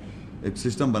جاتے ہیں. ایک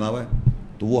سسٹم بنا ہوا ہے.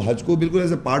 تو وہ حج کو بالکل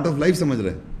ایسے پارٹ آف لائف سمجھ رہے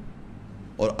ہیں,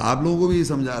 اور آپ لوگوں کو بھی یہ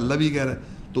سمجھا, اللہ بھی کہہ رہا ہے.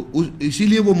 تو اسی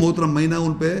لیے وہ محترم مہینہ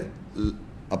ان پہ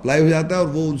اپلائی ہو جاتا ہے, اور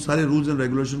وہ ان سارے رولز اینڈ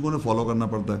ریگولیشن کو انہیں فالو کرنا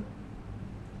پڑتا ہے.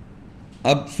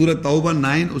 اب سورہ توبہ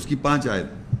 9 اس کی 5 آیت,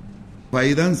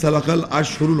 فَإِذَا انْسَلَخَ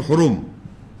الْأَشْهُرُ الْحُرُمُ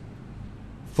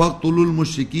فَاقْتُلُوا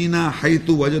الْمُشْرِكِينَ حَيْثُ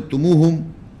وَجَدتُّمُوهُمْ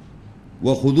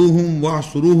وَخُذُوهُمْ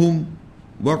وَاحْصُرُوهُمْ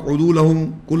وَاقْعُدُوا لَهُمْ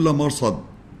كُلَّ مَرْصَدٍ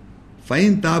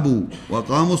فَإِن تَابُوا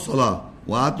وَأَقَامُوا الصَّلَاةَ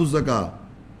وَآتُوا الزَّكَاةَ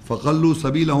فَخَلُّوا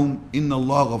سَبِيلَهُمْ إِنَّ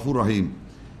اللَّهَ غَفُورٌ رَحِيمٌ.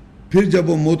 پھر جب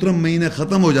وہ محترم مہینے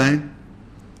ختم ہو جائیں,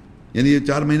 یعنی یہ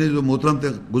 4 مہینے جو محترم تھے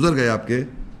گزر گئے آپ کے,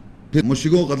 پھر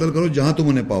مشرکوں کو قتل کرو جہاں تم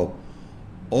انہیں پاؤ,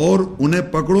 اور انہیں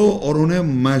پکڑو اور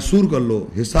انہیں محصور کر لو,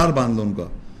 حصار باندھ لو ان کا,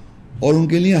 اور ان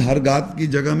کے لیے ہر گات کی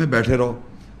جگہ میں بیٹھے رہو.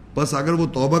 بس اگر وہ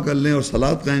توبہ کر لیں اور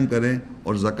صلاۃ قائم کریں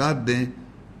اور زکوٰۃ دیں,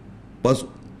 بس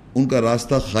ان کا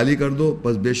راستہ خالی کر دو.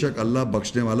 بس بے شک اللہ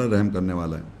بخشنے والا, رحم کرنے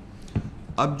والا ہے.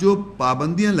 اب جو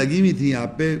پابندیاں لگی ہوئی تھیں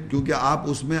آپ پہ, کیونکہ آپ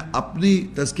اس میں اپنی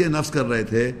تزکیہ نفس کر رہے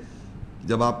تھے,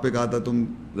 جب آپ پہ کہا تھا تم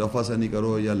رفاسہ نہیں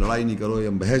کرو یا لڑائی نہیں کرو یا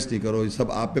بحث نہیں کرو, یہ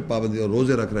سب آپ پہ پابندی, اور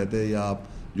روزے رکھ رہے تھے, یا آپ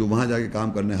جو وہاں جا کے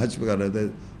کام کرنے حج پہ کر رہے تھے,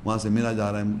 وہاں سے مینا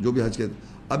جا رہے ہیں, جو بھی حج کے.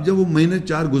 اب جب وہ مہینے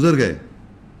 4 گزر گئے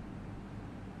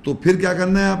تو پھر کیا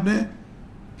کرنا ہے آپ نے,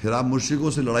 پھر آپ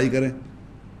مشرکوں سے لڑائی کریں.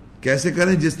 کیسے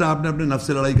کریں؟ جس طرح آپ نے اپنے نفس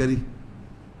سے لڑائی کری.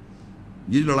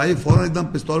 یہ لڑائی فوراً ایک دم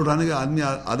پستول اٹھانے کا آدمی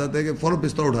عادت ہے کہ فوراً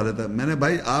پستول اٹھا لیتا ہے. میں نے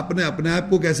بھائی آپ نے اپنے آپ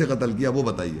کو کیسے قتل کیا وہ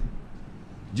بتائیے.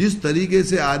 جس طریقے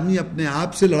سے آدمی اپنے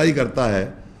آپ سے لڑائی کرتا ہے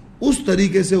اس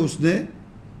طریقے سے اس نے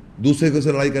دوسرے کو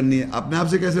سے لڑائی کرنی ہے. اپنے آپ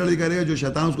سے کیسے لڑائی کرے گا؟ جو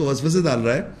شیطان اس کو وسوسے ڈال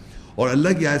رہا ہے اور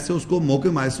اللہ کی آیت سے اس کو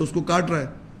محکم آیت سے اس کو کاٹ رہا ہے.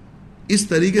 اس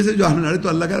طریقے سے جو آنے لڑے, تو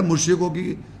اللہ کہہ رہا ہے مشرکوں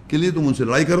کے لیے تم ان سے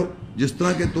لڑائی کرو جس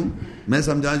طرح کہ تم, میں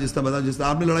سمجھا جس طرح بتاؤ جس طرح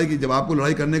آپ نے لڑائی کی. جب آپ کو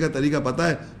لڑائی کرنے کا طریقہ پتہ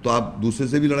ہے تو آپ دوسرے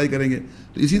سے بھی لڑائی کریں گے.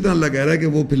 تو اسی طرح اللہ کہہ رہا ہے کہ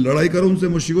وہ پھر لڑائی کرو ان سے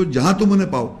مشرکوں جہاں تم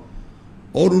انہیں پاؤ,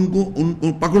 اور ان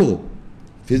کو پکڑو.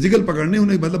 فزیکل پکڑنے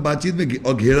انہیں, مطلب بات چیت میں,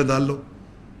 اور گھیرا ڈال لو.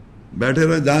 بیٹھے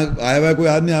رہے جہاں آیا ہوا ہے کوئی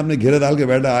آدمی, آپ نے گھیرا ڈال کے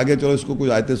بیٹھا, آگے چلو اس کو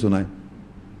کچھ آیتیں سنائیں,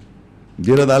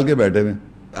 گھیرا ڈال کے بیٹھے ہوئے.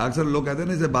 اکثر لوگ کہتے ہیں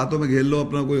نا اسے باتوں میں گھیر لو,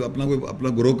 اپنا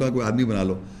گروہ کا کوئی آدمی بنا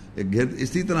لو.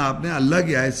 اسی طرح آپ نے اللہ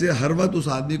کی آیت سے ہر وقت اس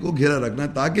آدمی کو گھیرا رکھنا ہے,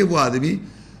 تاکہ وہ آدمی,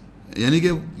 یعنی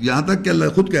کہ یہاں تک کہ اللہ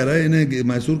خود کہہ رہا ہے انہیں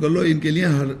محسور کر لو, ان کے لیے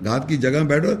ہر گھات کی جگہ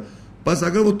بیٹھو, بس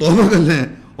اگر وہ توبہ کر لیں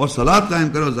اور صلاۃ قائم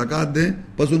کریں اور زکوٰۃ دیں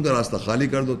بس ان کا راستہ خالی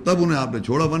کر دو, تب انہیں آپ نے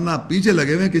چھوڑا, ورنہ آپ پیچھے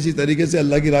لگے ہوئے کسی طریقے سے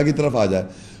اللہ کی راہ کی طرف آ جائے,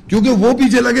 کیونکہ وہ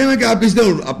پیچھے لگے ہوئے کہ آپ پچھلے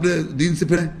اپنے دین سے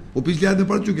پھریں, وہ پچھلی آیت میں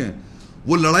پڑھ چکے ہیں,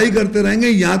 وہ لڑائی کرتے رہیں گے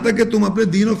یہاں تک کہ تم اپنے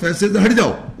دین و فیصلے سے ہٹ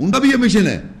جاؤ. ان کا بھی یہ مشن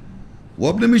ہے, وہ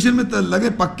اپنے مشن میں لگے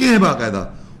پکے ہیں باقاعدہ.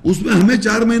 اس میں ہمیں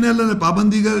 4 مہینے اللہ نے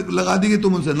پابندی لگا دی کہ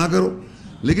تم ان سے نہ کرو,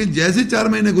 لیکن جیسے 4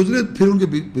 مہینے گزرے پھر ان کے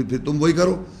پھر تم وہی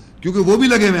کرو, کیونکہ وہ بھی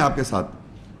لگے ہوئے آپ کے ساتھ.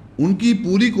 ان کی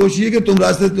پوری کوشش ہے کہ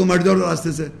تم ہٹ جاؤ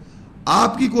راستے سے.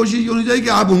 آپ کی کوشش یہ ہونی چاہیے کہ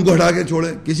آپ ان کو ہٹا کے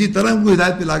چھوڑیں, کسی طرح ان کو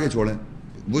ہدایت پہ لا کے چھوڑیں.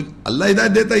 وہ اللہ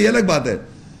ہدایت دیتا ہے یہ الگ بات ہے,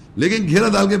 لیکن گھیرا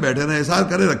ڈال کے بیٹھے رہے, احسار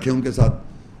کرے رکھے ان کے ساتھ.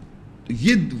 تو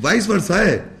یہ وائس ورسا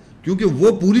ہے, کیونکہ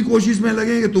وہ پوری کوشش میں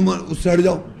لگے کہ تم اس سے ہٹ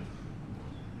جاؤ.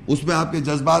 اس میں آپ کے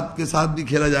جذبات کے ساتھ بھی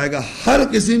کھیلا جائے گا. ہر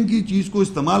قسم کی چیز کو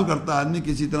استعمال کرتا ہے آدمی,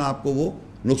 کسی طرح آپ کو وہ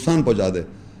نقصان پہنچا دے.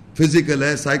 فزیکل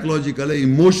ہے, سائیکولوجیکل ہے,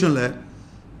 ایموشنل ہے.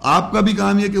 آپ کا بھی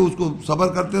کام یہ کہ اس کو صبر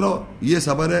کرتے رہو, یہ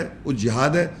صبر ہے, وہ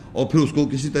جہاد ہے, اور پھر اس کو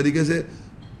کسی طریقے سے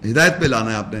ہدایت پہ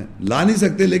لانا ہے. آپ نے لا نہیں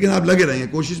سکتے لیکن آپ لگے رہیں گے,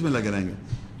 کوشش میں لگے رہیں گے.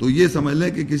 تو یہ سمجھ لیں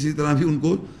کہ کسی طرح بھی ان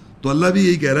کو, تو اللہ بھی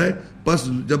یہی کہہ رہا ہے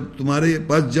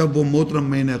پس جب وہ محترم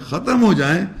مہینے ختم ہو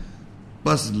جائیں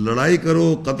پس لڑائی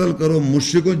کرو, قتل کرو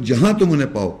مشرکوں جہاں تم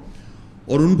انہیں پاؤ,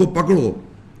 اور ان کو پکڑو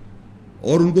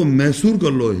اور ان کو محصور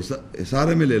کر لو,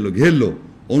 حصارے میں لے لو, گھیر لو,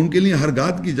 اور ان کے لیے ہر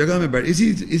گات کی جگہ میں بیٹھ,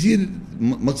 اسی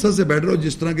مقصد سے بیٹھ رہو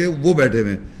جس طرح کے وہ بیٹھے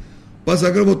ہوئے. پس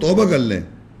اگر وہ توبہ کر لیں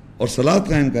اور صلاۃ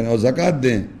قائم کریں اور زکوٰۃ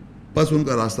دیں پس ان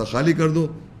کا راستہ خالی کر دو,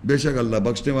 بے شک اللہ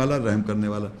بخشنے والا رحم کرنے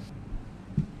والا.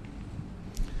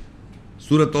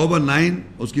 سورہ توبہ 9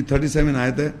 اس کی 37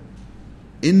 آیت ہے.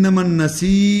 انما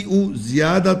النسیء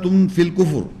زیادۃ فی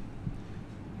الکفر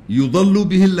یضل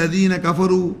به الذین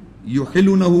کفروا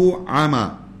یحلونہ عاما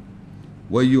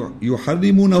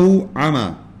ویحرمونہ عاما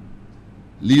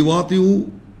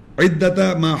لیواطئوا عدۃ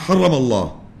ما حرم اللہ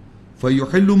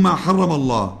فیحلوا ما حرم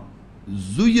اللہ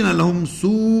زین لهم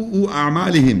سوء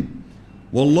اعمالهم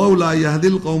واللہ لا یہدی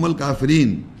القوم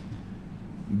الکافرین.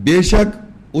 بے شک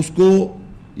اس کو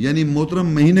یعنی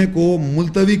محترم مہینے کو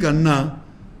ملتوی کرنا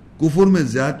کفر میں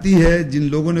زیادتی ہے, جن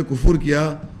لوگوں نے کفر کیا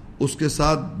اس کے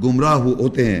ساتھ گمراہ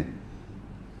ہوتے ہیں.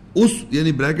 اس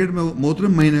یعنی بریکٹ میں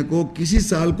محترم مہینے کو کسی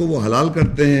سال کو وہ حلال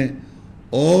کرتے ہیں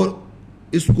اور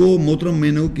اس کو محترم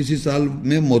مہینے کو کسی سال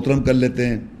میں محترم کر لیتے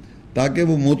ہیں تاکہ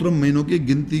وہ محترم مہینوں کی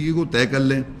گنتی کو طے کر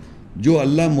لیں. جو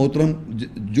اللہ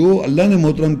نے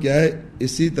محترم کیا ہے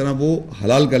اسی طرح وہ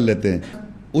حلال کر لیتے ہیں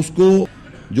اس کو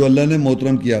جو اللہ نے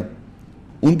محترم کیا.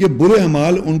 ان کے برے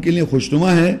اعمال ان کے لیے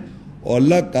خوشنما ہے اور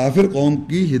اللہ کافر قوم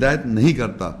کی ہدایت نہیں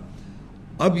کرتا.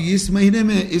 اب اس مہینے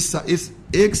میں اس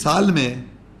ایک سال میں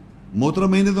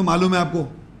محترم مہینے تو معلوم ہے آپ کو,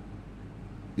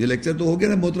 یہ لیکچر تو ہو گیا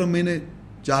نا, محترم مہینے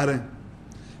 4 ہیں,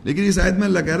 لیکن اس آیت میں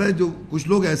اللہ کہہ رہا ہے جو کچھ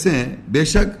لوگ ایسے ہیں بے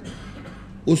شک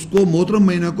اس کو محترم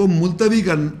مہینے کو ملتوی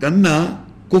کرنا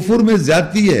کفر میں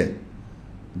زیادتی ہے,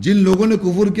 جن لوگوں نے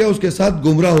کفر کیا اس کے ساتھ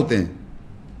گمراہ ہوتے ہیں.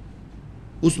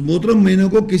 اس محترم مہینے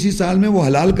کو کسی سال میں وہ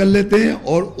حلال کر لیتے ہیں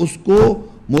اور اس کو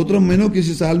محترم مہینوں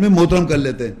کسی سال میں محترم کر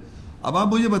لیتے ہیں. اب آپ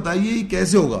مجھے بتائیے یہ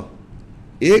کیسے ہوگا؟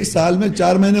 ایک سال میں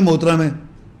 4 مہینے محترم ہیں,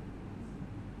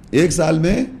 ایک سال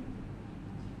میں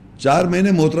 4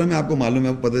 مہینے محترم ہیں, آپ کو معلوم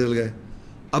ہے, پتہ چل گئے.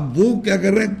 اب وہ کیا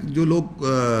کر رہے ہیں جو لوگ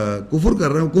کفر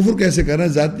کر رہے ہیں, کفر کیسے کر رہے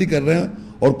ہیں؟ زیادتی کر رہے ہیں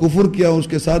اور کفر کیا اس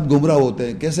کے ساتھ گمراہ ہوتے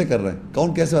ہیں. کیسے کر رہے ہیں؟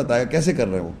 کون کیسے بتایا کیسے کر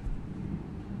رہے ہیں وہ؟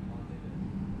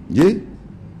 جی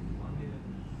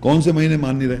کون سے مہینے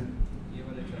مان نہیں رہے؟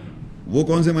 وہ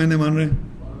کون سے مہینے مان رہے ہیں؟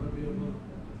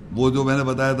 وہ جو میں نے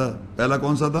بتایا تھا پہلا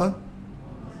کون سا تھا؟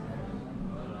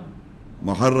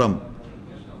 محرم,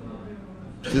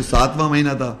 7واں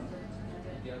مہینہ تھا,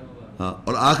 ہاں,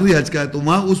 اور آخری حج کا ہے, تو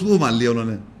وہاں اس کو مان لیا انہوں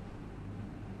نے.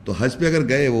 تو حج پہ اگر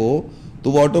گئے وہ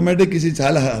آٹومیٹک کسی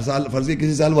سال فرضی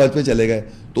کسی سال وہ حج پہ چلے گئے,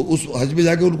 تو اس حج پہ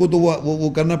جا کے ان کو تو وہ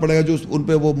کرنا پڑے گا جو ان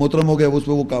پہ وہ محترم ہو گئے, اس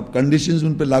پہ وہ کنڈیشنز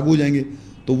ان پہ لاگو ہو جائیں گے.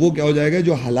 تو وہ کیا ہو جائے گا,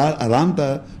 جو حلال حرام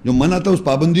تھا, جو منع تھا, اس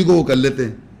پابندی کو وہ کر لیتے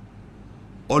ہیں.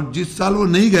 اور جس سال وہ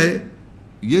نہیں گئے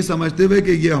یہ سمجھتے ہوئے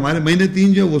کہ یہ ہمارے مہینے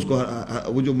 3 جو اس کو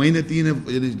وہ جو مہینے 3 ہے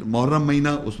یعنی محرم مہینہ,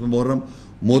 اس میں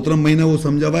محترم مہینہ وہ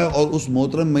سمجھا ہوا ہے, اور اس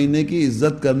محترم مہینے کی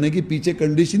عزت کرنے کی پیچھے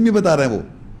کنڈیشن بھی بتا رہے ہیں.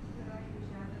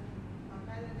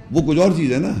 وہ کچھ اور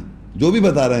چیز ہے نا جو بھی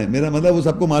بتا رہے ہیں, میرا مطلب وہ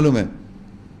سب کو معلوم ہے.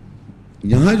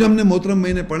 یہاں جو ہم نے محترم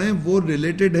مہینے پڑھے وہ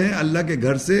ریلیٹڈ ہیں اللہ کے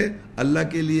گھر سے, اللہ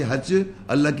کے لیے حج,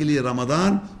 اللہ کے لیے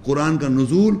رمضان, قرآن کا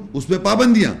نزول, اس پہ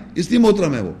پابندیاں, اس لیے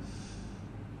محترم ہے وہ.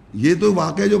 یہ تو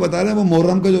واقعہ جو بتا رہے ہیں وہ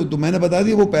محرم کا جو تو میں نے بتا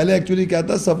دیا, وہ پہلے ایکچولی کیا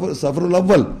تھا سفر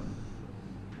الاول,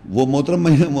 وہ محترم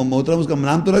اس کا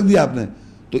نام تو رکھ دیا آپ نے.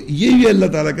 تو یہ بھی اللہ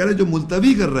تعالیٰ کہہ رہے ہیں جو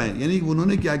ملتوی کر رہے ہیں, یعنی انہوں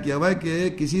نے کیا کیا ہوا ہے کہ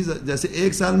کسی جیسے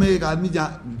ایک سال میں ایک آدمی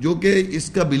جو کہ اس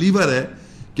کا بلیور ہے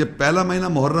کہ کہ پہلا مہینہ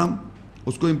محرم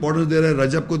اس کو امپورٹنس دے رہا ہے,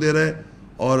 رجب کو دے رہا ہے,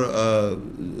 اور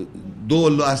 2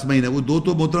 لاسٹ مہینے, وہ 2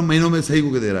 تو محترم مہینوں میں صحیح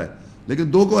کو دے رہا ہے,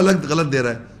 لیکن 2 کو الگ غلط دے رہا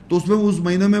ہے. تو اس میں اس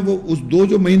مہینے میں وہ اس 2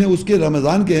 جو مہینے اس کے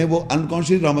رمضان کے ہیں وہ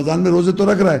انکانشیس رمضان میں روزے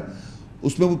تو رکھ رہا ہے,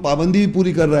 اس میں وہ پابندی بھی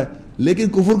پوری کر رہا ہے, لیکن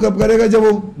کفر کب کرے گا؟ جب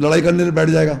وہ لڑائی کرنے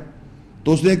بیٹھ جائے گا.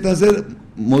 تو اس نے ایک طرح سے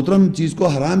محترم چیز کو,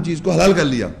 حرام چیز کو حلال کر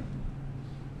لیا.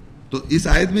 تو اس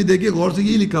آیت میں دیکھیے غور سے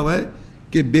یہی لکھا ہوا ہے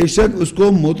کہ بے شک اس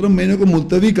کو محترم مہینے کو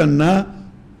ملتوی کرنا,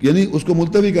 یعنی اس کو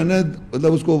ملتوی کرنا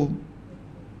مطلب اس کو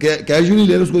کیجولی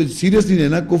لینا, اس کو سیریسلی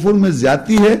لینا کفر میں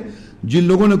زیادتی ہے. جن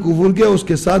لوگوں نے کفر کیا اس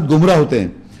کے ساتھ گمراہ ہوتے ہیں.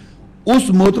 اس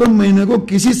محترم مہینے کو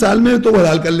کسی سال میں تو وہ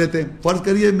حلال کر لیتے ہیں. فرض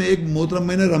کریے میں ایک محترم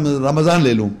مہینے رمضان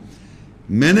لے لوں,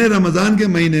 میں نے رمضان کے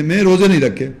مہینے میں روزے نہیں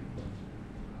رکھے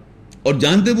اور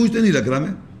جانتے بوجھتے نہیں رکھ رہا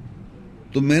میں,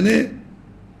 تو میں نے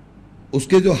اس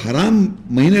کے جو حرام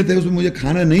مہینے تھے اس میں مجھے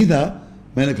کھانا نہیں تھا,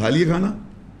 میں نے کھا لیا کھانا.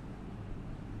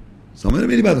 سمجھ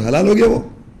میری بات؟ حلال ہو گیا وہ,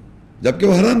 جبکہ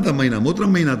وہ حرام تھا مہینہ,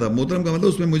 محترم مہینہ تھا. محترم کا مطلب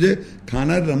اس میں مجھے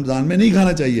کھانا رمضان میں نہیں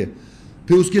کھانا چاہیے,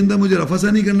 پھر اس کے اندر مجھے رفسا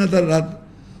نہیں کرنا تھا رات,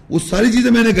 وہ ساری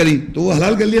چیزیں میں نے کری تو وہ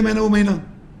حلال کر لیا میں نے وہ مہینہ.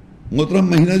 محترم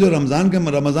مہینہ جو رمضان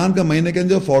کا مہینے کے اندر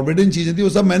جو فاربیڈن چیزیں تھیں وہ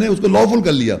سب میں نے اس کو لافل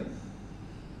کر لیا,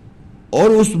 اور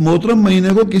اس محترم مہینے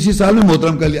کو کسی سال میں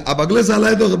محترم کر لیا. اب اگلے سال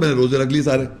آئے تو میں نے روزے رکھ لی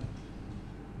سارے,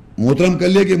 محترم کر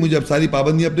لیا کہ مجھے اب ساری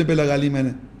پابندی اپنے پہ لگا لی میں نے.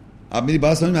 آپ میری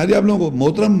بات سمجھ میں آ رہی ہے آپ لوگوں کو؟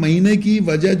 محترم مہینے کی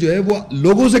وجہ جو ہے وہ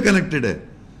لوگوں سے کنیکٹڈ ہے,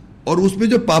 اور اس میں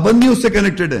جو پابندی اس سے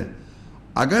کنیکٹڈ ہے.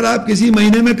 اگر آپ کسی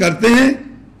مہینے میں کرتے ہیں,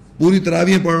 پوری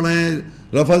تراویح پڑھ رہے ہیں,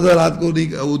 رفض رات کو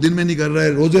دن میں نہیں کر رہے,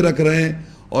 روزے رکھ رہے ہیں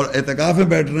اور اعتکاف میں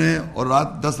بیٹھ رہے ہیں اور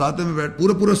رات 10 راتیں میں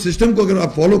پورا سسٹم کو اگر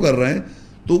آپ فالو کر رہے ہیں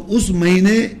تو اس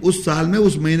مہینے, اس سال میں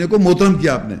اس مہینے کو محترم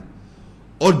کیا آپ نے.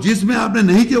 اور جس میں آپ نے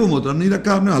نہیں کیا وہ محترم نہیں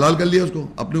رکھا, آپ نے حلال کر لیا اس کو,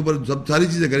 اپنے اوپر سب ساری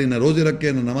چیزیں کری, نہ روزے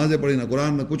رکھے, نہ نمازیں پڑھی, نہ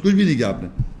قرآن, نہ کچھ بھی نہیں کیا آپ نے,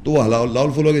 تو وہ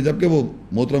حلال فل ہو گیا, جبکہ وہ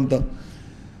محترم تھا.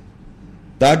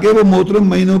 تاکہ وہ محترم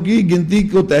مہینوں کی گنتی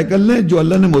کو طے کر لیں جو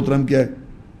اللہ نے محترم کیا ہے.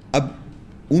 اب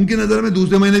ان کی نظر میں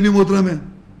دوسرے مہینے بھی محترم ہیں,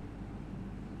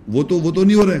 وہ تو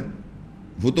نہیں ہو رہے,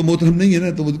 وہ تو محترم نہیں ہے نا,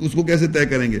 تو اس کو کیسے طے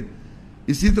کریں گے؟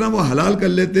 اسی طرح وہ حلال کر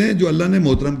لیتے ہیں جو اللہ نے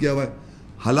محترم کیا ہوا ہے.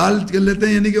 حلال کر لیتے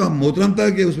ہیں یعنی کہ محترم تھا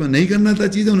کہ اس میں نہیں کرنا تھا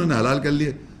چیزیں, انہوں نے حلال کر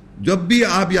لیے. جب بھی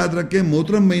آپ یاد رکھیں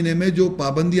محترم مہینے میں جو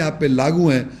پابندی آپ پہ لاگو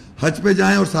ہیں, حج پہ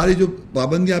جائیں اور ساری جو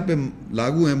پابندیاں آپ پہ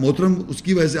لاگو ہیں محترم, اس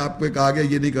کی وجہ سے آپ کو کہا گیا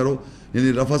یہ نہیں کرو,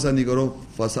 یعنی رفث نہیں کرو,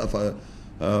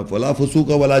 فلا فسوق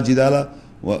ولا جدال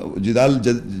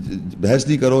بحث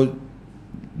نہیں کرو,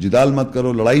 جدال مت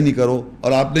کرو, لڑائی نہیں کرو,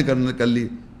 اور آپ نے کر لی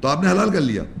تو آپ نے حلال کر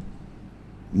لیا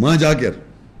وہاں جا کر.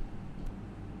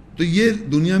 تو یہ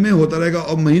دنیا میں ہوتا رہے گا,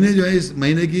 اور مہینے جو ہے اس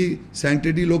مہینے کی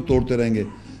سینکٹیٹی لوگ توڑتے رہیں گے,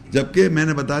 جبکہ میں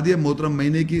نے بتا دیا محترم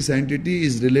مہینے کی sanctity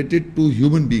is related to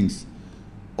human beings,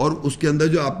 اور اس کے اندر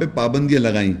جو آپ پہ پابندیاں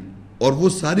لگائیں, اور وہ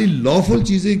ساری لافل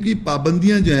چیزیں کی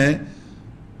پابندیاں جو ہیں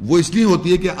وہ اس لیے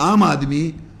ہوتی ہے کہ عام آدمی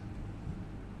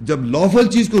جب لافل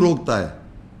چیز کو روکتا ہے,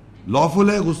 لافل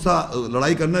ہے غصہ,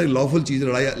 لڑائی کرنا ایک لافل چیز,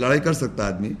 لڑائی کر سکتا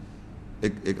ہے آدمی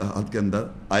ایک حد کے اندر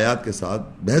آیات کے ساتھ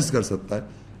بحث کر سکتا ہے,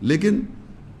 لیکن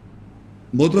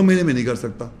محترم مہینے میں نہیں کر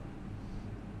سکتا.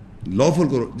 لافل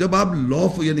کو جب آپ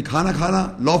یعنی کھانا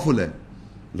لافل ہے,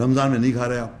 رمضان میں نہیں کھا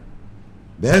رہے آپ,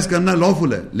 بحث کرنا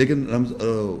لافل ہے, لیکن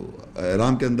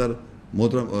احرام کے اندر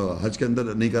محترم حج کے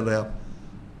اندر نہیں کر رہے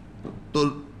آپ, تو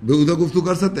ادھر گفتگو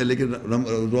کر سکتے ہیں, لیکن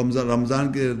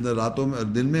رمضان کے راتوں میں,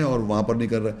 دن میں, اور وہاں پر نہیں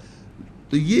کر رہے.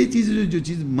 تو یہ چیزیں جو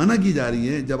چیز منع کی جا رہی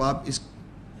ہیں, جب آپ اس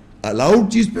الاؤڈ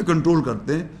چیز پہ کنٹرول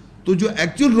کرتے ہیں تو جو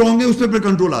ایکچوئل رانگ ہے اس پہ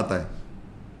کنٹرول آتا ہے.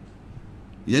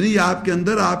 یعنی آپ کے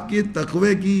اندر آپ کے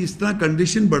تقوی کی اس طرح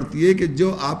کنڈیشن بڑھتی ہے کہ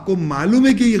جو آپ کو معلوم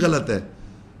ہے کہ یہ غلط ہے,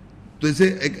 تو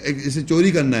اسے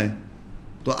چوری کرنا ہے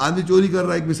تو آدمی چوری کر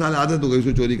رہا ہے, ایک مثال عادت ہو گئی اس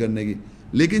کو چوری کرنے کی.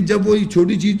 لیکن جب وہ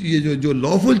چھوٹی چیز, یہ جو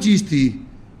لافل چیز تھی,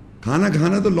 کھانا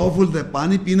کھانا تو لافل ہے,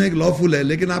 پانی پینا ایک لافل ہے,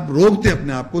 لیکن آپ روکتے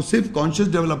اپنے آپ کو, صرف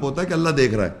کانشیس ڈیولپ ہوتا ہے کہ اللہ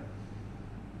دیکھ رہا ہے.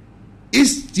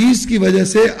 اس چیز کی وجہ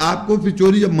سے آپ کو پھر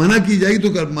چوری جب منع کی جائے گی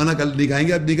تو منع کر دکھائیں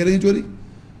گے, آپ نہیں کریں گے چوری,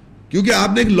 کیونکہ آپ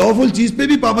نے ایک لافل چیز پہ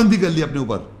بھی پابندی کر لی اپنے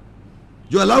اوپر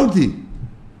جو الاؤڈ تھی.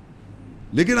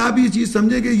 لیکن آپ یہ چیز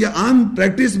سمجھیں کہ یہ عام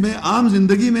پریکٹس میں, عام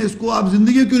زندگی میں اس کو آپ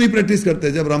زندگی کیوں نہیں پریکٹس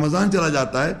کرتے؟ جب رمضان چلا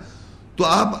جاتا ہے تو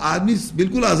آپ آدمی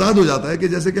بالکل آزاد ہو جاتا ہے کہ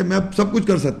جیسے کہ میں سب کچھ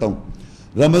کر سکتا ہوں.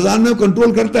 رمضان میں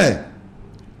کنٹرول کرتا ہے,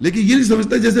 لیکن یہ نہیں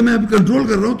سمجھتا جیسے میں اب کنٹرول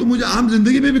کر رہا ہوں تو مجھے عام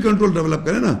زندگی میں بھی کنٹرول ڈیولپ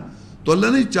کرے نا. تو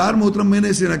اللہ نے 4 محترم مہینے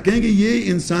ایسے رکھے ہیں کہ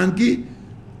یہ انسان کی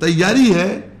تیاری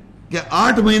ہے کہ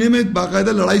 8 مہینے میں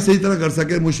باقاعدہ لڑائی صحیح طرح کر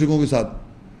سکے مشرکوں کے ساتھ,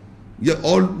 یا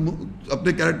اور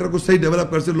اپنے کیریکٹر کو صحیح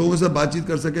ڈیولپ کر سکے, لوگوں کے ساتھ بات چیت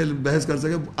کر سکے, بحث کر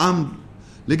سکے عام.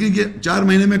 لیکن یہ 4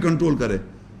 مہینے میں کنٹرول کرے,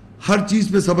 ہر چیز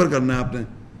پہ صبر کرنا ہے آپ نے.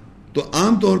 تو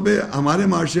عام طور پہ ہمارے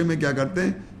معاشرے میں کیا کرتے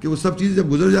ہیں کہ وہ سب چیزیں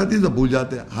جب گزر جاتی ہیں تو بھول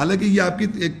جاتے ہیں. حالانکہ یہ آپ کی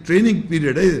ایک ٹریننگ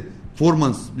پیریڈ ہے 4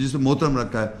 months جس میں محترم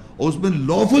رکھا ہے, اور اس میں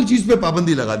لافل چیز پہ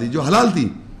پابندی لگا دی جو حلال تھی,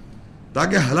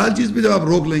 تاکہ حلال چیز پہ جب آپ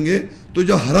روک لیں گے تو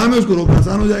جو حرام ہے اس کو روکنا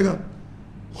آسان ہو جائے گا.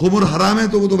 خمر حرام ہے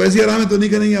تو وہ تو ویسے ہی حرام ہے, تو نہیں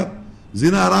کریں گے آپ.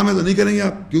 زنا حرام ہے تو نہیں کریں گے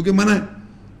آپ کیونکہ منع ہے.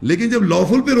 لیکن جب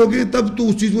لافل پہ روکیں تب تو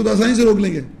اس چیز کو تو آسانی سے روک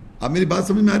لیں گے. آپ میری بات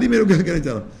سمجھ میں آ رہی ہے میرے کو کیا کہنا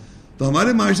چاہ رہا ہوں؟ تو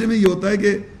ہمارے معاشرے میں یہ ہوتا ہے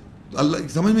کہ اللہ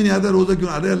سمجھ میں نہیں آتا روزہ کیوں.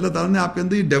 ارے اللہ تعالیٰ نے آپ کے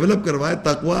اندر یہ ڈیولپ کروایا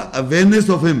تقویٰ, اویئرنیس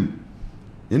آف ہم,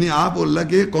 یعنی آپ اللہ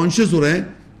کے کانشیس ہو رہے ہیں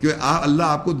کہ اللہ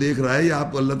آپ کو دیکھ رہا ہے, یا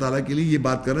آپ اللہ تعالیٰ کے لیے یہ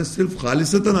بات کر رہے ہیں صرف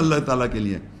خالصتاً اللہ تعالیٰ کے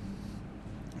لیے.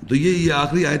 تو یہ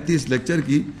آخری آیت تھی اس لیکچر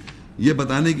کی, یہ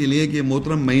بتانے کے لیے کہ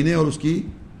محترم مہینے اور اس کی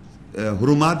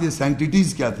حرمات, یہ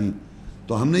سینکٹیٹیز کیا تھیں.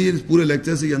 تو ہم نے یہ پورے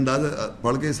لیکچر سے یہ اندازہ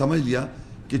پڑھ کے سمجھ لیا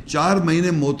کہ 4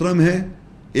 مہینے محترم ہیں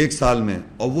ایک سال میں,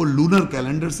 اور وہ لونر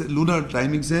کیلنڈر سے, لونر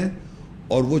ٹائمنگ سے,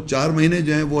 اور وہ 4 مہینے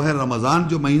جو ہیں وہ ہے رمضان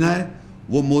جو مہینہ ہے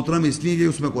وہ محترم اس لیے کہ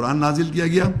اس میں قرآن نازل کیا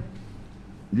گیا,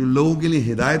 جو لوگوں کے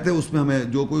لیے ہدایت ہے. اس میں ہمیں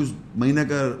جو کوئی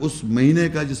اس مہینے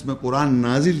کا جس میں قرآن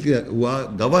نازل کیا ہوا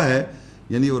گواہ ہے,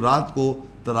 یعنی وہ رات کو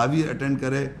تراویح اٹینڈ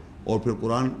کرے اور پھر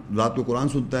رات کو قرآن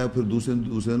سنتا ہے, پھر دوسرے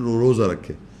دن روزہ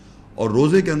رکھے. اور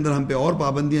روزے کے اندر ہم پہ اور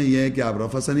پابندیاں یہ ہیں کہ آپ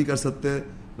رفثہ نہیں کر سکتے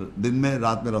دن میں,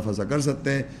 رات میں رفثہ کر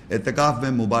سکتے ہیں. اعتکاف میں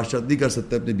مباشرت نہیں کر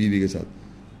سکتے اپنی بیوی کے ساتھ,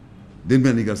 دن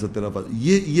میں نہیں کر سکتے رفث.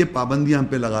 یہ پابندیاں ہم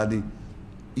پہ لگا دی.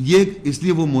 یہ اس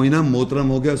لیے وہ مہینہ محترم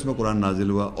ہو گیا, اس میں قرآن نازل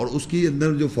ہوا, اور اس کی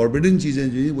اندر جو فاربیڈن چیزیں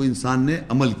جو ہیں وہ انسان نے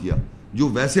عمل کیا جو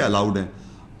ویسے الاؤڈ ہیں.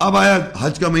 اب آیا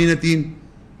حج کا مہینہ 3,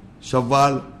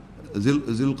 شوال,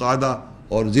 ذی القعدہ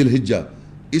اور ذی الحجہ.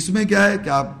 اس میں کیا ہے کہ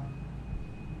آپ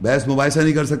بحث مباحثہ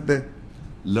نہیں کر سکتے,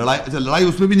 لڑائی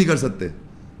اس میں بھی نہیں کر سکتے,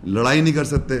 لڑائی نہیں کر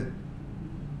سکتے,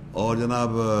 اور جناب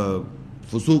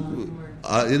فسوق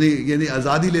یعنی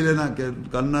آزادی لے لینا, کہ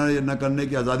کرنا یا نہ کرنے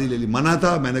کی آزادی لے لی. منع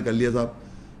تھا, میں نے کر لیا صاحب,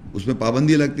 اس میں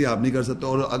پابندی لگتی ہے, آپ نہیں کر سکتے.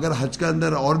 اور اگر حج کا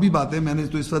اندر اور بھی باتیں, میں نے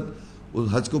تو اس وقت اس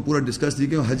حج کو پورا ڈسکس نہیں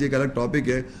کیا, حج ایک الگ ٹاپک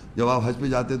ہے. جب آپ حج پہ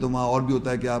جاتے تو وہاں اور بھی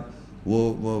ہوتا ہے کہ آپ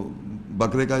وہ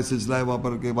بکرے کا سلسلہ ہے وہاں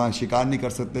پر, کہ وہاں شکار نہیں کر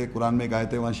سکتے. قرآن میں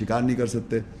کہتے ہیں وہاں شکار نہیں کر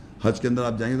سکتے. حج کے اندر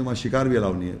آپ جائیں گے تو وہاں شکار بھی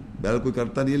الاؤ نہیں ہے. بہرحال کوئی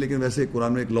کرتا نہیں ہے, لیکن ویسے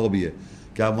قرآن میں ایک لا بھی ہے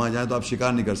کہ آپ وہاں جائیں تو آپ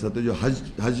شکار نہیں کر سکتے. جو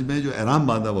حج میں جو احرام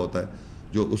باندھا ہوا ہوتا ہے,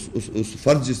 جو اس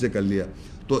فرض جس سے کر لیا.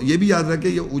 تو یہ بھی یاد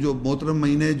رکھیں, یہ جو محترم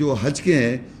مہینے جو حج کے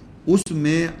ہیں اس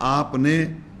میں آپ نے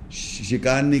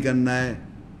شکار نہیں کرنا ہے,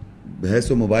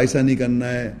 بحث و مباحثہ نہیں کرنا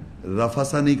ہے,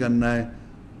 رفثہ نہیں کرنا ہے.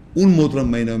 ان محترم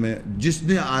مہینوں میں جس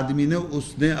نے آدمی نے اس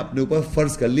نے اپنے اوپر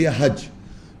فرض کر لیا حج,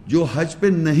 جو حج پہ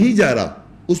نہیں جا رہا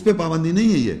اس پہ پابندی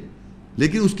نہیں ہے یہ,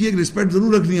 لیکن اس کی ایک رسپیکٹ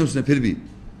ضرور رکھنی ہے اس نے پھر بھی.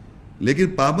 لیکن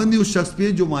پابندی اس شخص پہ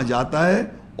جو وہاں جاتا ہے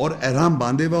اور احرام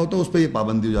باندھے ہوا ہوتا ہے, اس پہ یہ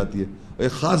پابندی ہو جاتی ہے.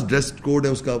 ایک خاص ڈریس کوڈ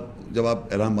ہے اس کا جب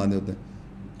آپ احرام باندھے ہوتے ہیں.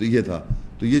 تو یہ تھا.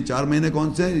 تو یہ 4 مہینے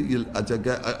کون سے ہیں؟ اچھا,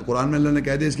 قرآن میں اللہ نے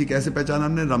کہہ دیا اس کی کیسے پہچانا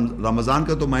ہم نے. رمضان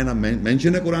کا تو مہینہ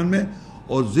مینشن ہے قرآن میں,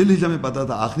 اور ذی الحجہ میں پتا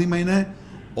تھا آخری مہینہ ہے,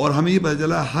 اور ہمیں یہ پتہ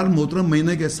چلا ہر محترم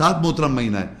مہینے کے 7 محترم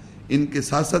مہینہ ہے. ان کے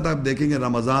ساتھ ساتھ آپ دیکھیں گے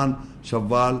رمضان,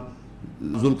 شوال,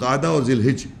 ذو القعدہ اور ذی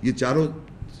الحجہ, یہ چاروں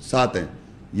 7 ہیں.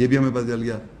 یہ بھی ہمیں پتہ چل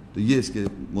گیا. تو یہ اس کے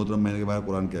محترم مہینے کے بارے میں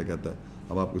قرآن کیا کہتا ہے.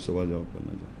 اب آپ کو سوال جواب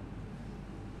کرنا چاہتے ہیں.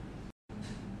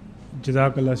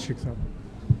 جزاک اللہ شیخ صاحب.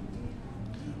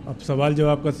 اب سوال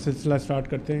جواب کا سلسلہ سٹارٹ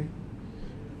کرتے ہیں.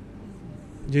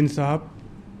 جن صاحب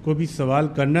کو بھی سوال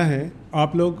کرنا ہے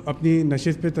آپ لوگ اپنی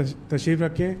نشست پہ تشریف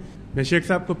رکھیں. میں شیخ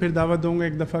صاحب کو پھر دعوت دوں گا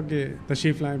ایک دفعہ کہ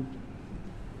تشریف لائیں.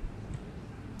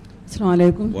 السلام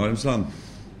علیکم. وعلیکم السلام.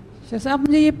 شیخ صاحب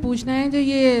مجھے یہ پوچھنا ہے, جو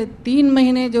یہ 3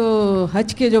 مہینے جو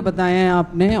حج کے جو بتائے ہیں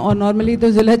آپ نے, اور نارملی تو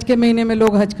ذی الحجہ کے مہینے میں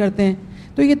لوگ حج کرتے ہیں,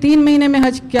 تو یہ 3 مہینے میں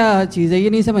حج کیا چیز ہے؟ یہ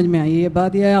نہیں سمجھ میں آئی یہ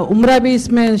بات. یا عمرہ بھی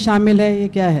اس میں شامل ہے, یہ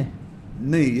کیا ہے؟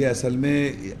 نہیں, یہ اصل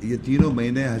میں یہ تینوں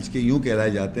مہینے حج کے یوں کہلائے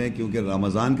جاتے ہیں کیونکہ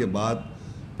رمضان کے بعد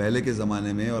پہلے کے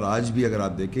زمانے میں اور آج بھی اگر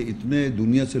آپ دیکھیں اتنے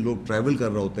دنیا سے لوگ ٹریول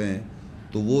کر رہے ہوتے ہیں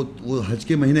تو وہ حج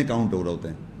کے مہینے کاؤنٹ ہو رہے ہوتے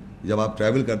ہیں. جب آپ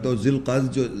ٹریول کرتے ہو ذی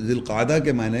القعدہ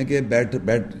کے معنی کہ بیٹھ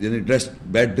یعنی ڈریس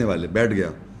بیٹھنے والے, بیٹھ گیا.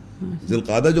 ذی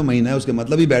القعدہ جو مہینہ ہے اس کے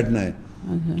مطلب ہی بیٹھنا ہے.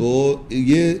 تو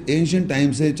یہ اینشنٹ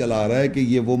ٹائم سے چلا آ رہا ہے کہ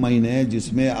یہ وہ مہینے ہے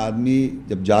جس میں آدمی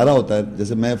جب جا رہا ہوتا ہے,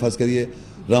 جیسے میں فرض کریے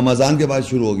رمضان کے بعد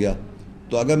شروع ہو گیا,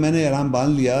 تو اگر میں نے احرام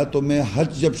باندھ لیا تو میں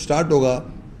حج جب سٹارٹ ہوگا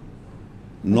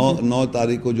 9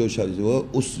 تاریخ کو جو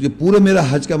یہ پورے میرا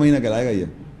حج کا مہینہ کہلائے گا. یہ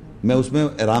میں اس میں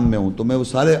احرام میں ہوں تو میں وہ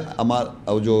سارے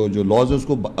جو لاز ہے اس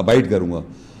کو ابائڈ کروں گا.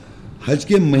 حج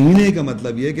کے مہینے کا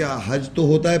مطلب یہ کہ حج تو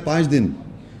ہوتا ہے 5 دن,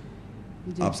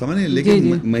 آپ سمجھیں,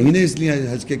 لیکن مہینے اس لیے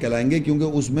حج کے کہلائیں گے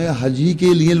کیونکہ اس میں حج ہی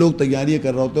کے لیے لوگ تیاریاں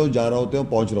کر رہے ہوتے ہیں, جا رہے ہوتے ہیں,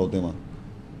 پہنچ رہے ہوتے ہیں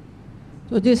وہاں.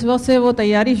 تو جس وقت سے وہ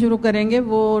تیاری شروع کریں گے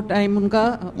وہ ٹائم ان کا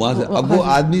وہاں سے اب وہ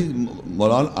آدمی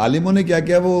مولانا عالموں نے کیا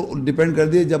کیا وہ ڈیپینڈ کر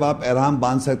دیا جب آپ احرام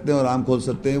باندھ سکتے ہیں اور احرام کھول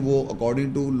سکتے ہیں وہ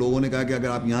اکارڈنگ ٹو لوگوں نے کہا کہ اگر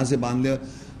آپ یہاں سے باندھ لیں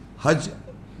حج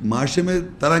معاشرے میں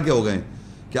طرح کے ہو گئے ہیں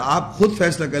کہ آپ خود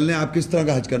فیصلہ کر لیں آپ کس طرح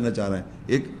کا حج کرنا چاہ رہے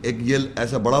ہیں ایک یہ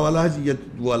ایسا بڑا والا حج یا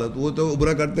وہ والا وہ تو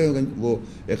ابھرا کرتے ہیں وہ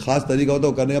ایک خاص طریقہ ہوتا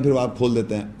ہے وہ کرنے کا پھر آپ کھول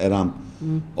دیتے ہیں احرام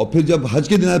اور پھر جب حج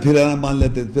کے دن پھر احرام باندھ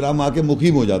لیتے ہیں پھر آپ آ کے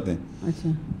مقیم ہو جاتے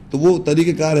ہیں تو وہ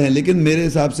طریقہ کار ہیں لیکن میرے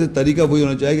حساب سے طریقہ وہی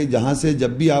ہونا چاہیے کہ جہاں سے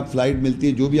جب بھی آپ فلائٹ ملتی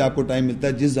ہے جو بھی آپ کو ٹائم ملتا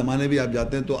ہے جس زمانے بھی آپ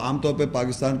جاتے ہیں تو عام طور پہ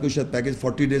پاکستان کو شاید پیکیج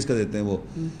 40 days کا دیتے ہیں وہ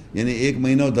یعنی 1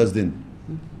 مہینہ اور 10 دن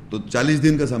تو 40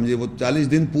 دن کا سمجھیے وہ 40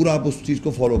 دن پورا آپ اس چیز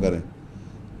کو فالو کریں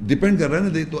ڈپینڈ کر رہا ہے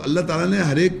نا تو اللہ تعالیٰ نے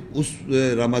ہر ایک اس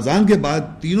رمضان کے بعد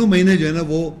 3 مہینے جو ہے نا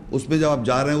وہ اس میں جب آپ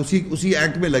جا رہے ہیں اسی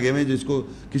ایکٹ میں لگے ہوئے ہیں جس کو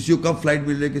کسی کو کب فلائٹ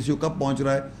مل رہی ہے کسی کو کب پہنچ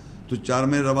رہا ہے تو 4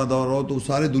 مہینے رمضان ہو رہا ہو تو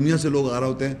سارے دنیا سے لوگ آ رہے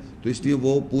ہوتے ہیں تو اس لیے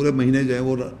وہ پورے مہینے جو ہیں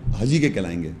وہ حجی کے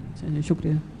کہلائیں گے.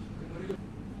 شکریہ.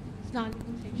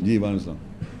 جی وعلیکم السلام.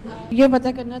 یہ پتہ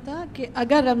کرنا تھا کہ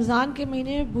اگر رمضان کے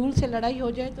مہینے میں بھول سے لڑائی ہو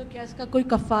جائے تو کیا اس کا کوئی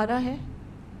کفارہ ہے؟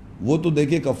 وہ تو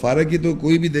دیکھیے کفارہ کی تو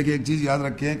کوئی بھی دیکھیے ایک چیز یاد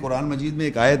رکھیں قرآن مجید میں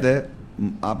ایک آیت ہے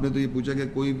آپ نے تو یہ پوچھا کہ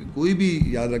کوئی بھی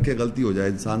یاد رکھے غلطی ہو جائے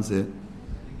انسان سے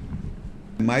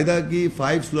مائدہ کی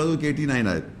 5 سورہ 89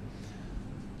 آیت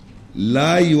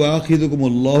لا یؤاخذکم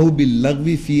اللہ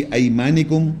باللغو فی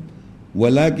ایمانکم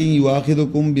ولکن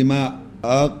یؤاخذکم بما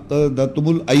عقدتم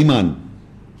الایمان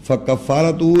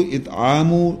فکفارته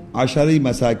اطعام 10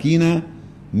 مساکین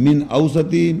من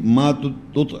اوسط ما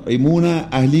تطعمون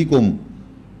اہلیکم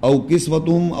او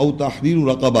کسوتهم او تحریر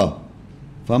رقبہ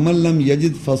فمن لم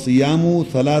یجد فصیام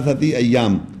 3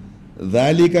 ایام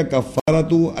ذلک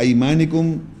کفارۃ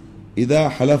ایمانکم اذا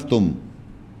حلفتم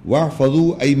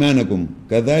واحفظوا ایمانکم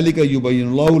کذلک یبین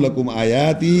اللہ لکم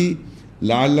آیاتہ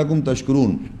لعلکم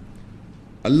تشکرون.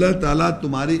 اللہ تعالیٰ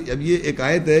تمہاری اب یہ ایک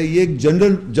آیت ہے یہ ایک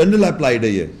جنرل اپلائیڈ ہے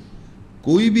یہ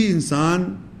کوئی بھی انسان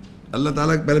اللہ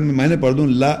تعالیٰ پہلے میں نے پڑھ دوں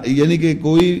یعنی کہ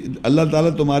کوئی اللہ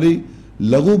تعالیٰ تمہاری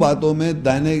لغو باتوں میں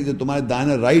تمہارے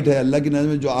دائنے رائٹ ہے اللہ کی نظر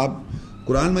میں جو آپ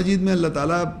قرآن مجید میں اللہ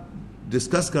تعالیٰ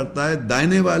ڈسکس کرتا ہے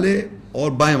دائنے والے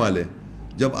اور بائیں والے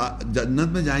جب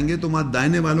جنت میں جائیں گے تو وہاں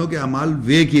دائنے والوں کے اعمال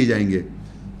وے کیے جائیں گے.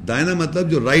 دائنا مطلب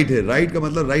جو رائٹ ہے رائٹ کا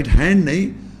مطلب رائٹ ہینڈ نہیں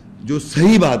جو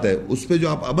صحیح بات ہے اس پہ جو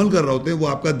آپ عمل کر رہے ہوتے ہیں وہ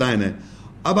آپ کا دائن ہے.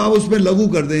 اب آپ اس پہ لغو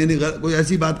کر دیں یعنی کوئی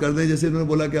ایسی بات کر دیں جیسے انہوں نے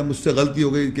بولا کہ مجھ سے غلطی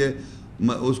ہو گئی کہ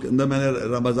اس کے اندر میں نے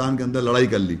رمضان کے اندر لڑائی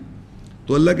کر لی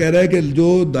تو اللہ کہہ رہا ہے کہ جو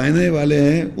دائنے والے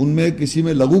ہیں ان میں کسی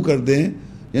میں لغو کر دیں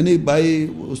یعنی بھائی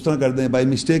اس طرح کر دیں بھائی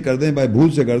مسٹیک کر دیں بھائی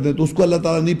بھول سے کر دیں تو اس کو اللہ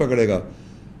تعالیٰ نہیں پکڑے گا.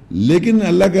 لیکن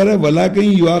اللہ کہہ رہا ہے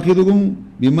وَلَٰكِن يُؤَاخِذُكُم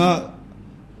بِمَا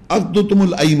عَقَدتُمُ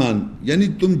الْأَيْمَانَ یعنی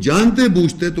تم جانتے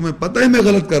بوجھتے تمہیں پتہ ہے میں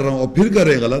غلط کر رہا ہوں اور پھر کر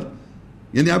رہے غلط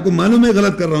یعنی آپ کو معلوم ہے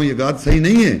غلط کر رہا ہوں یہ بات صحیح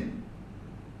نہیں ہے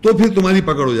تو پھر تمہاری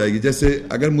پکڑ ہو جائے گی. جیسے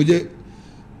اگر مجھے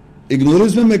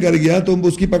اگنورنس میں کر گیا تو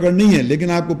اس کی پکڑ نہیں ہے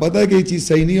لیکن آپ کو پتہ ہے کہ یہ چیز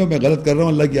صحیح نہیں ہے اور میں غلط کر رہا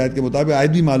ہوں اللہ کی آیت کے مطابق آیت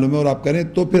بھی معلوم ہے اور آپ کریں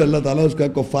تو پھر اللہ تعالیٰ اس کا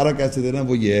کفارہ کیسے دینا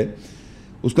وہ یہ ہے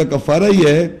اس کا کفارہ یہ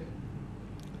ہے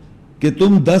کہ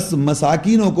تم 10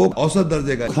 مساکینوں کو اوسط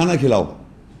درجے کا کھانا کھلاؤ.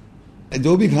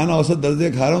 جو بھی کھانا اوسط درجے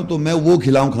کھا رہا ہوں تو میں وہ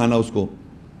کھلاؤں کھانا اس کو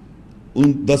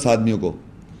ان 10 آدمیوں کو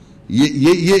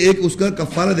یہ ایک اس کا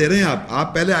کفارہ دے رہے ہیں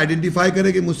آپ پہلے آئیڈینٹیفائی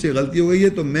کریں کہ مجھ سے غلطی ہو گئی ہے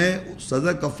تو میں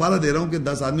سزا کفارہ دے رہا ہوں کہ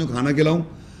 10 آدمیوں کو کھانا کھلاؤں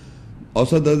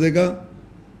اوسط درجے کا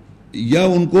یا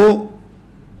ان کو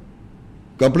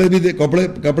کپڑے بھی دے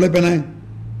کپڑے پہنائیں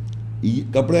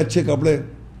کپڑے اچھے کپڑے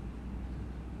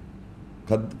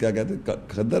کیا کہتے ہیں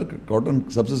خدر کاٹن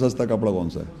سب سے سستا کپڑا کون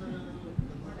سا ہے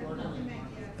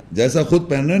جیسا خود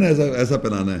پہن رہے ہیں نا ایسا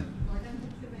پہنانا ہے.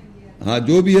 ہاں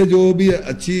جو بھی ہے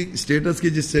اچھی اسٹیٹس کی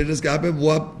جس اسٹیٹس کے آپ ہے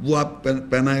وہ آپ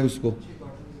پہنائیں اس کو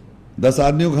 10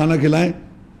 آدمیوں کو کھانا کھلائیں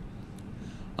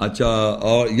اچھا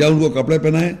اور یا ان کو کپڑے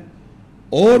پہنائیں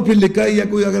اور پھر لکھا ہے یا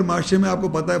کوئی اگر معاشرے میں آپ کو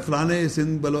پتا ہے فلانے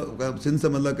سندھ سے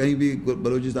مطلب کہیں بھی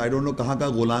بلوچستان آئی ڈونٹ نو کہاں کا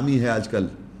غلامی ہے آج کل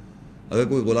اگر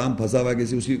کوئی غلام پھنسا ہوا ہے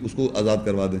کسی اس کو آزاد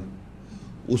کروا دیں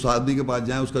اس آدمی کے پاس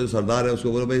جائیں اس کا جو سردار ہے اس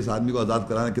کو بولے بھائی اس آدمی کو آزاد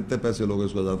کرانا کتنے پیسے لوگ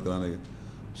اس کو آزاد کرانے کے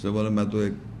اس نے بولا میں تو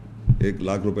 1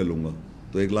 لاکھ روپے لوں گا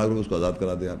تو 1 لاکھ روپے اس کو آزاد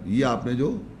کرا دیں آپ یہ آپ نے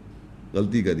جو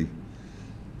غلطی کری.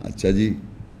 اچھا جی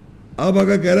اب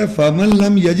اگر کہہ رہے فمن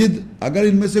لم یجد اگر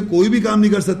ان میں سے کوئی بھی کام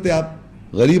نہیں کر سکتے آپ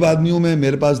غریب آدمیوں میں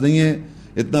میرے پاس نہیں ہے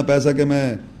اتنا پیسہ کہ میں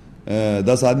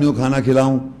 10 آدمیوں کو کھانا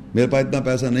کھلاؤں میرے پاس اتنا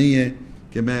پیسہ نہیں ہے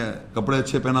کہ میں کپڑے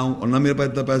اچھے پہناؤں اور نہ میرے پاس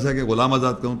اتنا پیسہ ہے کہ غلام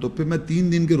آزاد کروں تو پھر میں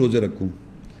 3 دن کے روزے رکھوں.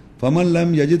 فمن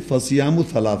لم یجد فصیام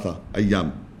 3 ایام.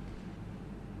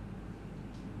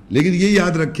 لیکن یہ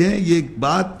یاد رکھیں یہ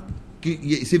بات کہ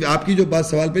یہ صرف آپ کی جو بات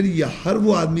سوال پہ نہیں یہ ہر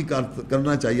وہ آدمی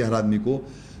کرنا چاہیے ہر آدمی کو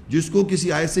جس کو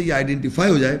کسی آیت سے یہ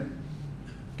آئیڈینٹیفائی ہو جائے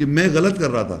کہ میں غلط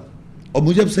کر رہا تھا اور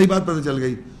مجھے اب صحیح بات پتہ چل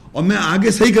گئی اور میں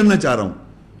آگے صحیح کرنا چاہ رہا ہوں,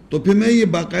 تو پھر میں یہ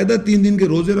باقاعدہ 3 دن کے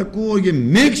روزے رکھوں اور یہ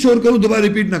میک شور کروں دوبارہ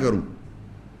ریپیٹ نہ کروں,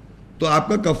 تو آپ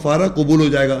کا کفارہ قبول ہو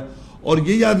جائے گا. اور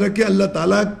یہ یاد رکھیں اللہ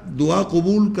تعالیٰ دعا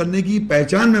قبول کرنے کی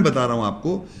پہچان میں بتا رہا ہوں آپ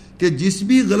کو کہ جس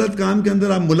بھی غلط کام کے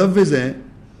اندر آپ ملوث ہیں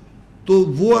تو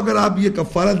وہ اگر آپ یہ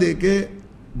کفارہ دے کے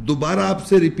دوبارہ آپ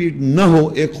سے ریپیٹ نہ ہو,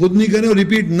 ایک خود نہیں کریں اور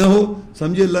ریپیٹ نہ ہو,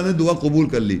 سمجھے اللہ نے دعا قبول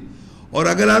کر لی. اور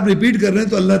اگر آپ ریپیٹ کر رہے ہیں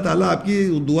تو اللہ تعالیٰ آپ کی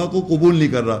دعا کو قبول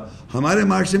نہیں کر رہا. ہمارے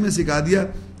معاشرے میں سکھا دیا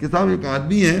کہ صاحب ایک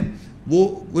آدمی ہے وہ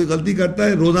کوئی غلطی کرتا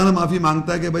ہے, روزانہ معافی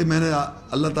مانگتا ہے کہ بھائی میں نے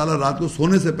اللہ تعالیٰ رات کو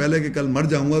سونے سے پہلے کہ کل مر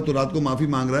جاؤں گا تو رات کو معافی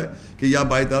مانگ رہا ہے کہ یا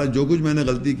بھائی تعالیٰ جو کچھ میں نے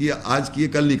غلطی کی آج کی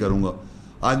کل نہیں کروں گا,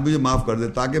 آج مجھے معاف کر دے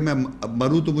تاکہ میں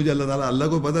مروں تو مجھے اللہ تعالیٰ, اللہ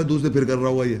کو پتہ ہے دوسرے پھر کر رہا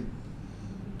ہوا یہ,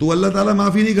 تو اللہ تعالیٰ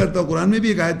معافی نہیں کرتا. قرآن میں بھی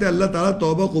ایک آیت ہے اللہ تعالیٰ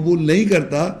توبہ قبول نہیں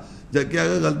کرتا جبکہ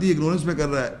اگر غلطی اگنورنس میں کر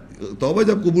رہا ہے, توبہ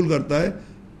جب قبول کرتا ہے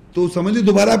تو سمجھ لیے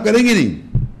دوبارہ آپ کریں گے نہیں.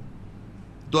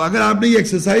 تو اگر آپ نے یہ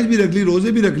ایکسرسائز بھی رکھ لی,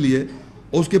 روزے بھی رکھ لیے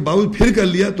اور اس کے باوجود پھر کر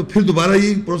لیا تو پھر دوبارہ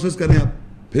یہی پروسیس کریں آپ,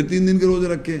 پھر 3 دن کے روزے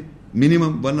رکھیں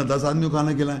منیمم, ورنہ 10 آدمیوں کو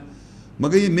کھانا کھلائیں.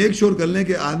 مگر یہ میک شور کر لیں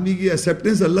کہ آدمی کی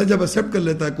ایکسیپٹنس, اللہ جب ایکسیپٹ کر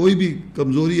لیتا ہے کوئی بھی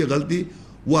کمزوری یا غلطی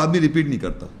وہ آدمی ریپیٹ نہیں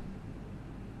کرتا.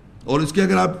 اور اس کے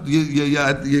اگر آپ یہ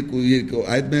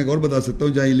آیت میں ایک اور بتا سکتا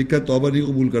ہوں جہاں یہ لکھا ہے توبہ نہیں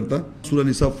قبول کرتا, سورہ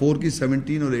نساء 4 کی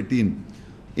 17 اور 18,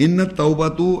 ان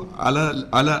التوبۃ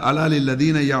علی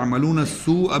الذین یعملون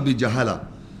السوء بجہالہ,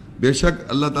 بے شک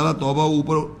اللہ تعالیٰ توبہ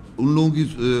اوپر ان لوگوں کی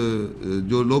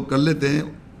جو لوگ کر لیتے ہیں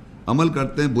عمل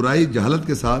کرتے ہیں برائی جہالت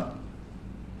کے ساتھ,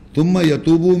 ثم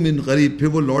یتوبوا من قریب, پھر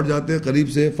وہ لوٹ جاتے ہیں قریب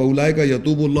سے, فاولئک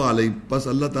یتوب اللہ علیہم, پس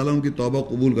اللہ تعالیٰ ان کی توبہ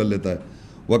قبول کر لیتا ہے.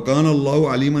 وکان اللہ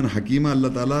علیما حکیما, اللہ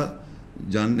تعالیٰ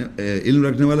علم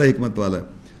رکھنے والا حکمت والا ہے.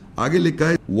 آگے لکھا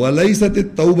ہے ولیست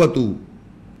التوبۃ,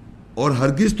 اور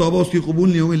ہرگز توبہ اس کی قبول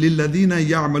نہیں ہوگی للذین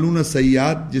یعملون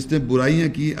السیئات, جس نے برائیاں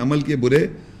کی عمل کے برے,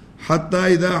 حتی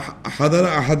اذا حضر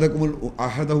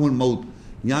احدهم الموت,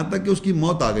 یہاں تک کہ اس کی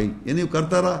موت آ گئی, یعنی وہ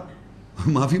کرتا رہا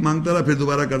معافی مانگتا رہا پھر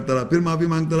دوبارہ کرتا رہا, پھر معافی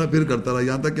مانگتا رہا پھر کرتا رہا,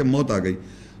 یہاں تک کہ موت آ گئی.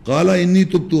 قال انی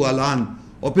تبت الان,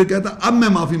 اور پھر کہتا اب میں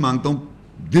معافی مانگتا ہوں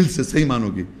دل سے صحیح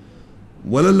معنوں کی.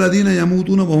 وللذین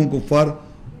یموتون وهم کفار,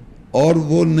 اور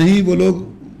وہ نہیں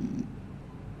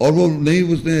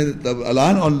اس نے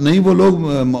الان, اور نہیں وہ لوگ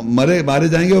مارے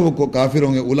جائیں گے اور وہ کافر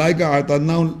ہوں گے. اولئک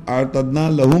اعتدنا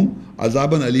لهم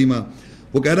عذابا علیما,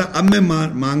 وہ کہہ رہا اب میں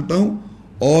مانگتا ہوں,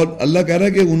 اور اللہ کہہ رہا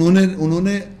ہے کہ انہوں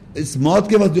نے اس موت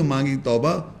کے وقت جو مانگی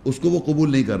توبہ اس کو وہ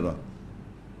قبول نہیں کر رہا.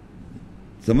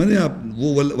 سمجھ رہے آپ,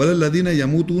 وہ وللذین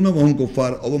یموتون وهم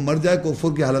کفار, اور وہ مر جائے کفر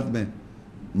کی حالت میں,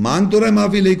 مانگ تو رہا ہے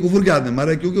معافی لیکن کفر کی حالت میں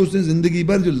مرا ہے, کیونکہ اس نے زندگی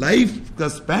بھر جو لائف کا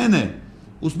سپین ہے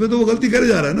اس میں تو وہ غلطی کرے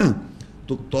جا رہا ہے نا.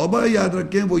 تو توبہ یاد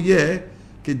رکھیں وہ یہ ہے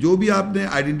کہ جو بھی آپ نے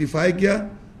آئیڈینٹیفائی کیا,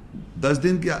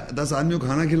 10 آدمیوں کو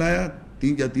کھانا کھلایا,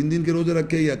 3 دن کے روزے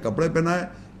رکھے, یا کپڑے پہنائے,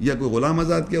 یا کوئی غلام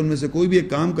آزاد کیا, ان میں سے کوئی بھی ایک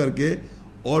کام کر کے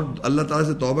اور اللہ تعالیٰ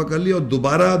سے توبہ کر لی اور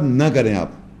دوبارہ نہ کریں آپ.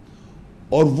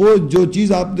 اور وہ جو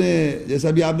چیز آپ نے, جیسا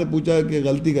بھی آپ نے پوچھا کہ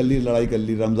غلطی کر لی, لڑائی کر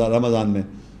لی رمضان میں,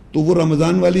 تو وہ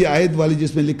رمضان والی آیت والی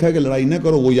جس میں لکھا ہے کہ لڑائی نہ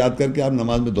کرو, وہ یاد کر کے آپ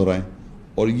نماز میں دہرائیں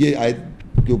اور یہ آیت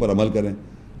کے اوپر عمل کریں.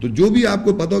 تو جو بھی آپ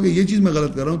کو پتا ہو کہ یہ چیز میں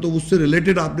غلط کر رہا ہوں تو اس سے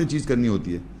ریلیٹڈ آپ نے چیز کرنی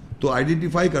ہوتی ہے, تو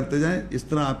آئیڈینٹیفائی کرتے جائیں. اس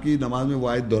طرح آپ کی نماز میں وہ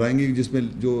آیت دہرائیں گے جس میں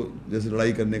جو جیسے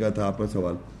لڑائی کرنے کا تھا آپ کا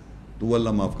سوال, تو وہ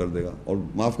اللہ معاف کر دے گا. اور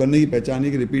معاف کرنے کی پہچان ہے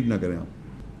کہ ریپیٹ نہ کریں آپ.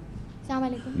 السلام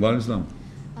علیکم. وعلیکم السلام.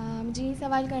 جی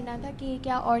سوال کرنا تھا کہ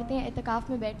کیا عورتیں اعتکاف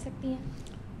میں بیٹھ سکتی ہیں؟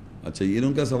 اچھا, یہ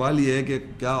ان کا سوال یہ ہے کہ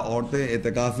کیا عورتیں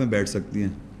اعتکاف میں بیٹھ سکتی ہیں.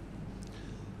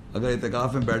 اگر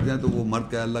اعتکاف میں بیٹھ جائیں تو وہ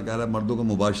مرد کا, اللہ کہہ رہا ہے مردوں کو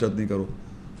مباشرت نہیں کرو,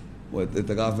 وہ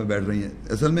اعتکاف میں بیٹھ رہی ہیں.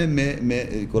 اصل میں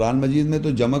قرآن مجید میں تو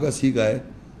جمع کا سیکھا ہے,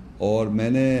 اور میں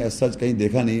نے سچ کہیں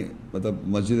دیکھا نہیں, مطلب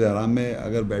مسجد حرام میں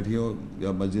اگر بیٹھی ہو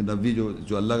یا مسجد نبوی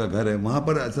جو اللہ کا گھر ہے وہاں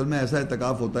پر اصل میں ایسا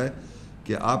اعتکاف ہوتا ہے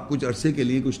کہ آپ کچھ عرصے کے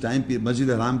لیے کچھ ٹائم, مسجد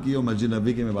حرام کی اور مسجد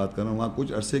نبوی کی میں بات کر رہا ہوں, وہاں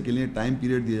کچھ عرصے کے لیے ٹائم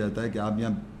پیریڈ دیا جاتا ہے کہ آپ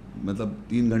یہاں مطلب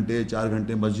 3 گھنٹے 4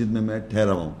 گھنٹے مسجد میں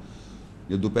ٹھہرا ہوا ہوں,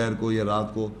 یا دوپہر کو یا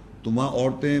رات کو. تو وہاں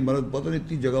عورتیں مرد پتہ نہیں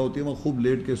اتنی جگہ ہوتی ہے وہاں خوب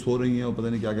لیٹ کے سو رہی ہیں اور پتہ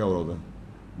نہیں کیا ہو رہا ہوتا ہے,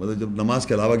 مطلب جب نماز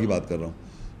کے علاوہ کی بات کر رہا ہوں.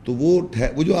 تو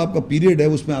وہ جو آپ کا پیریڈ ہے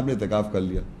اس میں آپ نے اعتکاف کر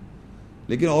لیا.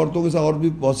 لیکن عورتوں کے ساتھ اور بھی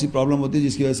بہت سی پرابلم ہوتی ہے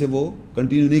جس کی وجہ سے وہ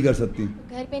کنٹینیو نہیں کر سکتی.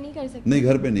 گھر پہ نہیں کر سکتی؟ نہیں,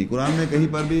 گھر پہ نہیں. قرآن میں کہیں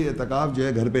پر بھی اعتکاف جو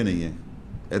ہے گھر پہ نہیں ہے.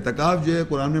 اعتکاف جو ہے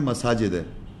قرآن میں مساجد ہے,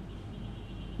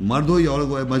 مرد ہو یا عورت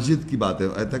ہو, مسجد کی بات ہے.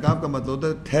 اعتکاف کا مطلب ہوتا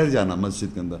ہے ٹھہر جانا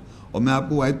مسجد کے اندر. اور میں آپ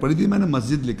کو آیت پڑھی تھی, میں نے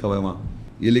مسجد لکھا ہوا ہے وہاں,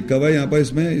 یہ لکھا ہوا ہے یہاں پر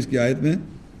اس کی آیت میں,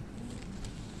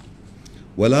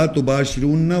 وَلَا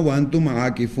تُبَاشِرُونَ وَأَنْتُمْ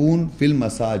عَاكِفُونَ فِي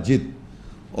الْمَسَاجِدِ,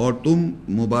 اور تم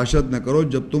مباشرت نہ کرو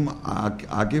جب تم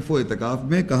عاکف ہو اعتکاف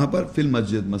میں. کہاں پر؟ فی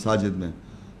المسجد, مساجد میں.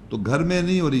 تو گھر میں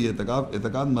نہیں ہو رہی ہے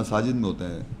اعتکاف مساجد میں ہوتا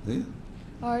ہے.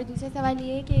 اور دوسرا سوال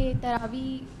یہ ہے کہ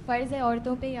تراویح فرض ہے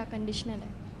عورتوں پہ یا کنڈیشنل ہے؟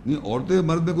 نہیں, عورتیں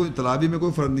مرد میں کوئی تراویح میں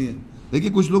کوئی فرق نہیں ہے.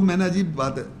 دیکھیے کچھ لوگ, میں نے عجیب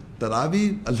بات ہے, تراویح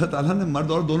اللہ تعالیٰ نے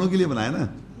مرد اور دونوں کے لیے بنایا نا.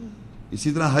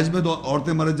 اسی طرح حج میں تو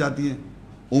عورتیں مرد جاتی ہیں,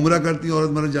 عمرہ کرتی ہیں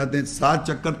عورت مرد جاتے ہیں, 7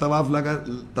 چکر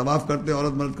طواف کرتے ہیں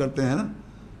عورت مرد کرتے ہیں نا,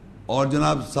 اور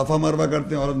جناب صفا مروہ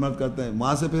کرتے ہیں عورت مرد کرتے ہیں,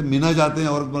 وہاں سے پھر مینا جاتے ہیں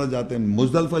عورت مرد جاتے ہیں,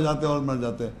 مزدلفہ جاتے ہیں عورت مرد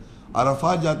جاتے ہیں,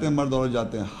 عرفات جاتے ہیں مرد عورت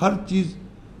جاتے ہیں. ہر چیز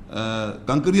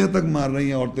کنکریاں تک مار رہی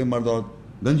ہیں عورتیں مرد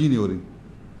عورت, گنجی نہیں ہو رہی.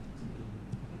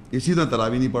 اسی طرح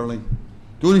تراویح نہیں پڑھ رہی.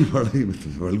 کیوں نہیں پڑھ رہی؟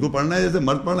 بالکل پڑھنا ہے, جیسے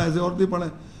مرد پڑھنا ہے ایسے عورتیں پڑھیں,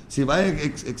 سوائے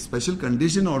ایک اسپیشل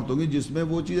کنڈیشن عورتوں کی جس میں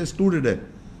وہ چیز ایکسکلوڈیڈ ہے,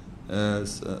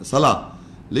 صلاح.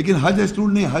 لیکن حج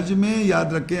ایکسکلوڈ نہیں. حج میں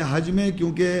یاد رکھیں, حج میں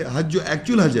کیونکہ حج جو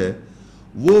ایکچوئل حج ہے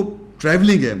وہ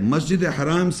ٹریولنگ ہے, مسجد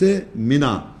حرام سے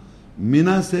مینا,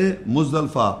 مینا سے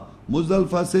مزدلفہ,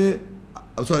 مزدلفہ سے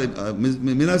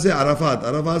مینا سے عرفات,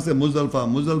 عرفات سے مزدلفہ,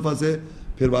 مزدلفہ سے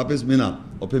پھر واپس مینا,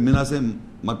 اور پھر مینا سے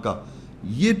مکہ.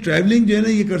 یہ ٹریولنگ جو ہے نا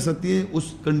یہ کر سکتی ہے اس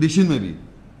کنڈیشن میں بھی,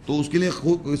 تو اس کے لیے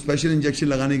اسپیشل انجیکشن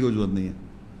لگانے کی ضرورت نہیں ہے.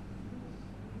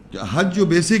 حج جو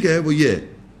بیسک ہے وہ یہ ہے.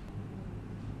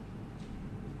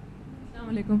 السلام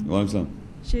علیکم. وعلیکم السلام.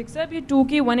 شیخ صاحب, یہ 2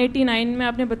 کی 189 میں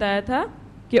آپ نے بتایا تھا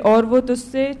کہ اور وہ تجھ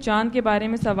سے چاند کے بارے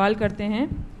میں سوال کرتے ہیں,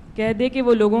 کہہ دے کہ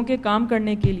وہ لوگوں کے کام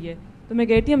کرنے کے لیے. تو میں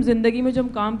کہتی ہم زندگی میں جو ہم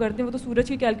کام کرتے ہیں وہ تو سورج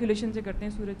کی کیلکولیشن سے کرتے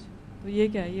ہیں, سورج, تو یہ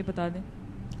کیا ہے, یہ بتا دیں.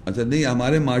 اچھا, نہیں,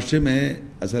 ہمارے معاشرے میں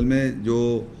اصل میں جو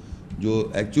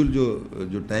ایکچوئل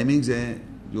جو ٹائمنگز ہیں,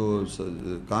 جو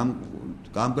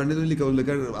کام کرنے تو نہیں, لے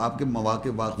کر آپ کے مواقع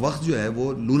وقت جو ہے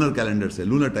وہ لونر کیلنڈر سے,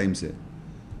 لونر ٹائم سے,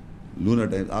 لونر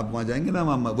ٹائم. آپ وہاں جائیں گے نا,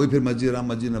 وہی پھر مسجد رام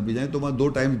مسجد نبی جائیں تو وہاں 2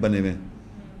 ٹائم بنے ہوئے ہیں,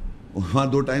 وہاں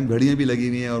 2 ٹائم گھڑیاں بھی لگی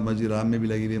ہوئی ہیں, اور مسجد رام میں بھی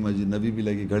لگی ہوئی ہے, مسجد نبی بھی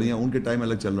لگی, گھڑیاں ان کے ٹائم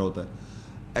الگ چل رہا ہوتا ہے.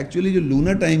 ایکچولی جو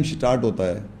لونر ٹائم سٹارٹ ہوتا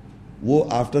ہے وہ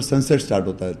آفٹر سن سیٹ سٹارٹ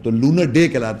ہوتا ہے, تو لونر ڈے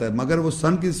کہلاتا ہے, مگر وہ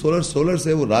سن کی سولر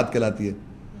سے وہ رات کہلاتی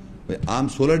ہے. عام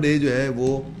سولر ڈے جو ہے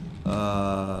وہ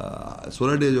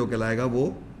سولر ڈے جو کہلائے گا وہ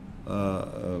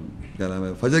کیا نام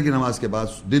ہے, فجر کی نماز کے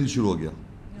بعد دن شروع ہو گیا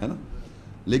ہے نا.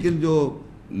 لیکن جو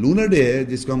لونر ڈے ہے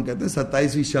جس کو ہم کہتے ہیں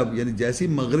 27ویں شب, یعنی جیسی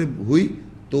مغرب ہوئی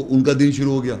تو ان کا دن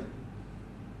شروع ہو گیا,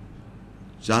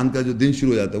 چاند کا جو دن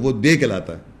شروع ہو جاتا ہے وہ ڈے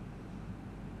کہلاتا ہے.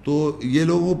 تو یہ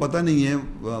لوگوں کو پتہ نہیں ہے,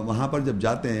 وہاں پر جب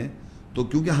جاتے ہیں تو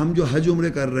کیونکہ ہم جو حج عمرے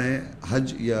کر رہے ہیں,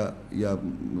 حج یا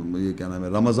یہ کیا نام ہے,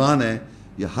 رمضان ہے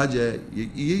یا حج ہے,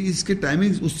 یہ اس کے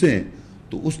ٹائمنگز اس سے ہیں,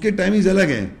 تو اس کے ٹائمنگز الگ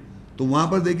ہیں. تو وہاں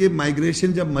پر دیکھیے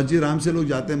مائگریشن جب مسجد رام سے لوگ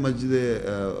جاتے ہیں,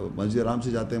 مسجد رام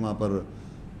سے جاتے ہیں وہاں پر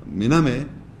مینا میں,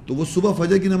 تو وہ صبح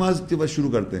فجر کی نماز کے بعد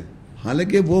شروع کرتے ہیں,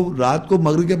 حالانکہ وہ رات کو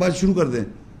مغرب کے بعد شروع کر دیں,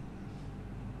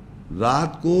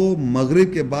 رات کو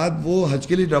مغرب کے بعد وہ حج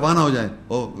کے لیے روانہ ہو جائیں,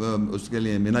 اور اس کے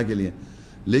لیے مینا کے لیے.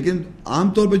 لیکن عام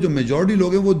طور پہ جو میجورٹی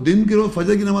لوگ ہیں وہ دن کے روز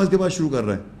فجر کی نماز کے بعد شروع کر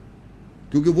رہے ہیں,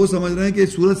 کیونکہ وہ سمجھ رہے ہیں کہ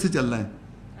سورج سے چل رہے ہیں.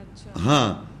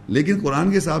 ہاں, لیکن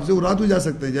قرآن کے حساب سے وہ رات کو جا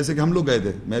سکتے ہیں. جیسے کہ ہم لوگ گئے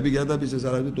تھے, میں بھی گیا تھا پچھلے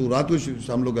سال, تو رات کو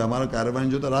ہم لوگ گئے, ہمارا کیراوان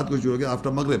جو تھا رات کو شروع ہو گیا,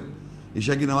 آفٹر مغرب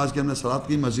عشاء کی نماز کی ہم نے صلات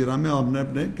کی مسجد رام میں, اور ہم نے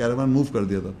اپنے کیراوان موو کر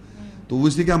دیا تھا. تو وہ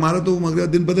اس لیے کہ ہمارا تو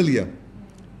مغرب دن بدل گیا.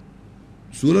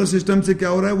 سولر سسٹم سے کیا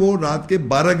ہو رہا ہے, وہ رات کے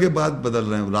 12 کے بعد بدل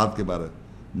رہے ہیں, رات کے 12.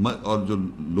 اور جو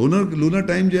لونر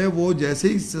ٹائم جو ہے وہ جیسے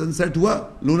ہی سن سیٹ ہوا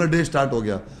لونر ڈے سٹارٹ ہو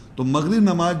گیا. تو مغرب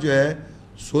نماز جو ہے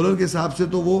سولر کے حساب سے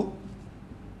تو وہ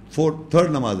 3rd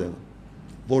نماز ہے,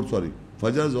 4th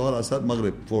فجر ظہر عصر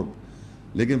مغرب 4th.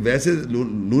 لیکن ویسے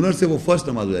لونر سے وہ 1st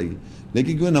نماز ہو جائے گی.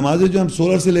 لیکن کیونکہ نمازیں جو ہم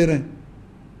سولر سے لے رہے ہیں,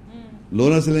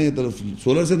 لونر سے لیں گے, تو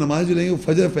سولر سے نماز جو لیں گے وہ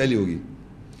فجر پھیلی ہوگی.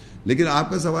 لیکن آپ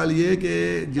کا سوال یہ ہے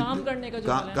کہ کام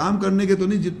کرنے کے تو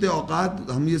نہیں, جتنے اوقات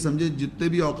ہم یہ سمجھے, جتنے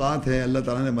بھی اوقات ہیں اللہ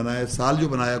تعالیٰ نے بنایا, سال جو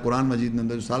بنایا قرآن مجید نے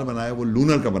اندر جو سال بنایا وہ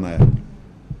لونر کا بنایا.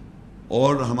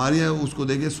 اور ہمارے یہاں اس کو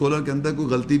دیکھیں سولر کے اندر کوئی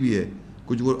غلطی بھی ہے,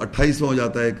 کچھ وہ 28واں ہو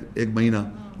جاتا ہے ایک مہینہ,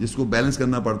 جس کو بیلنس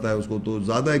کرنا پڑتا ہے اس کو, تو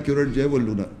زیادہ ایکوریٹ جو ہے وہ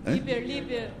لونر,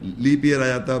 لیپ ایئر آ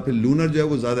جاتا ہے, پھر لونر جو ہے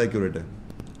وہ زیادہ ایکوریٹ ہے,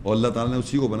 اور اللہ تعالیٰ نے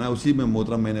اسی کو بنایا, اسی میں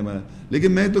محترم مہینے بنایا.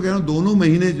 لیکن میں تو کہہ رہا ہوں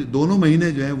دونوں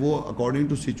مہینے جو ہیں وہ اکارڈنگ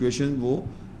ٹو سچویشن وہ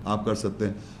آپ کر سکتے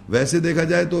ہیں. ویسے دیکھا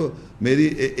جائے تو میری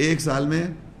ایک سال میں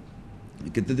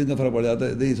کتنے دن کا فرق پڑ جاتا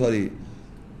ہے, نہیں سوری,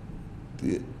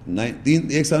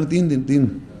 ایک سال میں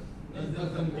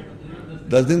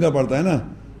 10 دن کا پڑتا ہے نا.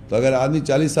 تو اگر آدمی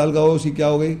 40 سال کا ہو, اس کی کیا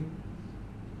ہو گئی,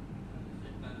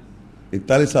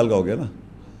 41 سال کا ہو گیا نا.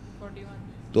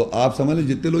 تو آپ سمجھ لیں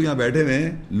جتنے لوگ یہاں بیٹھے ہوئے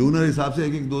ہیں لونر حساب سے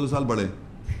 1-2 سال بڑھے,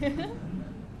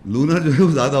 لونر جو ہے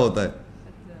وہ زیادہ ہوتا ہے.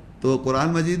 تو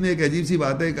قرآن مجید میں ایک عجیب سی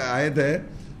بات ہے, ایک آیت ہے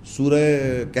سورہ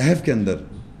کہف کے اندر,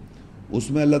 اس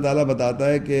میں اللہ تعالیٰ بتاتا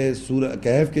ہے کہ سورہ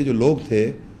کہف کے جو لوگ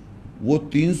تھے وہ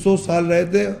 300 سال رہے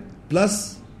تھے پلس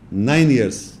 9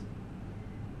 ایئرس,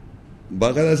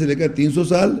 باقاعدہ سے لے کر 300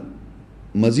 سال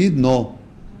مزید 9.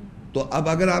 تو اب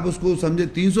اگر آپ اس کو سمجھے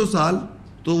 300 سال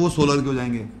تو وہ سولر کے ہو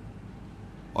جائیں گے,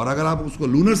 اور اگر آپ اس کو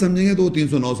لونر سمجھیں گے تو وہ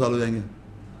 309 سال ہو جائیں گے.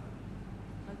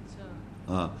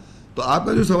 ہاں, تو آپ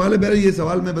کا جو سوال ہے بہر یہ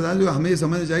سوال میں بتایا جو ہمیں یہ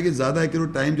سمجھنا چاہیے کہ زیادہ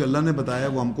ایکوریٹ ٹائم جو اللہ نے بتایا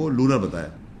وہ ہم کو لونر بتایا.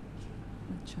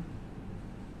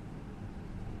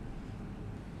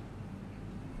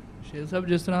 شیخ صاحب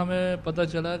جس طرح ہمیں پتہ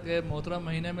چلا کہ محترم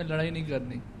مہینے میں لڑائی نہیں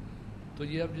کرنی, تو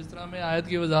یہ اب جس طرح ہمیں آیت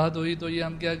کی وضاحت ہوئی تو یہ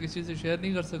ہم کیا کسی سے شیئر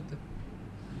نہیں کر سکتے؟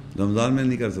 رمضان میں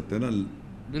نہیں کر سکتے نا,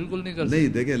 بالکل نہیں کر سکتے. نہیں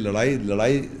دیکھیں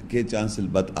لڑائی کے چانس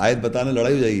آیت بتانے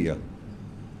لڑائی ہو جائے گی کیا؟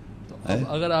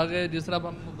 اگر آگے جس طرح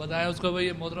ہم بتائیں اس کو بھائی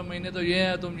یہ محترم مہینے تو یہ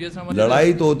ہے, تم یہ سمجھ.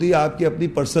 لڑائی تو ہوتی ہے آپ کی اپنی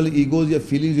پرسنل ایگوز یا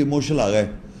فیلنگز ایموشنل آ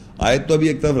گئے. آیت تو ابھی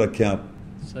ایک طرف رکھیں آپ.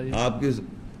 آپ کے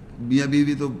میاں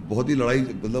بیوی تو بہت ہی لڑائی,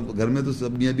 مطلب گھر میں تو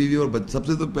سب میاں بیوی اور سب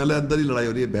سے تو پہلے اندر ہی لڑائی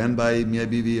ہو رہی ہے, بہن بھائی میاں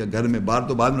بیوی, یا گھر میں. باہر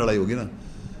تو بعد میں لڑائی ہوگی نا.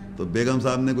 تو بیگم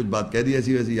صاحب نے کچھ بات کہہ دی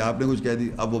ایسی ویسی, آپ نے کچھ کہہ دی,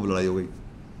 اب وہ لڑائی ہو گئی.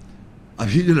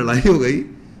 ابھی جو لڑائی ہو گئی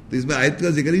تو اس میں آیت کا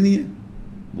ذکر ہی نہیں ہے.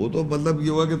 وہ تو مطلب یہ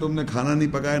ہوا کہ تم نے کھانا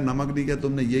نہیں پکایا, نمک نہیں کیا,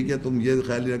 تم نے یہ کیا, تم یہ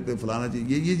خیال نہیں رکھتے, فلانا چیز,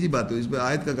 یہ جی بات ہے. اس پہ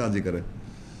آیت کا کہاں ذکر ہے؟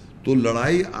 تو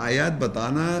لڑائی آیات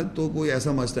بتانا تو کوئی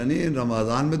ایسا مسئلہ نہیں ہے.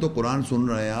 رمضان میں تو قرآن سن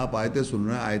رہے ہیں آپ, آیتیں سن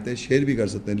رہے ہیں, آیتیں شیئر بھی کر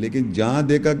سکتے ہیں, لیکن جہاں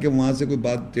دیکھا کہ وہاں سے کوئی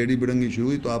بات ٹیڑھی بڑنگی شروع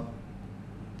ہوئی تو آپ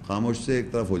خاموش سے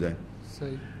ایک طرف ہو جائیں.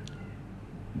 صحیح.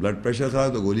 بلڈ پریشر کھا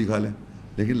تو گولی کھا لیں,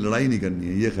 لیکن لڑائی نہیں کرنی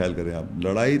ہے, یہ خیال کریں آپ.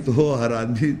 لڑائی تو ہر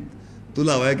آدمی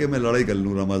تلا ہوا ہے کہ میں لڑائی کر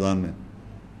لوں رمضان میں,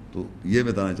 تو یہ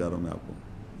بتانا چاہ رہا ہوں میں آپ کو,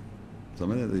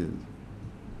 سمجھ رہے.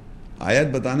 آیات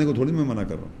بتانے کو تھوڑی میں منع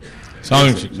کر رہا ہوں.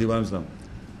 جی وعلیکم السلام.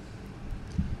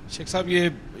 شیخ صاحب یہ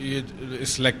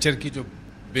اس لیکچر کی جو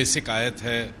بیسک آیت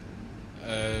ہے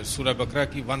سورہ بقرہ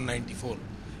کی 194,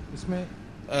 اس میں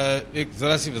ایک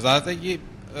ذرا سی وضاحت ہے. یہ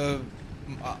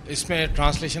اس میں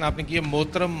ٹرانسلیشن آپ نے کی ہے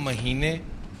محترم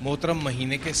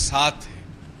مہینے کے ساتھ ہے.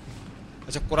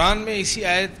 اچھا, قرآن میں اسی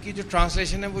آیت کی جو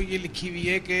ٹرانسلیشن ہے وہ یہ لکھی ہوئی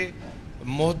ہے کہ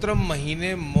محترم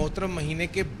مہینے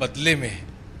کے بدلے میں ہے.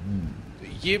 تو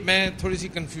یہ میں تھوڑی سی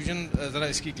کنفیوژن, ذرا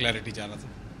اس کی کلیئرٹی چاہ رہا تھا.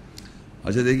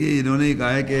 اچھا دیکھیے, انہوں نے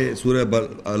کہا ہے کہ سورہ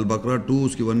البقرہ 2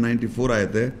 اس کی 194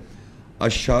 آیت ہے,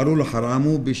 الشہر الحرام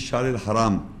بالشہر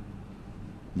الحرام.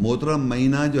 محترم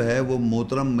مہینہ جو ہے وہ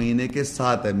محترم مہینے کے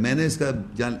ساتھ ہے. میں نے اس کا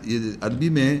عربی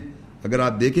میں اگر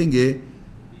آپ دیکھیں گے,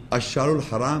 الشہر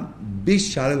الحرام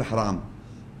بالشہر الحرام,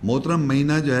 محترم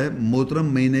مہینہ جو ہے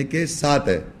محترم مہینے کے ساتھ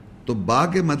ہے. تو با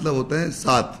کے مطلب ہوتا ہے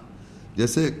ساتھ,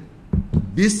 جیسے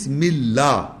بسم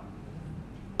اللہ,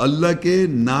 اللہ کے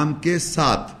نام کے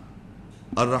ساتھ,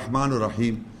 الرحمن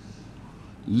الرحیم.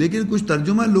 لیکن کچھ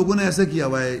ترجمہ لوگوں نے ایسا کیا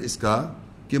ہوا ہے اس کا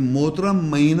کہ محترم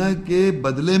مہینہ کے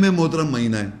بدلے میں محترم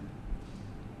مہینہ ہے,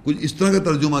 کچھ اس طرح کا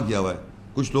ترجمہ کیا ہوا ہے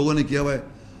کچھ لوگوں نے کیا ہوا ہے.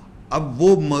 اب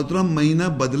وہ محترم مہینہ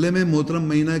بدلے میں محترم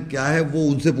مہینہ کیا ہے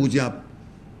وہ ان سے پوچھیں آپ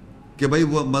کہ بھائی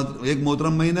وہ ایک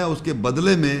محترم مہینہ ہے, اس کے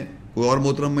بدلے میں کوئی اور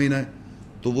محترم مہینہ ہے.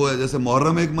 تو وہ جیسے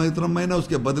محرم ایک محترم مہینہ, اس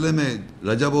کے بدلے میں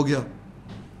رجب ہو گیا,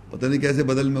 پتہ نہیں کیسے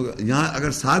بدل میں ہوگا. یہاں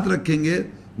اگر ساتھ رکھیں گے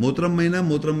محترم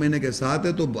مہینے کے ساتھ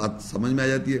ہے تو بات سمجھ میں آ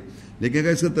جاتی ہے. لیکن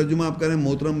اگر اس کا ترجمہ آپ کریں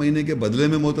محترم مہینے کے بدلے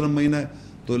میں محترم مہینہ ہے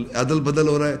تو عدل بدل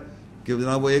ہو رہا ہے کہ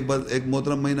جناب وہ ایک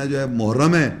محترم مہینہ جو ہے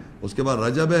محرم ہے, اس کے بعد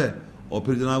رجب ہے, اور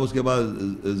پھر جناب اس کے بعد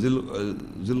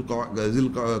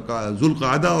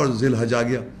ذوالقعدہ اور ذی الحج آ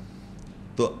گیا.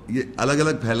 تو یہ الگ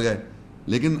الگ پھیل گئے.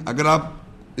 لیکن اگر آپ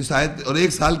اس آیت اور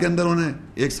ایک سال کے اندر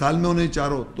ایک سال میں انہیں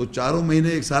چاروں مہینے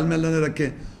ایک سال میں اللہ نے رکھے,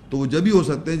 تو وہ جب ہی ہو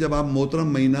سکتے ہیں جب آپ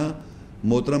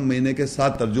محترم مہینے کے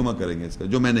ساتھ ترجمہ کریں گے اس کا,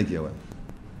 جو میں نے کیا ہوا ہے.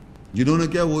 جنہوں نے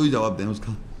کیا وہی جواب دیں اس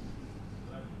کا.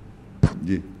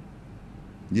 جی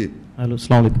ہیلو,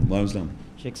 السلام علیکم. وعلیکم السلام.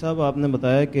 شیخ صاحب آپ نے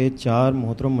بتایا کہ 4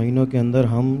 محترم مہینوں کے اندر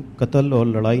ہم قتل اور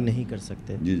لڑائی نہیں کر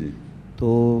سکتے. جی.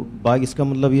 تو اس کا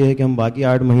مطلب یہ ہے کہ ہم باقی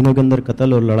 8 مہینوں کے اندر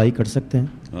قتل اور لڑائی کر سکتے ہیں.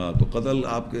 ہاں, تو قتل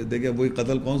آپ دیکھیں وہی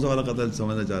قتل کون سا والا قتل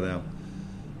سمجھنا چاہ رہے ہیں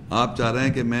آپ چاہ رہے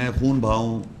ہیں کہ میں خون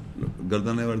بہاؤں,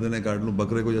 گردنیں کاٹ لوں,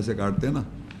 بکرے کو جیسے کاٹتے ہیں نا.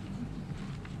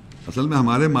 اصل میں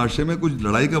ہمارے معاشرے میں کچھ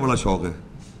لڑائی کا بڑا شوق ہے,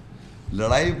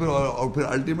 لڑائی پھر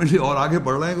الٹیمیٹلی اور آگے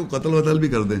بڑھ رہے ہیں کہ قتل وتل بھی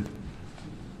کر دیں.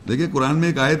 دیکھیں قرآن میں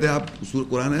ایک آیت ہے,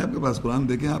 قرآن ہے آپ کے پاس, قرآن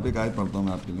دیکھیں آپ, ایک آیت پڑھتا ہوں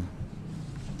میں آپ کے لیے.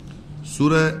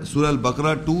 سورہ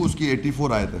البقرہ 2 اس کی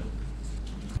 84 آیت ہے.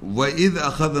 وَإِذْ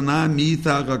أَخَذْنَا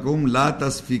مِيثَاقَكُمْ لَا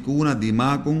تَسْفِكُونَ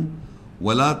دِمَاءَكُمْ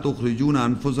وَلَا تُخْرِجُونَ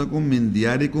أَنفُسَكُمْ مِنْ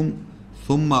دِيَارِكُمْ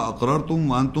ثُمَّ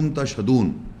أَقْرَرْتُمْ وَأَنْتُمْ تَشْهَدُونَ.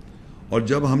 اور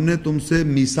جب ہم نے تم سے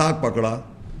میثاق پکڑا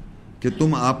کہ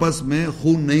تم آپس میں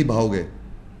خون نہیں بہاؤ گے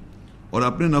اور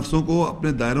اپنے نفسوں کو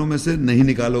اپنے دائروں میں سے نہیں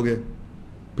نکالو گے,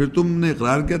 پھر تم نے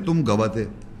اقرار کیا تم گواہ تھے.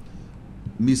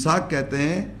 میثاق کہتے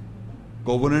ہیں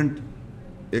کووننٹ,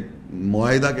 ایک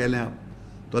معاہدہ کہہ لیں آپ.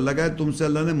 تو اللہ کہا تم سے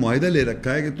اللہ نے معاہدہ لے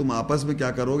رکھا ہے کہ تم آپس میں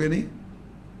کیا کرو گے؟ نہیں،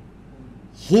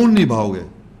 خون نہیں بہاؤ گے.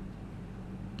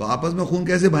 تو آپس میں خون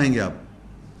کیسے بہائیں گے آپ؟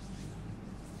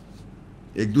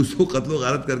 ایک دوسرے کو قتل و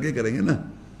غارت کر کے کریں گے نا.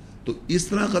 تو اس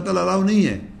طرح قتل اراؤ نہیں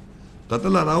ہے.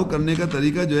 قتل اراؤ کرنے کا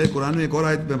طریقہ جو ہے قرآن میں ایک اور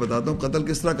آیت میں بتاتا ہوں قتل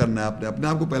کس طرح کرنا ہے. آپ نے اپنے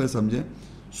آپ کو پہلے سمجھیں.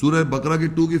 سورہ بقرہ کی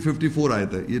 2 کی 54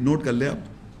 آیت ہے, یہ نوٹ کر لیں آپ.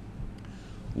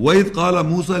 وَإِذْ قَالَ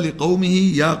مُوسَى لِقَوْمِهِ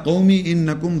يَا قَوْمِ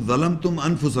إِنَّكُمْ ظَلَمْتُمْ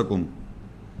أَنفُسَكُمْ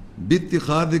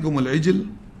بِاتِّخَاذِكُمُ الْعِجْلَ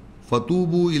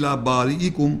فَتُوبُوا إِلَى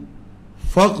بَارِئِكُمْ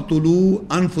فَاقْتُلُوا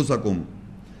أَنفُسَكُمْ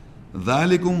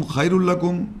ذَلِكُمْ خَيْرٌ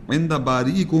لَكُمْ عِنْدَ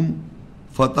بَارِئِكُمْ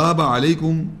فَتَابَ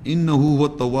عَلَيْكُمْ إِنَّهُ هُوَ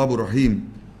التَّوَّابُ الرَّحِيمُ.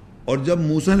 اور جب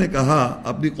موسیٰ نے کہا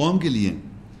اپنی قوم کے لیے,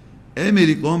 اے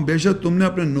میری قوم, بے شک تم نے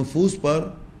اپنے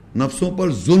نفسوں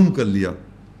پر ظلم کر لیا,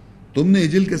 تم نے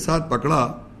اجل کے ساتھ پکڑا,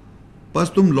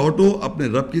 پس تم لوٹو اپنے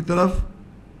رب کی طرف,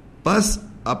 پس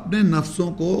اپنے نفسوں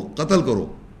کو قتل کرو,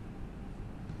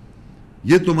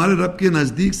 یہ تمہارے رب کے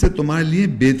نزدیک سے تمہارے لیے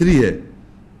بہتری ہے,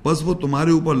 پس وہ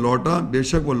تمہارے اوپر لوٹا, بے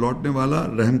شک وہ لوٹنے والا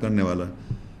رحم کرنے والا.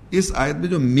 اس آیت میں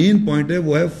جو مین پوائنٹ ہے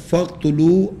وہ ہے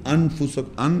فَقْتُلُوا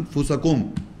أَنفُسَكُمْ,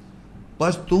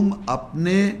 پس تم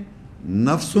اپنے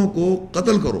نفسوں کو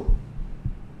قتل کرو.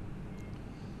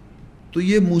 تو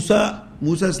یہ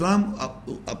موسیٰ اسلام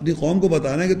اپنی قوم کو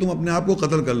بتا رہے ہیں کہ تم اپنے آپ کو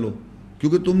قتل کر لو,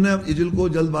 کیونکہ تم نے اجل کو,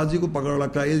 جلد بازی کو پکڑ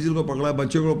رکھا ہے, اجل کو پکڑا,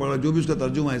 بچے کو پکڑا, جو بھی اس کا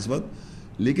ترجمہ ہے اس وقت.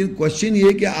 لیکن کوشچن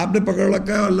یہ کہ آپ نے پکڑ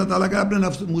رکھا ہے اور اللہ تعالیٰ کا اپنے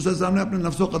نفس, موسیٰ السلام نے اپنے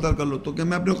نفس کو قتل کر لو, تو کیا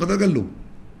میں اپنے کو قتل کر لوں؟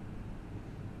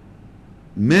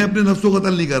 میں اپنے نفس کو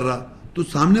قتل نہیں کر رہا, تو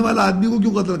سامنے والا آدمی کو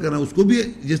کیوں قتل کر رہا ہے؟ اس کو بھی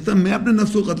جس طرح میں اپنے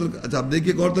نفس کو قتل. اچھا آپ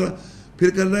دیکھیے ایک اور طرح پھر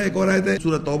کر رہا ہے. ایک اور آیت ہے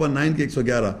سورہ توبہ 9 کے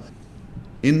 111,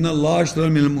 ان اللہ اشتری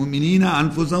من المؤمنین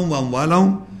انفسهم واموالهم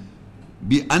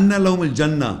بان لهم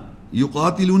الجنہ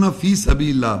یقاتلون فی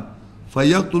سبیل اللہ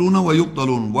فیقتلون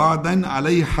ویقتلون وعدا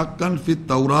علیہ حقا فی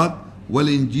التوراۃ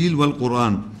والانجیل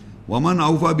والقرآن ومن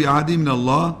اوفى بعہدہ من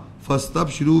اللہ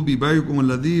فاستبشروا ببیعکم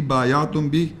الذی بایعتم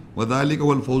بہ وذالک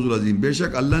هو الفوز العظیم. بے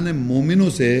شک اللہ نے مومنوں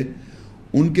سے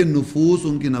ان کے نفوس,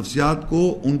 ان کی نفسیات کو,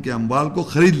 ان کے اموال کو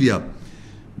خرید لیا,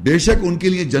 بے شک ان کے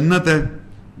لیے جنت ہے,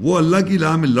 وہ اللہ کی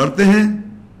راہ میں لڑتے ہیں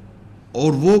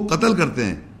اور وہ قتل کرتے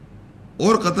ہیں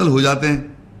اور قتل ہو جاتے ہیں.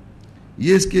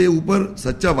 یہ اس کے اوپر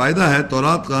سچا وعدہ ہے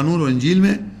تورات, قانون اور انجیل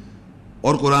میں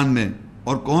اور قرآن میں.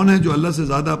 اور کون ہے جو اللہ سے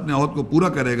زیادہ اپنے عہد کو پورا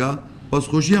کرے گا؟ بس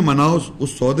خوشیاں مناؤ اس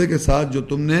سودے کے ساتھ جو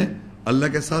تم نے اللہ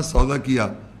کے ساتھ سودا کیا,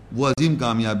 وہ عظیم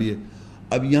کامیابی ہے.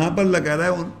 اب یہاں پر اللہ کہہ رہا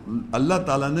ہے اللہ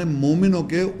تعالیٰ نے مومنوں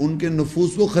کے ان کے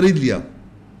نفوس کو خرید لیا.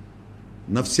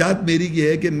 نفسیات میری یہ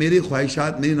ہے کہ میری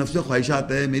خواہشات, میری نفس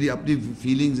خواہشات ہے, میری اپنی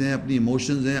فیلنگز ہیں, اپنی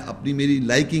ایموشنز ہیں, اپنی میری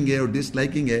لائکنگ ہے اور ڈس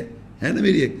لائکنگ ہے نا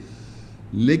میری ایک.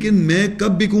 لیکن میں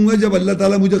کب بکوں گا؟ جب اللہ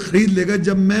تعالیٰ مجھے خرید لے گا,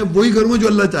 جب میں وہی کروں گا جو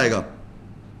اللہ چاہے گا.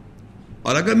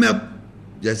 اور اگر میں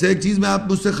جیسے ایک چیز میں آپ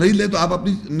مجھ سے خرید لیں تو آپ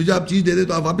اپنی مجھے آپ چیز دے دیں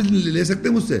تو آپ واپس لے سکتے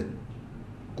ہیں مجھ سے.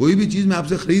 کوئی بھی چیز میں آپ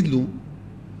سے خرید لوں,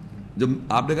 جب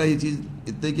آپ نے کہا یہ چیز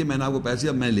اتنے کی میں نے آپ کو پیسے,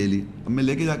 اب میں لے لی, اب میں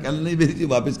لے کے جا کے نہیں میری چیز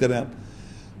واپس کریں آپ.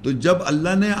 تو جب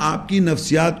اللہ نے آپ کی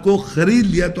نفسیات کو خرید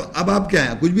لیا تو اب آپ کیا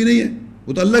ہیں؟ کچھ بھی نہیں ہے,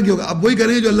 وہ تو اللہ کی ہوگا. اب وہی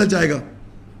کریں گے جو اللہ چاہے گا.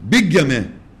 بک گیا میں.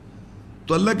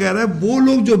 تو اللہ کہہ رہا ہے وہ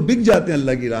لوگ جو بک جاتے ہیں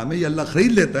اللہ کی راہ میں, یہ اللہ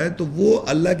خرید لیتا ہے, تو وہ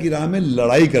اللہ کی راہ میں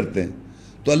لڑائی کرتے ہیں.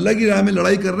 تو اللہ کی راہ میں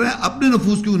لڑائی کر رہے ہیں اپنے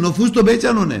نفوس کی. نفوس تو بیچا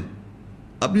انہوں نے,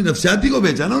 اپنی نفسیاتی کو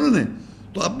بیچا نا انہوں نے,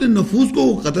 تو اپنے نفوس کو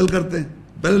وہ قتل کرتے ہیں.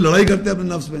 پہلے لڑائی کرتے ہیں اپنے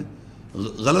نفس میں,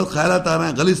 غلط خیالات آ رہے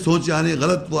ہیں, غلط سوچ آ رہی ہے,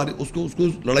 غلط وہ آ رہی, اس کو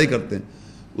لڑائی کرتے ہیں,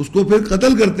 اس کو پھر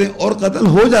قتل کرتے ہیں اور قتل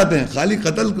ہو جاتے ہیں. خالی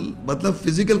قتل مطلب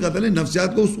فزیکل قتل نہیں,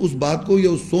 نفسیات کو, اس بات کو یا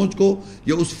اس سوچ کو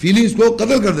یا اس فیلنگز کو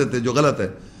قتل کر دیتے ہیں جو غلط ہے,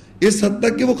 اس حد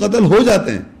تک کہ وہ قتل ہو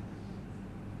جاتے ہیں.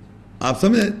 آپ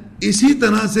سمجھیں؟ اسی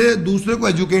طرح سے دوسرے کو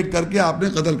ایجوکیٹ کر کے آپ نے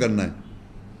قتل کرنا ہے.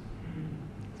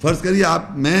 فرض کریے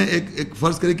میں ایک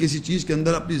فرض کریے کسی چیز کے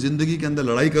اندر اپنی زندگی کے اندر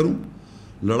لڑائی کروں,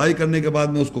 لڑائی کرنے کے بعد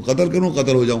میں اس کو قتل کروں,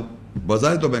 قتل ہو جاؤں.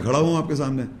 بظاہر تو میں کھڑا ہوں آپ کے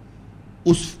سامنے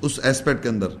اس ایسپیکٹ کے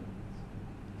اندر,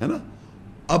 ہے نا.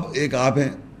 اب ایک آپ ہیں,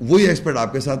 وہی ایسپیکٹ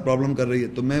آپ کے ساتھ پرابلم کر رہی ہے,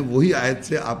 تو میں وہی آیت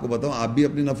سے آپ کو بتاؤں آپ بھی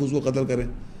اپنی نفس کو قتل کریں.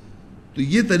 تو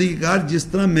یہ طریقہ کار جس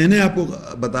طرح میں نے آپ کو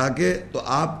بتا کے, تو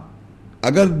آپ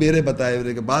اگر میرے بتائے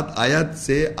ہوئے کے بعد آیت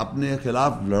سے اپنے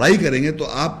خلاف لڑائی کریں گے تو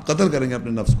آپ قتل کریں گے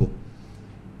اپنے نفس کو,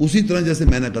 اسی طرح جیسے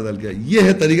میں نے قتل کیا. یہ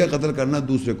ہے طریقہ قتل کرنا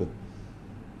دوسرے کو,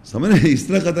 سمجھ رہے ہیں؟ اس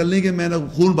طرح قتل نہیں کہ میں نے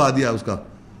خون بہا دیا اس کا.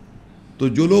 تو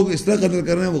جو لوگ اس طرح قتل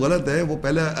کر رہے ہیں وہ غلط ہے. وہ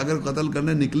پہلے اگر قتل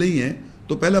کرنے نکلے ہی ہیں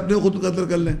تو پہلے اپنے خود قتل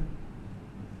کر لیں.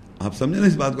 آپ سمجھیں نا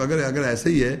اس بات کو. اگر ایسا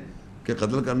ہی ہے کہ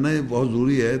قتل کرنا بہت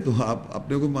ضروری ہے تو آپ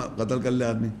اپنے کو قتل کر لیں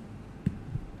آدمی.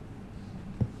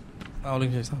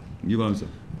 جی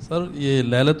سر, یہ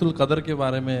لیلۃ القدر کے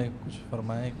بارے میں کچھ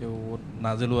فرمائیں کہ وہ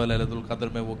نازل ہوا لیلۃ القدر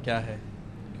میں وہ کیا ہے؟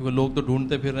 کیونکہ لوگ تو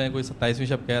ڈھونڈتے پھر رہے ہیں, کوئی 27ویں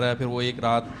شب کہہ رہا ہے, پھر وہ ایک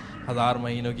رات 1000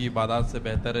 مہینوں کی عبادات سے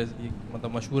بہتر ہے,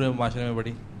 مطلب مشہور ہے معاشرے میں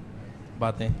بڑی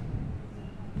باتیں.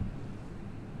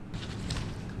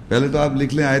 پہلے تو آپ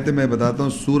لکھ لیں آیتیں, میں بتاتا ہوں.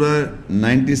 سورہ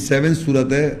 97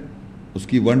 سورت ہے, اس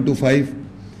کی 1 to 5,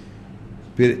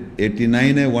 پھر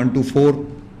 89 ہے 1 to 4.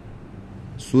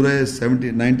 سورہ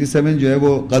 97 جو ہے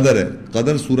وہ قدر ہے,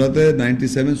 قدر سورت ہے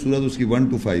 97 سورت, اس کی 1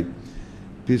 to 5.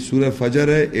 پھر سورہ فجر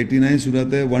ہے 89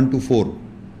 سورت ہے 1 to 4.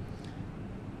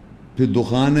 پھر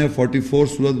دخان ہے 44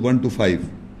 سورت 1 to 5.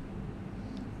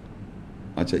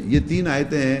 اچھا, یہ 3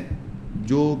 آیتیں ہیں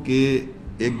جو کہ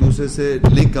ایک دوسرے سے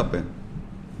لنک اپ ہیں.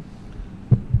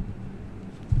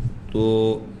 تو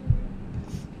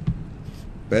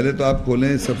پہلے تو آپ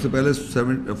کھولیں سب سے پہلے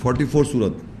 44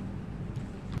 سورت.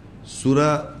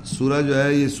 سورہ جو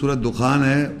ہے یہ سورہ دخان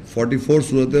ہے, 44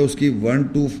 سورت ہے, اس کی 1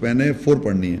 to 4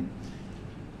 پڑھنی ہے.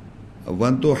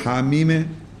 1 تو حامیم ہے,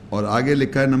 اور آگے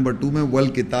لکھا ہے نمبر 2 میں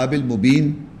والکتاب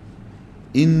المبین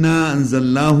انا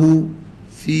انزلناہ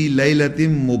فی لیلۃ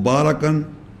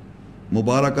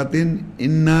مبارکۃ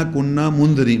انا کنا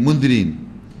منذرین.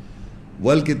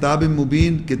 والکتاب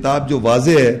مبین, کتاب جو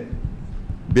واضح ہے,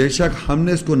 بے شک ہم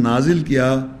نے اس کو نازل کیا.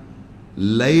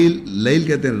 لیل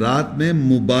کہتے ہیں رات میں,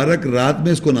 مبارک رات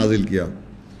میں اس کو نازل کیا.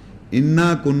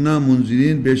 انا کنا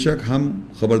منذرین, بے شک ہم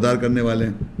خبردار کرنے والے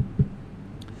ہیں.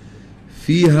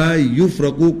 فیہا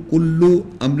یفرق کل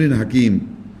امر حکیم,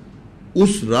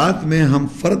 اس رات میں ہم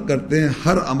فرق کرتے ہیں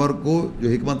ہر امر کو جو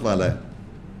حکمت والا ہے.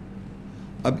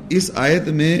 اب اس آیت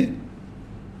میں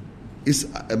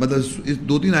مطلب اس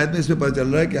 2-3 آیت میں اس میں پتہ چل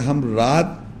رہا ہے کہ ہم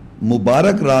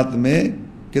مبارک رات میں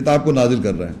کتاب کو نازل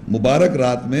کر رہے ہیں. مبارک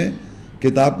رات میں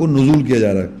کتاب کو نزول کیا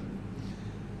جا رہا ہے.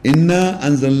 انا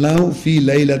انزلناہ فی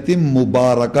لیلۃ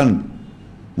مبارکۃ,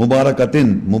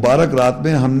 مبارک رات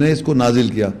میں ہم نے اس کو نازل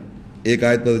کیا. ایک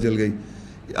آیت پتہ چل گئی.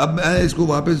 اب میں اس کو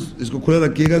واپس اس کو کھلا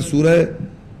رکھیے گا. سورہ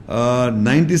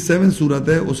 97 سورت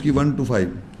ہے, اس کی 1 to 5.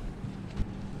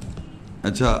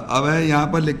 اچھا, اب ہے یہاں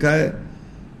پر لکھا ہے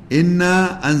انا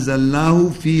انزلناہ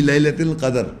فی لیلۃ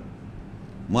القدر.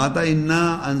 ماتا انا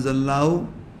انزلناہ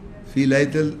فی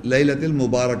لیلۃ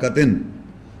المبارکۃ,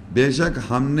 بے شک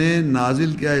ہم نے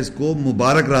نازل کیا اس کو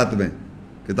مبارک رات میں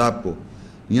کتاب کو.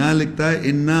 یہاں لکھتا ہے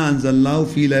انا انزلناہ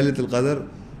فی لیلۃ القدر,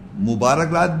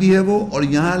 مبارک رات بھی ہے وہ, اور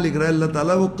یہاں لکھ رہا ہے اللہ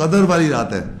تعالیٰ وہ قدر والی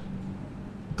رات ہے,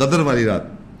 قدر والی رات.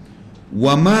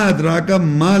 وما ادراک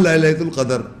ما لیلۃ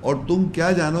القدر, اور تم کیا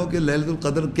جانو کہ لیلۃ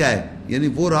القدر کیا ہے, یعنی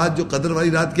وہ رات جو قدر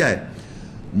والی رات کیا ہے.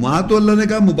 وہاں تو اللہ نے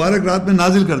کہا مبارک رات میں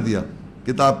نازل کر دیا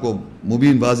کتاب کو,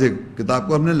 مبین واضح کتاب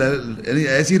کو ہم نے, یعنی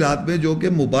ایسی رات میں جو کہ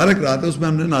مبارک رات ہے اس میں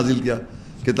ہم نے نازل کیا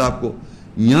کتاب کو.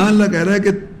 یہاں اللہ کہہ رہا ہے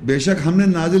کہ بے شک ہم نے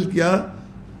نازل کیا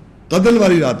قدر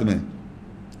والی رات میں,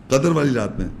 قدر والی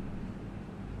رات میں,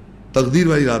 تقدیر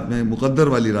والی رات میں, مقدر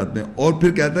والی رات میں. اور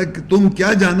پھر کہتا ہے کہ تم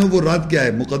کیا جانو وہ رات کیا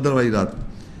ہے, مقدر والی رات.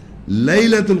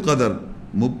 لیلۃ القدر,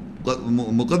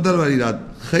 مقدر والی رات,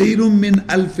 خیر من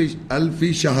الف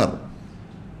شہر,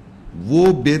 وہ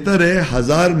بہتر ہے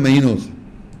 1000 مہینوں سے.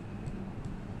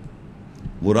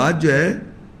 وہ رات جو ہے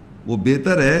وہ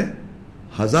بہتر ہے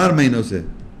 1000 مہینوں سے.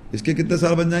 اس کے کتنے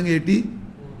سال بن جائیں گے؟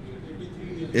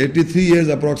 83 ایئرز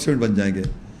اپروکسیمیٹ بن جائیں گے.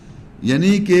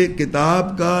 یعنی کہ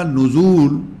کتاب کا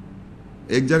نزول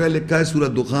ایک جگہ لکھا ہے سورہ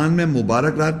دخان میں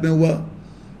مبارک رات میں ہوا.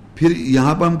 پھر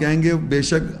یہاں پر ہم کہیں گے بے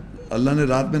شک اللہ نے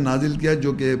رات میں نازل کیا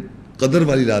جو کہ قدر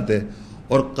والی رات ہے.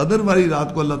 اور قدر والی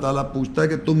رات کو اللہ تعالیٰ پوچھتا ہے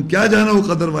کہ تم کیا جانو وہ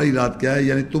قدر والی رات کیا ہے,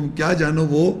 یعنی تم کیا جانو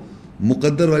وہ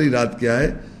مقدر والی رات کیا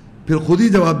ہے. پھر خود ہی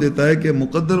جواب دیتا ہے کہ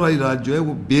مقدر والی رات جو ہے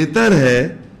وہ بہتر ہے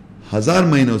 1000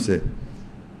 مہینوں سے.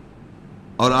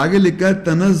 اور آگے لکھا ہے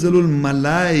تنزل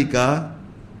الملائکہ,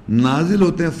 نازل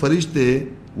ہوتے ہیں فرشتے,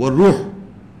 والروح,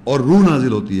 اور روح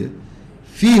نازل ہوتی ہے,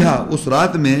 فیہا, اس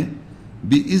رات میں,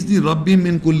 بِإِذْنِ رَبِّ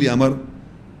مِنْ كُلِّ امر,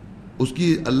 اس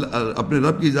کی اپنے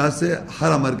رب کی اجازت سے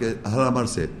ہر امر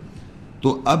سے.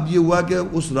 تو اب یہ ہوا کہ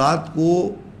اس رات کو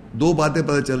 2 باتیں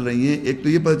پتہ چل رہی ہیں. ایک تو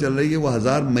یہ پتہ چل رہی ہے کہ وہ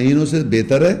 1000 مہینوں سے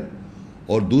بہتر ہے,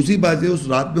 اور دوسری بات یہ اس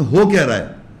رات میں ہو کیا رہا ہے,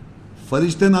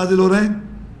 فرشتے نازل ہو رہے ہیں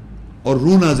اور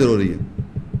روح نازل ہو رہی ہے.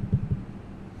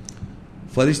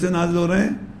 فرشتے نازل ہو رہے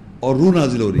ہیں اور روح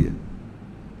نازل ہو رہی ہے.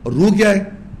 اور روح کیا ہے؟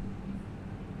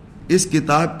 اس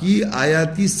کتاب کی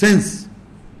آیاتی سینس,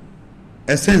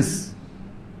 ایسنس.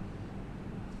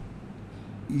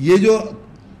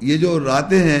 یہ جو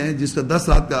راتیں ہیں جس کا 10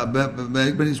 رات کا, میں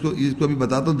ایک بار اس کو بھی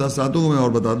بتاتا ہوں, 10 راتوں کو میں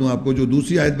اور بتا دوں آپ کو. جو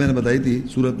دوسری آیت میں نے بتائی تھی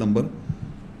سورت نمبر,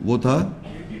 وہ تھا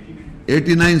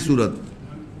 89 سورت.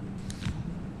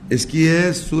 اس کی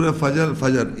ہے سورہ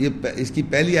فجر. یہ اس کی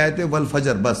پہلی آیت ہے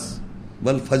والفجر, بس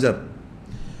والفجر,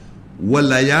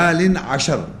 ولیال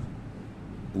عشر.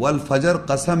 والفجر,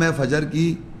 قسم ہے فجر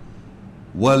کی,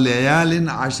 وَلَيَالٍ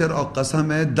عَشْرٍ اور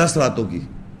قسم ہے 10 راتوں کی.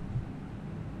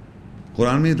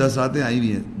 قرآن میں 10 راتیں آئی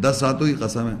ہوئی ہیں, 10 راتوں کی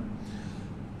قسم ہے.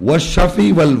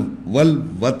 وَالشَّفْعِ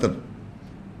وَالْوَتْرِ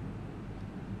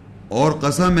اور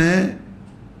قسم ہے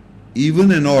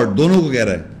ایون اینڈ آڈ دونوں کو کہہ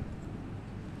رہا ہے,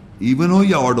 ایون ہو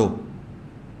یا آڈ ہو,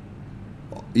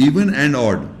 ایون اینڈ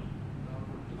آڈ,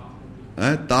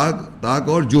 تاک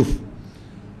اور جف.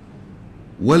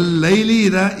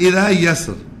 وَاللَّيْلِ اِذَا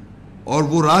يَسْرٍ اور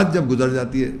وہ رات جب گزر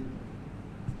جاتی ہے,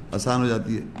 آسان ہو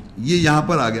جاتی ہے. یہ یہاں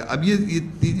پر آ گیا. اب یہ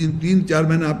 3-4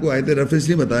 میں نے آپ کو آیتیں ریفرنس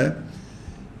نہیں بتایا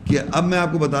کہ اب میں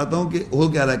آپ کو بتاتا ہوں کہ ہو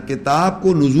کیا رہا ہے. کتاب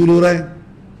کو نزول ہو رہا ہے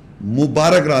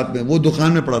مبارک رات میں, وہ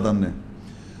دخان میں پڑھا تھا ہم نے,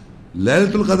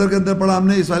 لیلۃ القدر کے اندر پڑھا ہم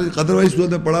نے, اس والی قدر والی صورت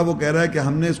میں پڑھا. وہ کہہ رہا ہے کہ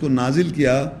ہم نے اس کو نازل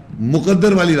کیا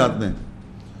مقدر والی رات میں,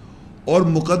 اور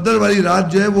مقدر والی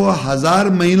رات جو ہے وہ 1000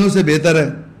 مہینوں سے بہتر ہے.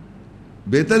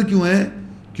 بہتر کیوں ہے؟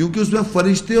 کیونکہ اس میں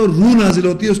فرشتے اور روح نازل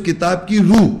ہوتی ہے, اس کتاب کی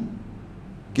روح.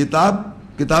 کتاب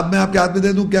میں آپ کے ہاتھ میں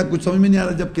دے دوں, کیا کچھ سمجھ میں نہیں آ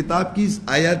رہا؟ جب کتاب کی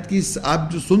آیات کی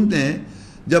آپ جو سنتے ہیں,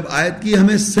 جب آیت کی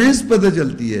ہمیں سینس پتہ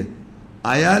چلتی ہے,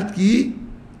 آیات کی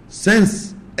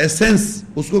سینس, ایسنس,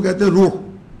 اس کو کہتے ہیں روح.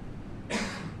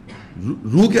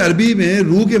 روح کے عربی میں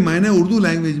روح کے معنی اردو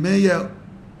لینگویج میں یا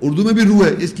اردو میں بھی روح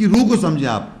ہے. اس کی روح کو سمجھیں,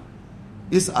 آپ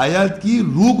اس آیات کی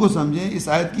روح کو سمجھیں, اس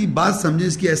آیت کی بات سمجھیں,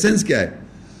 اس کی ایسنس کیا ہے.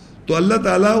 تو اللہ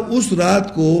تعالیٰ اس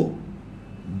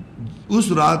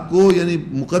رات کو یعنی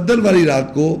مقدر والی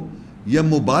رات کو یا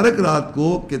مبارک رات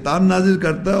کو کتاب نازل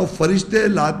کرتا ہے, اور فرشتے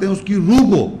لاتے ہیں اس کی روح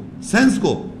کو, سینس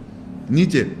کو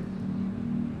نیچے.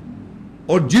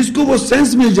 اور جس کو وہ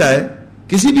سینس مل جائے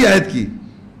کسی بھی آیت کی,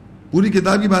 پوری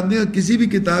کتاب کی بات نہیں, کسی بھی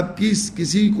کتاب کی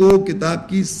کسی کو کتاب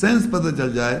کی سینس پتہ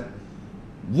چل جائے,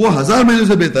 وہ 1000 مہینوں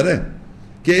سے بہتر ہے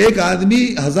کہ ایک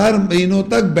آدمی 1000 مہینوں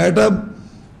تک بیٹھا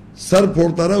سر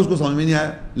پھوڑتا رہا, اس کو سمجھ میں نہیں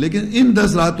آیا. لیکن ان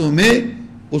 10 راتوں میں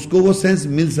اس کو وہ سینس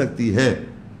مل سکتی ہے,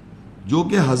 جو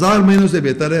کہ 1000 مہینوں سے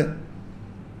بہتر ہے.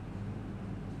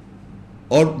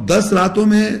 اور 10 راتوں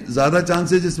میں زیادہ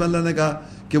چانس ہے, جس میں اللہ نے کہا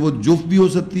کہ وہ جف بھی ہو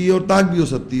سکتی ہے اور تاک بھی ہو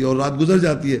سکتی ہے, اور رات گزر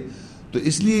جاتی ہے. تو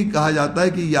اس لیے کہا جاتا ہے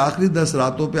کہ یہ آخری 10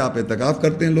 راتوں پہ آپ اعتکاف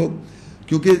کرتے ہیں لوگ,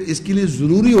 کیونکہ اس کے لیے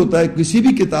ضروری ہوتا ہے کسی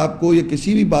بھی کتاب کو یا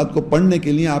کسی بھی بات کو پڑھنے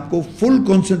کے لیے آپ کو فل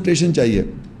کنسنٹریشن چاہیے.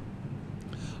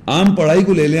 عام پڑھائی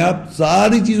کو لے لیں آپ,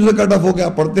 ساری چیزوں سے کٹ آف ہو کے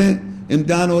آپ پڑھتے ہیں,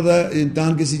 امتحان ہو رہا ہے,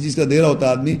 امتحان کسی چیز کا دے رہا ہوتا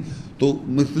ہے آدمی, تو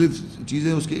مختلف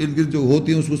چیزیں اس کے ارد گرد جو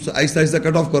ہوتی ہیں اس کو آہستہ آہستہ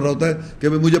کٹ آف کر رہا ہوتا ہے کہ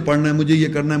مجھے پڑھنا ہے, مجھے یہ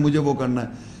کرنا ہے, مجھے وہ کرنا ہے.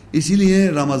 اسی لیے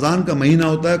رمضان کا مہینہ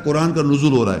ہوتا ہے, قرآن کا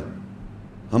نزول ہو رہا ہے.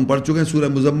 ہم پڑھ چکے ہیں سورہ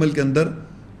مزمل کے اندر,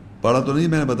 پڑھا تو نہیں,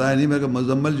 میں نے بتایا نہیں, میرے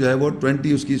مزمل جو ہے وہ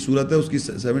 20 اس کی صورت ہے, اس کی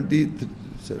 73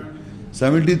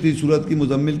 صورت کی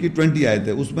مزمل کی 20 آیت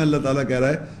ہے. اس میں اللہ تعالیٰ کہہ رہا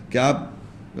ہے کہ آپ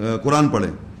قرآن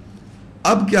پڑھیں.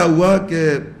 اب کیا ہوا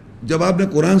کہ جب آپ نے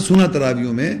قرآن سنا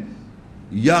تراویحوں میں,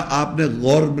 یا آپ نے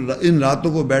ان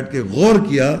راتوں کو بیٹھ کے غور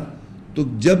کیا, تو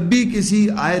جب بھی کسی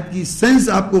آیت کی سینس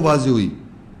آپ کو واضح ہوئی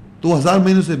تو 1000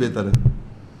 مہینوں سے بہتر ہے.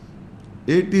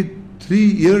 83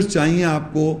 ایئرز چاہیے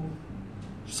آپ کو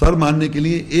سر ماننے کے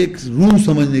لیے, ایک روح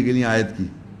سمجھنے کے لیے آیت کی.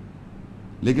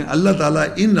 لیکن اللہ تعالیٰ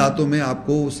ان راتوں میں آپ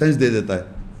کو سینس دے دیتا ہے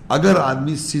اگر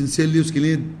آدمی سنسیئرلی اس کے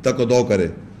لیے تقدو کرے.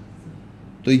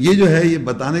 تو یہ جو ہے, یہ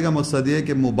بتانے کا مقصد یہ ہے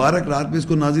کہ مبارک رات میں اس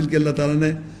کو نازل کیا اللہ تعالیٰ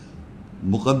نے,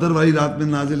 مقدر والی رات میں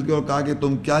نازل کیا, اور کہا کہ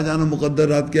تم کیا جانو مقدر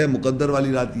رات کیا ہے. مقدر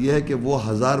والی رات یہ ہے کہ وہ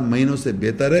 1000 مہینوں سے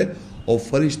بہتر ہے, اور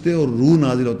فرشتے اور روح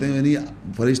نازل ہوتے ہیں, یعنی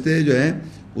فرشتے جو ہیں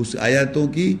اس آیاتوں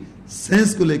کی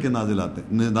سینس کو لے کے نازل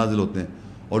ہوتے ہیں,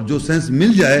 اور جو سینس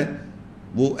مل جائے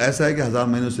وہ ایسا ہے کہ 1000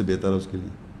 مہینوں سے بہتر ہے اس کے لیے.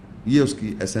 یہ اس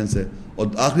کی ایسنس ہے, اور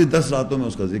آخری 10 راتوں میں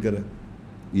اس کا ذکر ہے.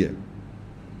 یہ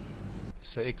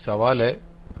ایک سوال ہے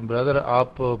برادر,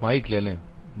 آپ مائک لے لیں,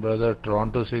 برادر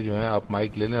ٹورانٹو سے جو ہیں, آپ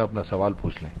مائک لے لیں, اپنا سوال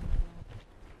پوچھ لیں.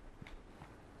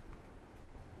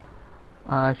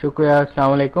 شکریہ.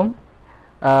 السلام علیکم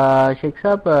شیخ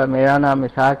صاحب, میرا نام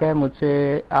اسحاق ہے. مجھ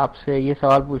سے آپ سے یہ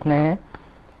سوال پوچھنا ہے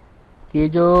کہ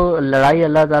جو لڑائی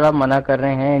اللہ تعالیٰ منع کر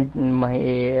رہے ہیں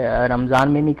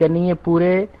رمضان میں نہیں کرنی ہے,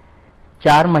 پورے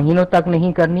 4 مہینوں تک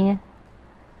نہیں کرنی ہے,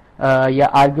 یا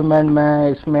آرگیومنٹ میں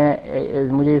اس میں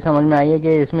مجھے یہ سمجھ میں آئی ہے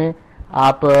کہ اس میں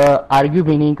آپ آرگیو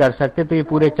بھی نہیں کر سکتے, تو یہ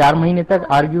پورے 4 مہینے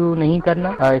تک آرگیو نہیں کرنا.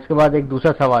 اس کے بعد ایک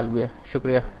دوسرا سوال بھی ہے.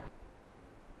 شکریہ.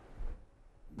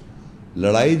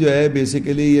 لڑائی جو ہے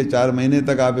بیسیکلی یہ 4 مہینے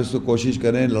تک آپ اس کو کوشش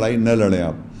کریں, لڑائی نہ لڑیں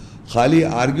آپ. خالی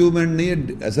آرگیومنٹ نہیں ہے,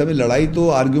 ایسا میں لڑائی تو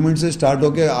آرگیومنٹ سے سٹارٹ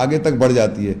ہو کے آگے تک بڑھ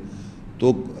جاتی ہے.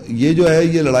 تو یہ جو ہے,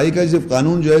 یہ لڑائی کا صرف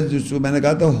قانون جو ہے, جس کو میں نے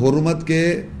کہا تھا حرمت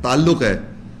کے تعلق ہے.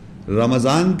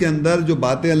 رمضان کے اندر جو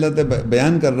باتیں اللہ تعالیٰ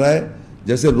بیان کر رہا ہے,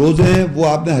 جیسے روزے ہیں وہ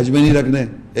آپ نے حج میں نہیں رکھنے,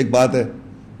 ایک بات ہے.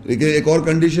 لیکن ایک اور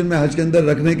کنڈیشن میں حج کے اندر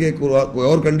رکھنے کے, کوئی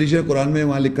اور کنڈیشن قرآن میں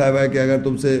وہاں لکھا ہوا ہے کہ اگر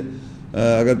تم سے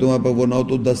اگر تمہارے پاس وہ نہ ہو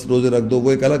تو 10 روزے رکھ دو,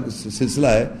 وہ ایک الگ سلسلہ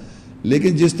ہے.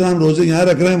 لیکن جس طرح ہم روزے یہاں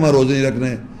رکھ رہے ہیں وہاں روزے نہیں رکھ رہے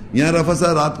ہیں. یہاں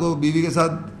رفع رات کو بیوی کے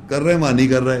ساتھ کر رہے ہیں, وہاں نہیں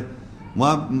کر رہے,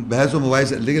 وہاں بحث و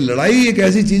مباحث. لیکن لڑائی ایک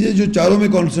ایسی چیز ہے جو چاروں میں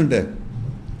کانسٹنٹ ہے.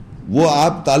 وہ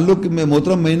آپ تعلق میں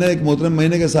محترم مہینہ ایک محترم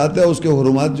مہینے کے ساتھ ہے, اس کے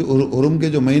حرمات حرم کے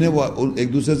جو مہینے وہ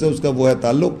ایک دوسرے سے اس کا وہ ہے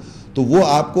تعلق, تو وہ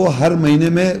آپ کو ہر مہینے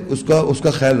میں اس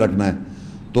کا خیال رکھنا ہے.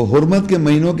 تو حرمت کے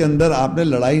مہینوں کے اندر آپ نے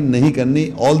لڑائی نہیں کرنی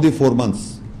all the 4 months.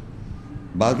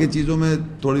 باقی چیزوں میں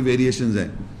تھوڑی ویریشنز ہیں.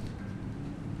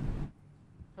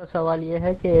 سوال یہ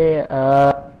ہے کہ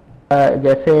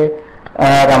جیسے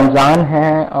رمضان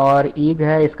ہے اور عید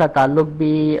ہے, اس کا تعلق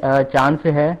بھی چاند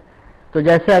سے ہے. تو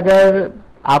جیسے اگر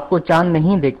آپ کو چاند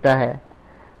نہیں دکھتا ہے,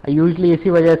 یوزلی اسی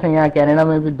وجہ سے یہاں کینیڈا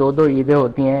میں بھی 2 عیدیں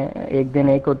ہوتی ہیں, ایک دن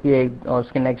ایک ہوتی ہے اور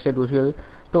اس کے نیکسٹ ڈے دوسری ہوتی ہے.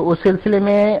 تو اس سلسلے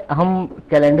میں ہم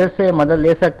کیلنڈر سے مدد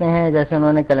لے سکتے ہیں, جیسے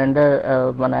انہوں نے کیلنڈر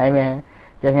بنائے ہوئے ہیں,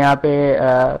 جیسے یہاں پہ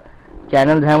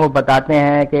چینلز ہیں وہ بتاتے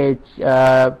ہیں کہ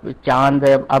چاند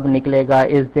اب نکلے گا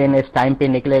اس دن اس ٹائم پہ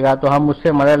نکلے گا, تو ہم اس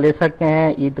سے مدد لے سکتے ہیں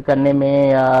عید کرنے میں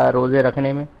یا روزے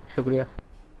رکھنے میں. شکریہ.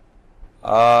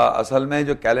 اصل میں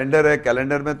جو کیلنڈر ہے,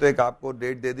 کیلنڈر میں تو ایک آپ کو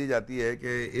ڈیٹ دے دی جاتی ہے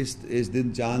کہ اس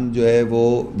دن چاند جو ہے وہ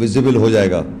ویزیبل ہو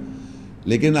جائے گا.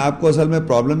 لیکن آپ کو اصل میں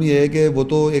پرابلم یہ ہے کہ وہ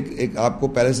تو ایک آپ کو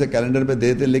پہلے سے کیلنڈر پہ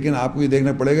دیتے, لیکن آپ کو یہ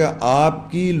دیکھنا پڑے گا آپ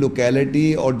کی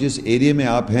لوکیلٹی اور جس ایریے میں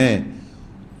آپ ہیں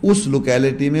اس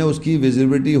لوکیلٹی میں اس کی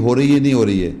ویزیبلٹی ہو رہی ہے نہیں ہو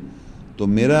رہی ہے. تو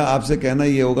میرا آپ سے کہنا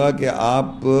یہ ہوگا کہ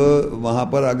آپ وہاں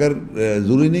پر, اگر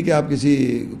ضروری نہیں کہ آپ کسی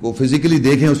کو فزیکلی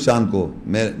دیکھیں اس چاند کو,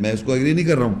 میں اس کو ایگری نہیں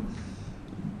کر رہا ہوں,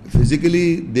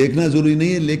 فزیکلی دیکھنا ضروری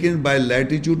نہیں ہے, لیکن بائی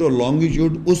لیٹیچیوڈ اور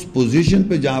لانگیچیوڈ اس پوزیشن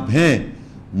پہ جہاں آپ ہیں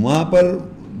وہاں پر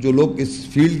جو لوگ اس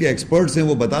فیلڈ کے ایکسپرٹس ہیں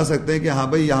وہ بتا سکتے ہیں کہ ہاں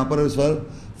بھائی یہاں پر اس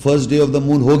وقت فرسٹ ڈے آف دا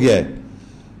مون ہو گیا ہے.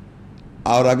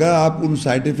 اور اگر آپ ان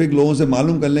سائنٹیفک لوگوں سے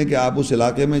معلوم کر لیں کہ آپ اس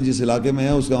علاقے میں جس علاقے میں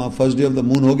ہیں اس کا وہاں فرسٹ ڈے آف دا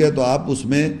مون ہو گیا, تو آپ اس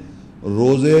میں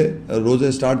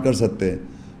روزے سٹارٹ کر سکتے ہیں.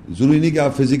 ضروری نہیں کہ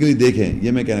آپ فزیکلی دیکھیں,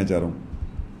 یہ میں کہنا چاہ رہا ہوں,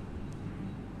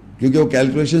 کیونکہ وہ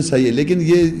کیلکولیشن صحیح ہے. لیکن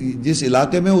یہ جس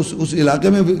علاقے میں اس علاقے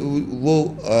میں وہ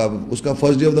اس کا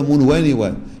فرسٹ ڈے آف دا مون ہوا ہی نہیں ہوا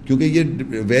ہے, کیونکہ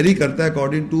یہ ویری کرتا ہے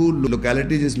اکارڈنگ ٹو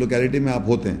لوکیلٹی, جس لوکیلٹی میں آپ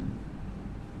ہوتے ہیں.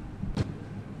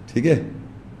 ٹھیک ہے,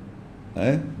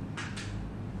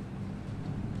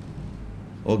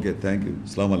 اوکے, تھینک یو,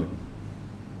 السلام علیکم.